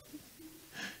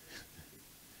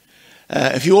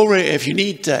 If you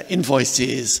need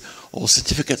invoices or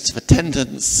certificates of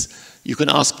attendance, you can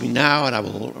ask me now and I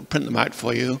will print them out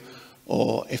for you.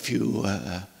 Or if you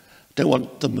don't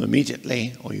want them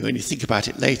immediately or you only think about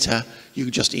it later, you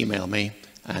can just email me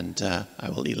and I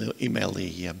will email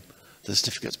the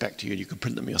certificates back to you and you can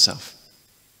print them yourself.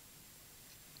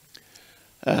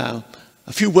 A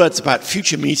few words about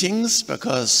future meetings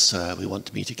because we want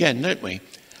to meet again, don't we?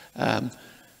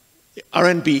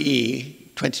 RNBE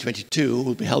 2022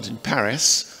 will be held in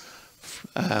Paris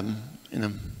in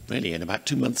about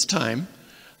 2 months' time.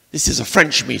 This is a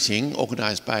French meeting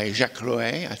organized by Jacques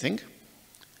Rouet, I think.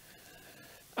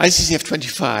 ICCF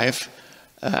 25,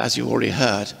 as you already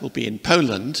heard, will be in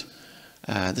Poland.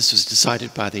 This was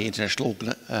decided by the International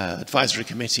Advisory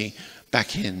Committee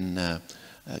back in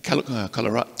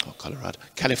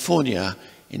California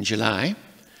in July.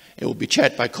 It will be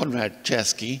chaired by Konrad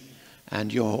Czerski,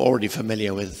 and you're already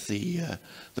familiar with the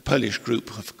Polish group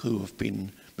who have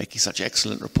been making such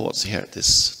excellent reports here at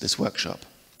this workshop.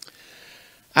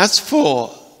 As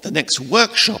for the next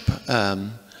workshop,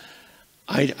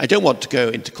 I don't want to go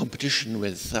into competition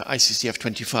with ICCF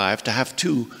 25 to have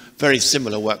 2 very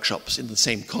similar workshops in the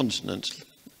same continent,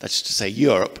 that's to say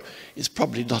Europe, is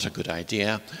probably not a good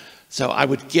idea. So I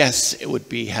would guess it would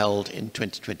be held in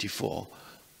 2024.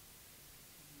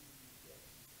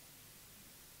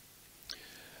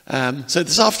 So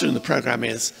this afternoon the program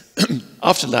is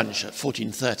after lunch at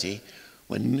 14:30,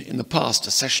 when in the past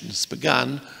a session has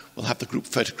begun, we'll have the group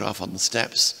photograph on the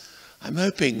steps. I'm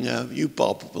hoping you,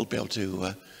 Bob, will be able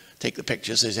to take the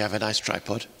pictures as you have a nice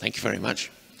tripod. Thank you very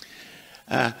much.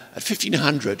 At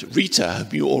 1500, Rita,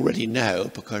 whom you already know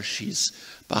because she's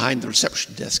behind the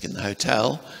reception desk in the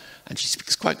hotel, and she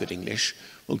speaks quite good English,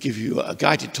 will give you a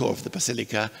guided tour of the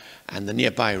Basilica and the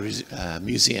nearby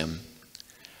museum.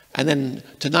 And then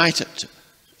tonight at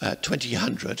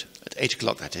 2000, at 8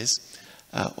 o'clock that is,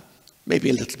 maybe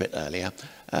a little bit earlier,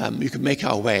 you can make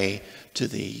our way to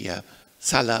the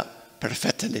Sala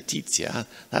Perfetta Letizia.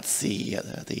 That's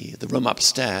the room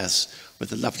upstairs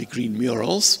with the lovely green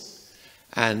murals.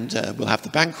 And we'll have the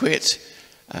banquet.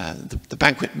 The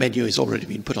banquet menu has already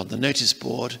been put on the notice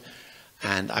board.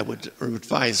 And I would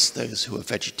advise those who are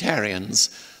vegetarians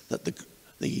that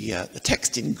the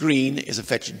text in green is a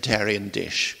vegetarian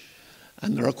dish.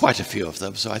 And there are quite a few of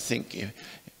them, so I think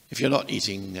if you're not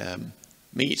eating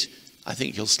meat, I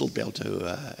think you'll still be able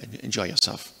to enjoy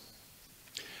yourself.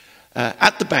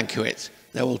 At the banquet,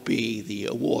 there will be the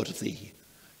award of the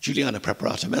Giuliano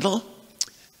Preparato Medal.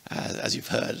 As you've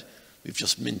heard, we've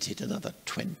just minted another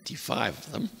 25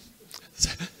 of them.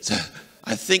 So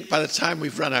I think by the time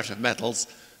we've run out of medals,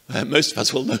 most of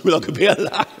us will no longer be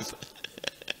alive.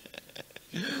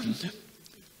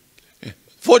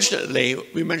 Fortunately,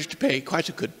 we managed to pay quite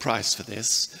a good price for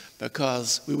this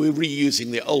because we were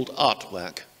reusing the old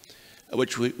artwork,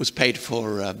 which was paid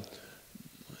for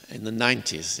in the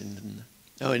 90s,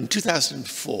 in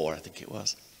 2004, I think it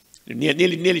was.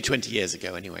 Nearly 20 years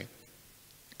ago, anyway.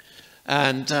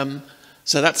 And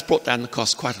so that's brought down the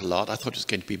cost quite a lot. I thought it was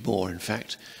going to be more, in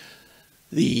fact.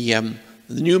 The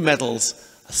new medals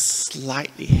are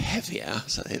slightly heavier,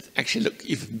 so they actually look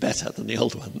even better than the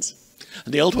old ones.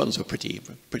 And the old ones were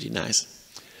pretty nice.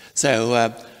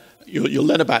 So you'll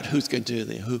learn about who's going to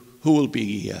who will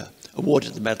be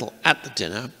awarded the medal at the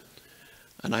dinner.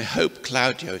 And I hope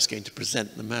Claudio is going to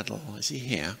present the medal. Is he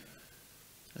here?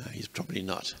 He's probably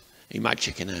not. He might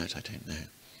chicken out, I don't know.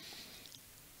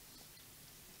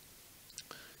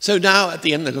 So now at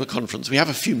the end of the conference, we have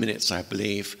a few minutes, I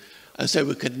believe.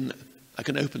 So I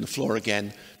can open the floor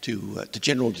again to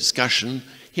general discussion.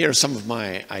 Here are some of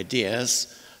my ideas.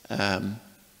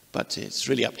 But it's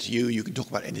really up to you. You can talk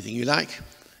about anything you like.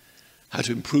 How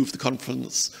to improve the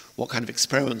conference, what kind of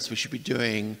experiments we should be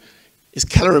doing. Is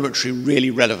calorimetry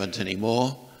really relevant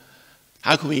anymore?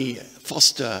 How can we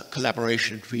foster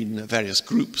collaboration between various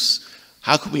groups?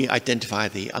 How can we identify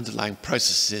the underlying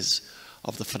processes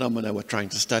of the phenomena we're trying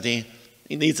to study?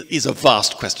 These are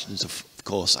vast questions of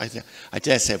course, I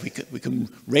dare say we can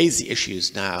raise the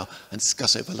issues now and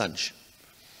discuss over lunch.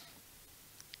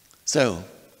 So,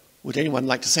 would anyone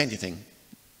like to say anything?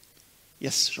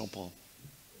 Yes, Jean-Paul.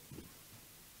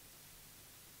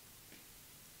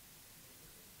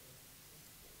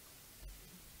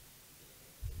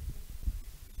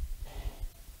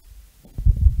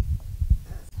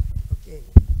 Okay.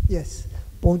 Yes.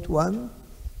 Point one,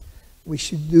 we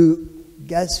should do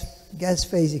gas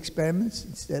phase experiments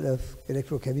instead of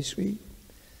electrochemistry,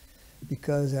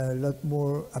 because there are a lot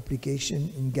more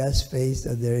application in gas phase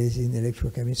than there is in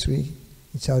electrochemistry.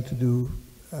 It's hard to do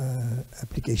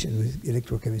application with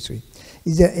electrochemistry.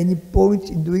 Is there any point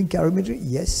in doing calorimetry?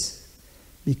 Yes,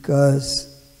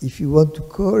 because if you want to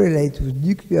correlate with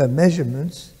nuclear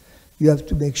measurements, you have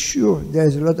to make sure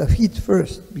there's a lot of heat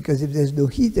first, because if there's no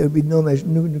heat, there will be no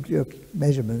nuclear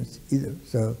measurements either.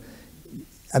 So,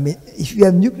 I mean, if you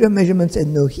have nuclear measurements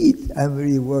and no heat, I'm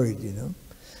really worried, you know.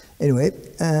 Anyway,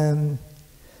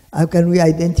 how can we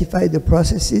identify the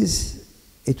processes?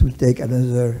 It will take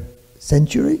another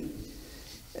century.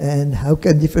 And how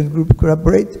can different groups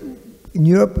collaborate? In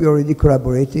Europe, we're already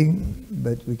collaborating,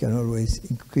 but we can always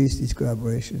increase this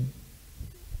collaboration.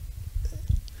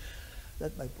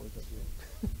 That's my point of view.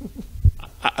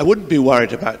 I wouldn't be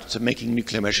worried about making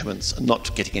nuclear measurements and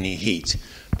not getting any heat,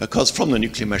 because from the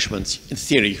nuclear measurements, in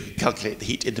theory, you can calculate the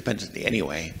heat independently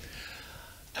anyway.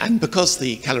 And because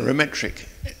the calorimetric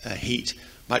heat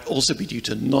might also be due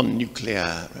to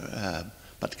non-nuclear,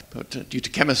 but due to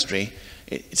chemistry,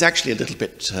 it's actually a little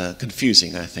bit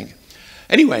confusing, I think.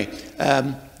 Anyway,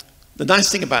 the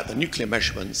nice thing about the nuclear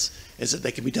measurements is that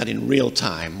they can be done in real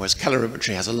time, whereas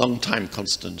calorimetry has a long time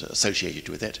constant associated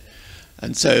with it.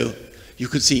 And so you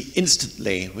could see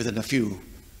instantly, within a few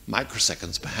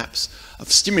microseconds perhaps,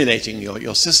 of stimulating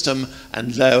your system,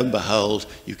 and lo and behold,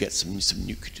 you get some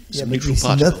neutral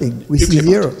particles. Nothing. We see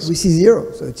zero. We see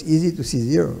zero, so it's easy to see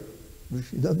zero.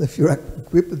 If you don't know if your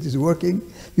equipment is working,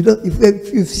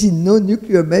 if you've seen no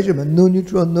nuclear measurement, no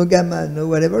neutron, no gamma, no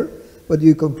whatever, what do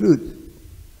you conclude?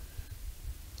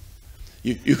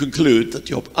 You conclude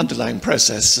that your underlying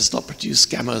process does not produce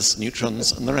gammas,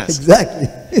 neutrons, and the rest. Exactly.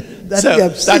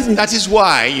 that is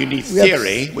why you need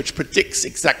theory which predicts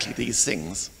exactly these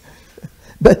things.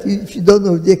 But if you don't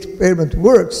know if the experiment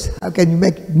works, how can you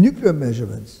make nuclear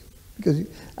measurements? Because,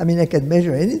 I mean, I can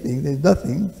measure anything. There's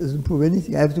nothing. It doesn't prove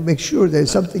anything. I have to make sure there's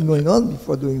something going on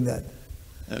before doing that.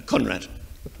 Conrad.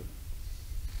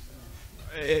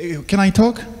 Can I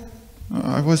talk?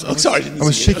 I was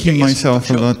shaking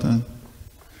myself a lot.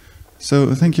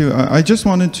 So thank you. I just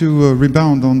wanted to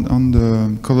rebound on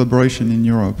the collaboration in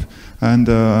Europe. And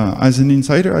as an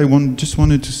insider, I just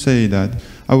wanted to say that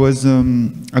I was,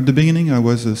 at the beginning, I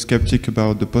was a skeptic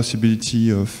about the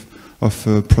possibility of a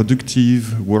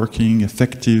productive, working,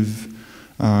 effective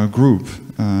group.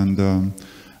 And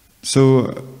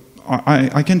so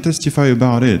I can testify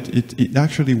about it. It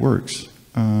actually works.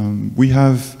 We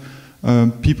have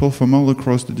people from all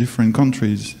across the different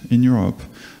countries in Europe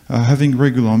having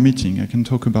regular meeting. I can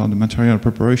talk about the material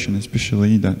preparation,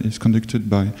 especially that is conducted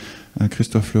by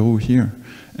Christophe Leroux here.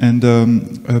 And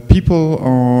people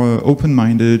are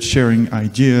open-minded, sharing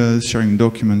ideas, sharing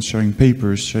documents, sharing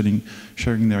papers,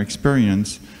 sharing their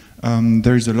experience.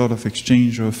 There is a lot of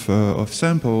exchange of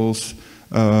samples.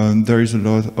 There is a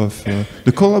lot of...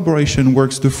 the collaboration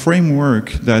works, the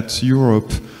framework that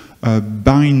Europe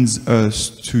binds us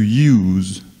to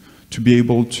use to be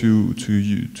able to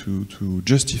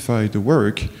justify the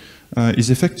work is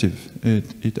effective.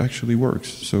 It actually works.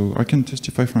 So I can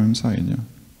testify from inside, yeah.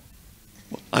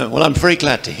 Well, I'm very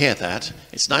glad to hear that.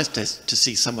 It's nice to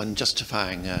see someone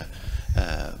justifying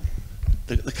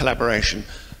the collaboration.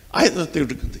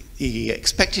 The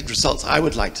expected results I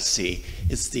would like to see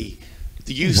is the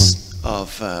use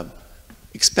of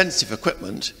expensive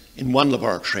equipment in one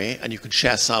laboratory, and you can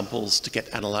share samples to get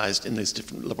analyzed in those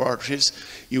different laboratories.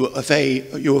 You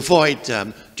avoid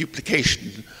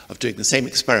duplication of doing the same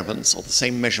experiments or the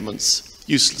same measurements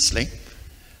uselessly,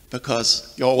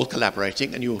 because you're all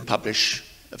collaborating and you will publish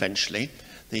eventually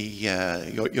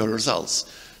your results.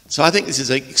 So I think this is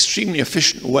an extremely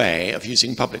efficient way of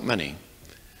using public money.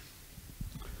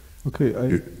 Okay,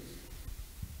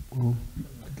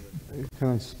 can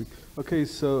I speak? Okay,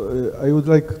 so I would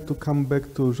like to come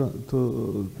back to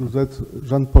that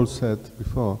Jean-Paul said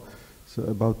before, so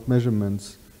about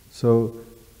measurements. So,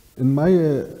 in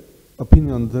my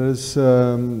opinion, there's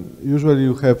usually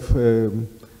you have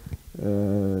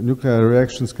nuclear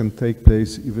reactions can take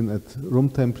place even at room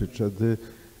temperature. The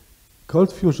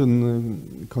cold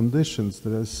fusion conditions,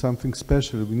 there is something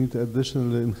special. We need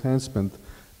additional enhancement,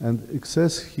 and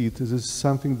excess heat is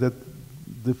something that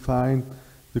define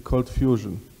the cold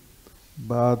fusion.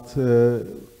 But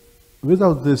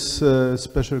without this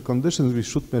special conditions, we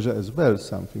should measure as well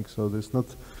something, so that's not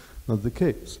the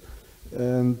case.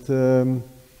 And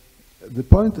the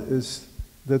point is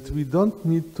that we don't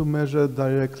need to measure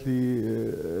directly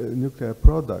nuclear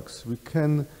products. We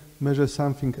can measure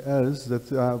something else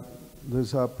that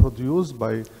are produced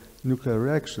by nuclear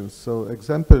reactions. So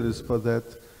example is for that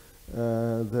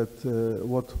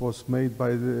what was made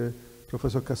by the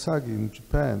Professor Kasagi in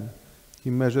Japan. He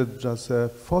measured just a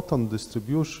photon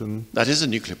distribution. That is a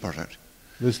nuclear product.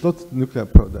 It's not a nuclear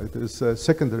product, it's a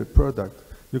secondary product.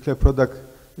 Nuclear product,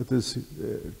 it is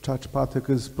charged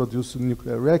particles produced in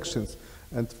nuclear reactions,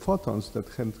 and photons that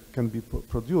can be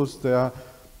produced, they are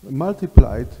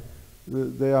multiplied.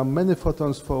 There are many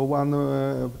photons for one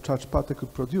charged particle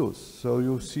produced. So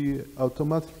you see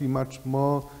automatically much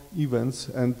more events,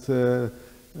 and the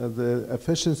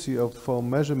efficiency for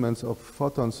measurements of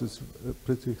photons is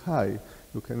pretty high.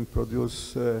 You can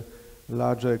produce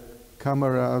larger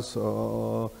cameras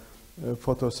or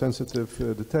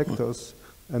photosensitive detectors,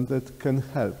 and that can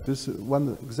help. This is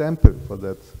one example for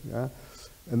that. Yeah?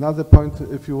 Another point,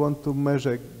 if you want to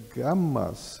measure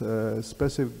gammas,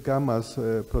 specific gammas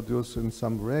produced in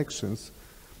some reactions,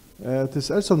 it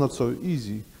is also not so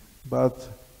easy, but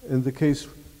in the case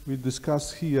we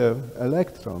discuss here,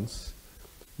 electrons,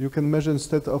 you can measure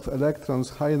instead of electrons,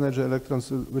 high energy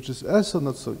electrons, which is also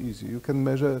not so easy. You can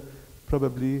measure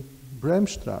probably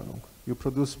Bremsstrahlung. You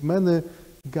produce many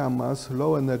gammas,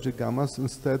 low energy gammas,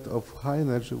 instead of high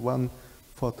energy one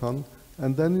photon,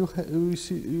 and then we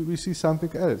see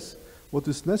something else. What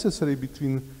is necessary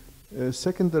between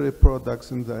secondary products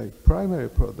and the primary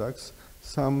products,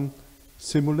 some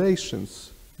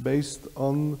simulations based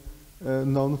on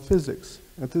known physics.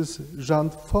 It is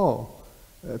JANT4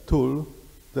 tool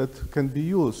that can be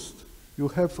used. You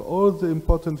have all the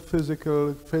important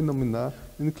physical phenomena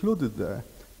included there,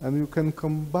 and you can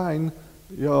combine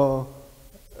your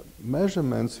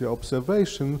measurements, your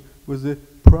observation, with the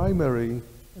primary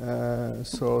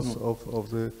source of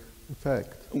the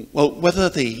effect. Well, whether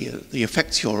the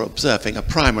effects you're observing are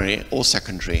primary or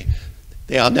secondary,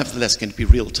 they are nevertheless going to be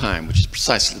real-time, which is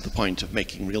precisely the point of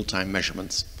making real-time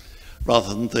measurements,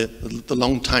 rather than the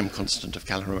long time constant of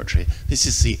calorimetry.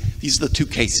 These are the two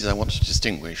cases I want to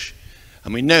distinguish.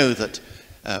 And we know that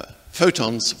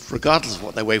photons, regardless of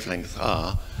what their wavelengths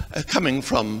are coming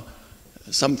from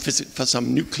some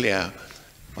nuclear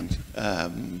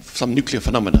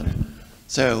phenomenon.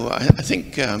 So I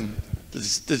think the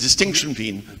distinction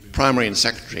between primary and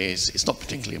secondary is not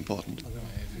particularly important.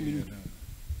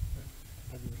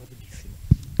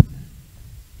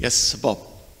 Yes, Bob.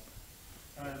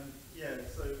 Yeah,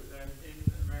 so in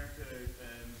America,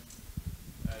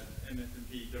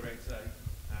 MF&P director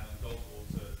Alan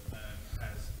Goldwater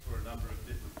has, for a number of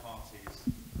different parties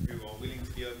who are willing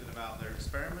to be open about their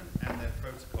experiment and their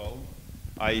protocol,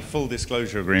 i.e. full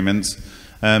disclosure agreements,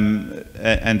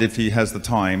 and if he has the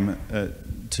time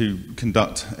to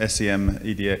conduct SEM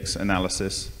EDX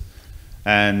analysis,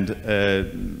 and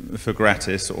for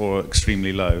gratis or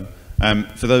extremely low.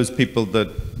 For those people that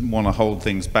want to hold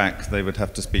things back, they would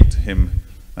have to speak to him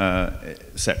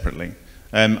separately.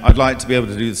 I'd like to be able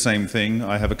to do the same thing.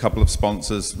 I have a couple of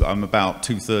sponsors. I'm about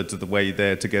 2/3 of the way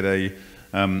there to get a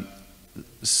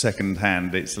second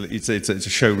hand. It's a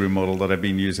showroom model that I've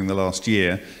been using the last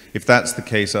year. If that's the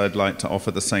case, I'd like to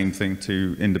offer the same thing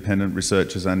to independent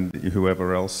researchers and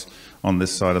whoever else on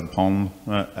this side of the pond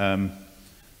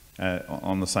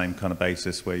on the same kind of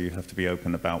basis, where you have to be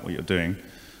open about what you're doing.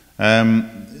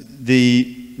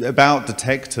 About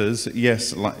detectors,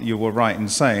 yes, like you were right in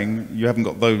saying you haven't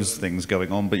got those things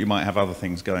going on, but you might have other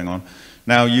things going on.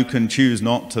 Now, you can choose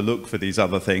not to look for these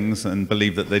other things and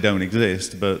believe that they don't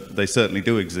exist, but they certainly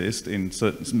do exist in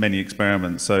many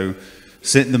experiments. So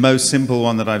the most simple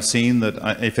one that I've seen, that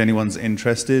if anyone's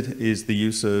interested, is the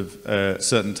use of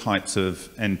certain types of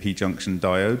NP junction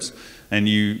diodes. And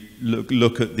you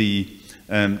look at the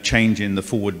change in the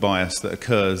forward bias that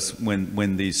occurs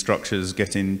when these structures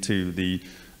get into the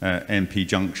NP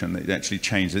junction. It actually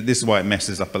changes it. This is why it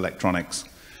messes up electronics.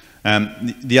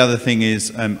 The other thing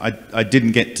is, I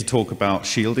didn't get to talk about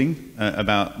shielding,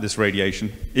 about this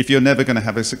radiation. If you're never going to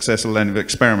have a successful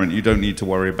experiment, you don't need to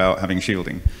worry about having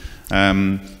shielding.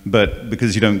 But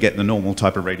because you don't get the normal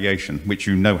type of radiation, which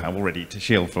you know how already to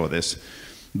shield for this.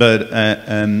 But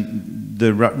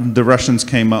the Russians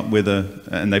came up with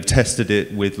and they've tested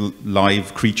it with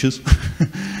live creatures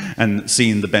and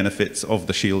seen the benefits of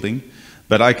the shielding.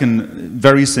 But I can,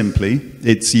 very simply,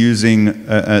 it's using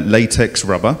latex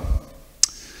rubber,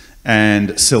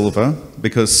 and silver,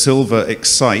 because silver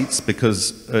excites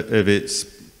because of its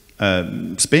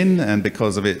spin and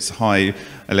because of its high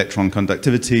electron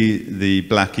conductivity, the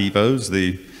black EVOs,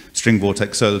 the string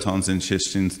vortex solitons in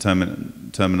Shishin's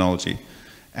terminology.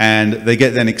 And they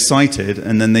get then excited,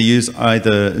 and then they use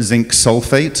either zinc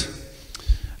sulfate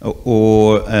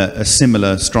or a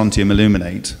similar strontium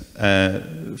aluminate,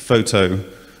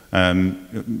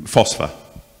 phosphor.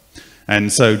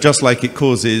 And so just like it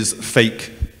causes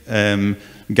fake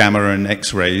gamma and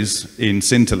X-rays in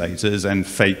scintillators and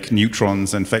fake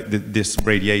neutrons and fake this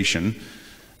radiation,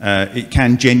 it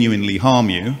can genuinely harm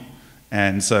you.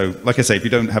 And so, like I say, if you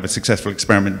don't have a successful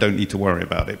experiment, don't need to worry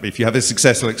about it. But if you have a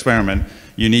successful experiment,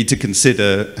 you need to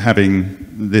consider having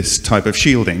this type of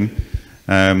shielding.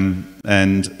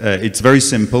 It's very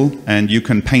simple, and you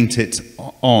can paint it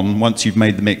on once you've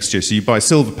made the mixture. So you buy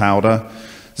silver powder,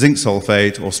 zinc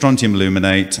sulfate, or strontium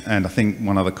aluminate, and I think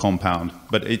one other compound.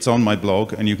 But it's on my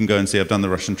blog, and you can go and see I've done the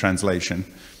Russian translation.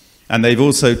 And they've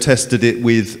also tested it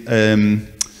with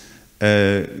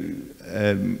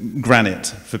granite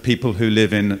for people who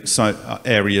live in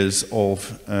areas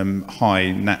of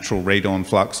high natural radon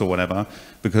flux or whatever,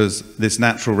 because this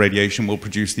natural radiation will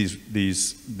produce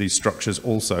these structures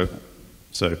also.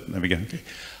 So there we go. Okay.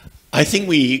 I think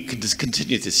we can just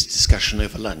continue this discussion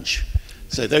over lunch.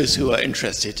 So those who are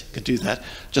interested can do that.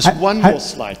 Just one more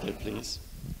slide, please.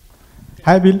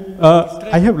 Hi, Bill.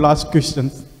 I have last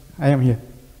questions. I am here.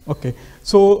 Okay.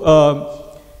 So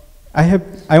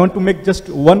I want to make just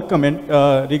one comment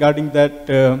regarding that.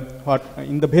 What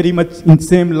in the very much in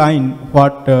same line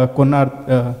what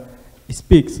Konrad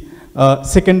speaks.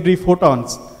 Secondary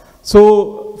photons.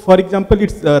 So, for example,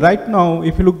 it's right now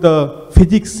if you look the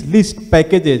physics list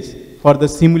packages for the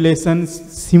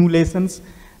simulations,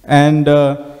 and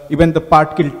even the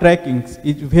particle trackings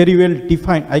is very well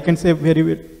defined. I can say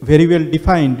very well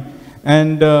defined.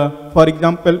 And for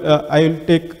example, I will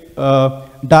take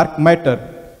dark matter,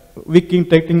 weak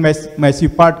interacting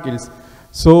massive particles.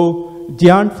 So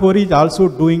GEANT4 is also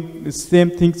doing the same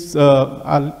things.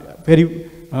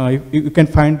 You can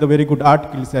find the very good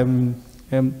articles in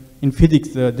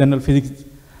physics, general physics,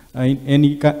 in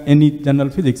any general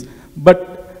physics. But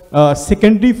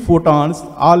secondary photons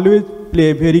always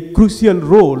play a very crucial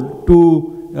role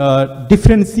to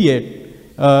differentiate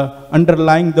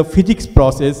underlying the physics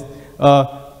process,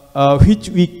 which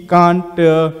we can't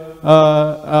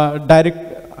direct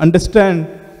understand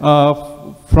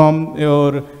from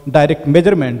your direct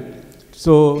measurement.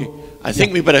 So. Okay. I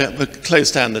think we better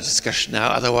close down the discussion now,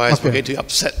 otherwise we're going to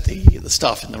upset the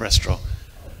staff in the restaurant.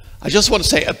 I just want to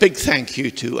say a big thank you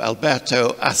to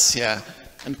Alberto, Asia,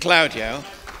 and Claudio.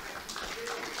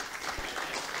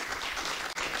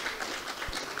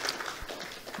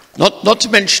 Not to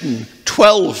mention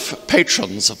 12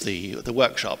 patrons of the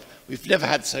workshop. We've never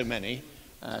had so many.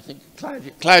 I think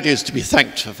Claudio is to be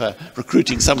thanked for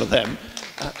recruiting some of them.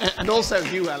 And also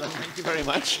you, Alan, thank you very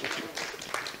much.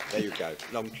 There you go,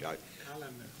 long shot.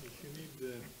 Alan, if you need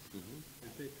a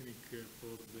technique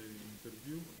for the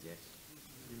interview, yes,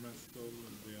 we must call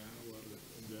the hour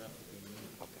in the afternoon.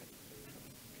 Okay.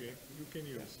 Okay, you can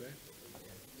use it.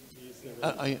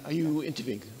 Are you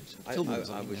interviewing? I was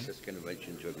just going to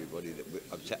mention to everybody that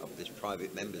I've set up this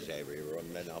private members area on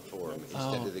Lenar Forum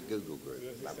instead of the Google group.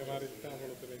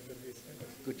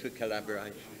 Good for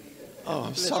collaboration. Oh,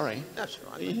 I'm sorry. That's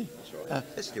all right.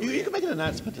 That's all right. You can make an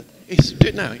announcement. Yes, do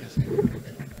it now. Yes.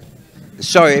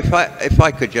 Sorry, if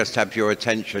I could just have your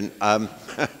attention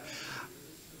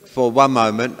for one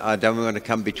moment. I don't want to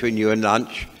come between you and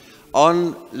lunch.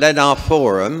 On Lenar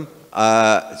Forum,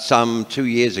 some 2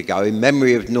 years ago, in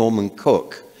memory of Norman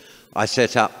Cook, I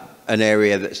set up an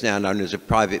area that's now known as a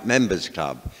private members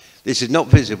club. This is not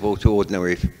visible to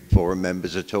ordinary forum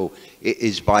members at all. It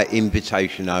is by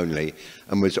invitation only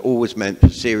and was always meant for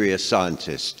serious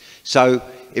scientists. So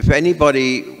if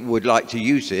anybody would like to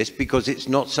use this, because it's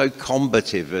not so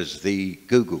combative as the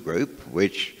Google group,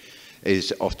 which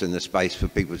is often a space for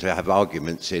people to have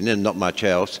arguments in and not much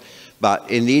else, but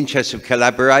in the interest of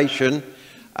collaboration,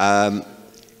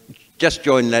 just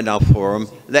join Lenar Forum,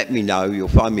 let me know, you'll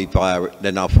find me via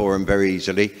Lenar Forum very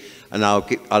easily, and I'll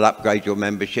upgrade your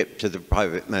membership to the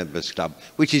private members club,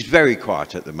 which is very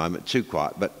quiet at the moment, too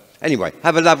quiet, but anyway,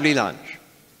 have a lovely lunch.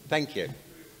 Thank you.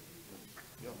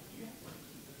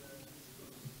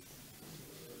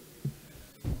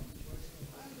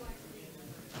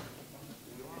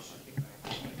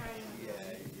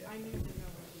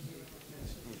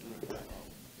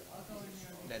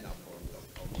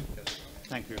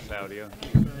 Thank you, Claudio.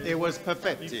 It was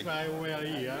perfect. If I were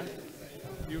here,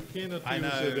 you cannot I use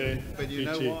know, the but you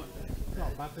know PC. what? No,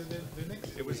 but the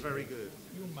next. It was very good.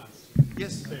 You must.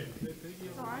 Yes.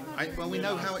 Well, we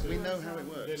know how it works.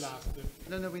 The last.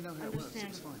 No, we know how it works.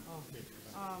 It's fine.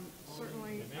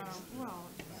 Certainly, well.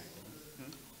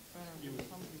 You will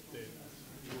tell.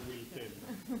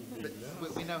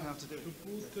 We know how to do it.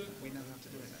 We know how to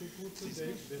do it. To put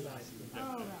the last.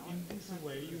 In this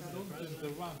way, you don't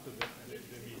interrupt the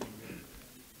meeting.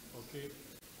 Okay.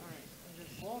 All right.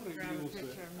 Or grab a use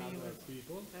picture of me other with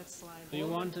people. that slide. Do you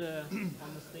want on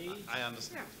the stage? I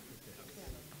understand. Yeah.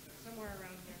 Somewhere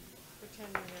around here.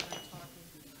 Pretending that I'm talking.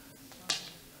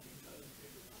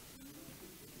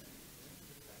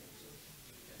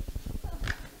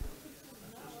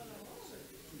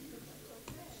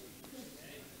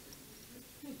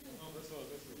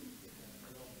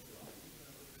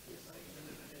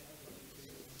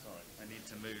 Sorry, I need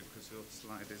to move because your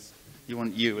slide is. You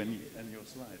want you and your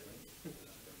slide, right?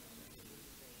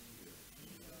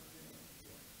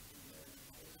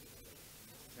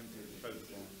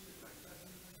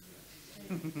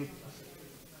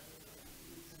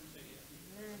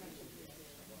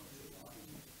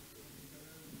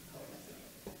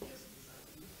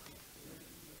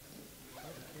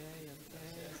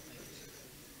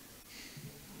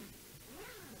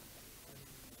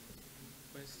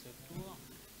 Questo è tuo.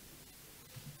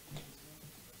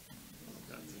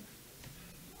 Grazie.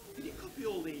 Can you copy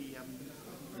all the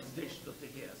presentations up to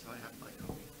here so I have my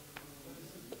copy?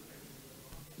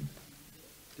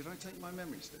 Did I take my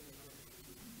memory stick?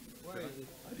 Where is it?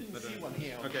 I didn't see one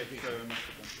here. Okay, so I must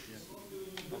have done. Yeah.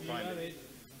 I'll find it.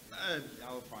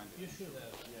 I'll find it. You should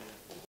have. Yeah.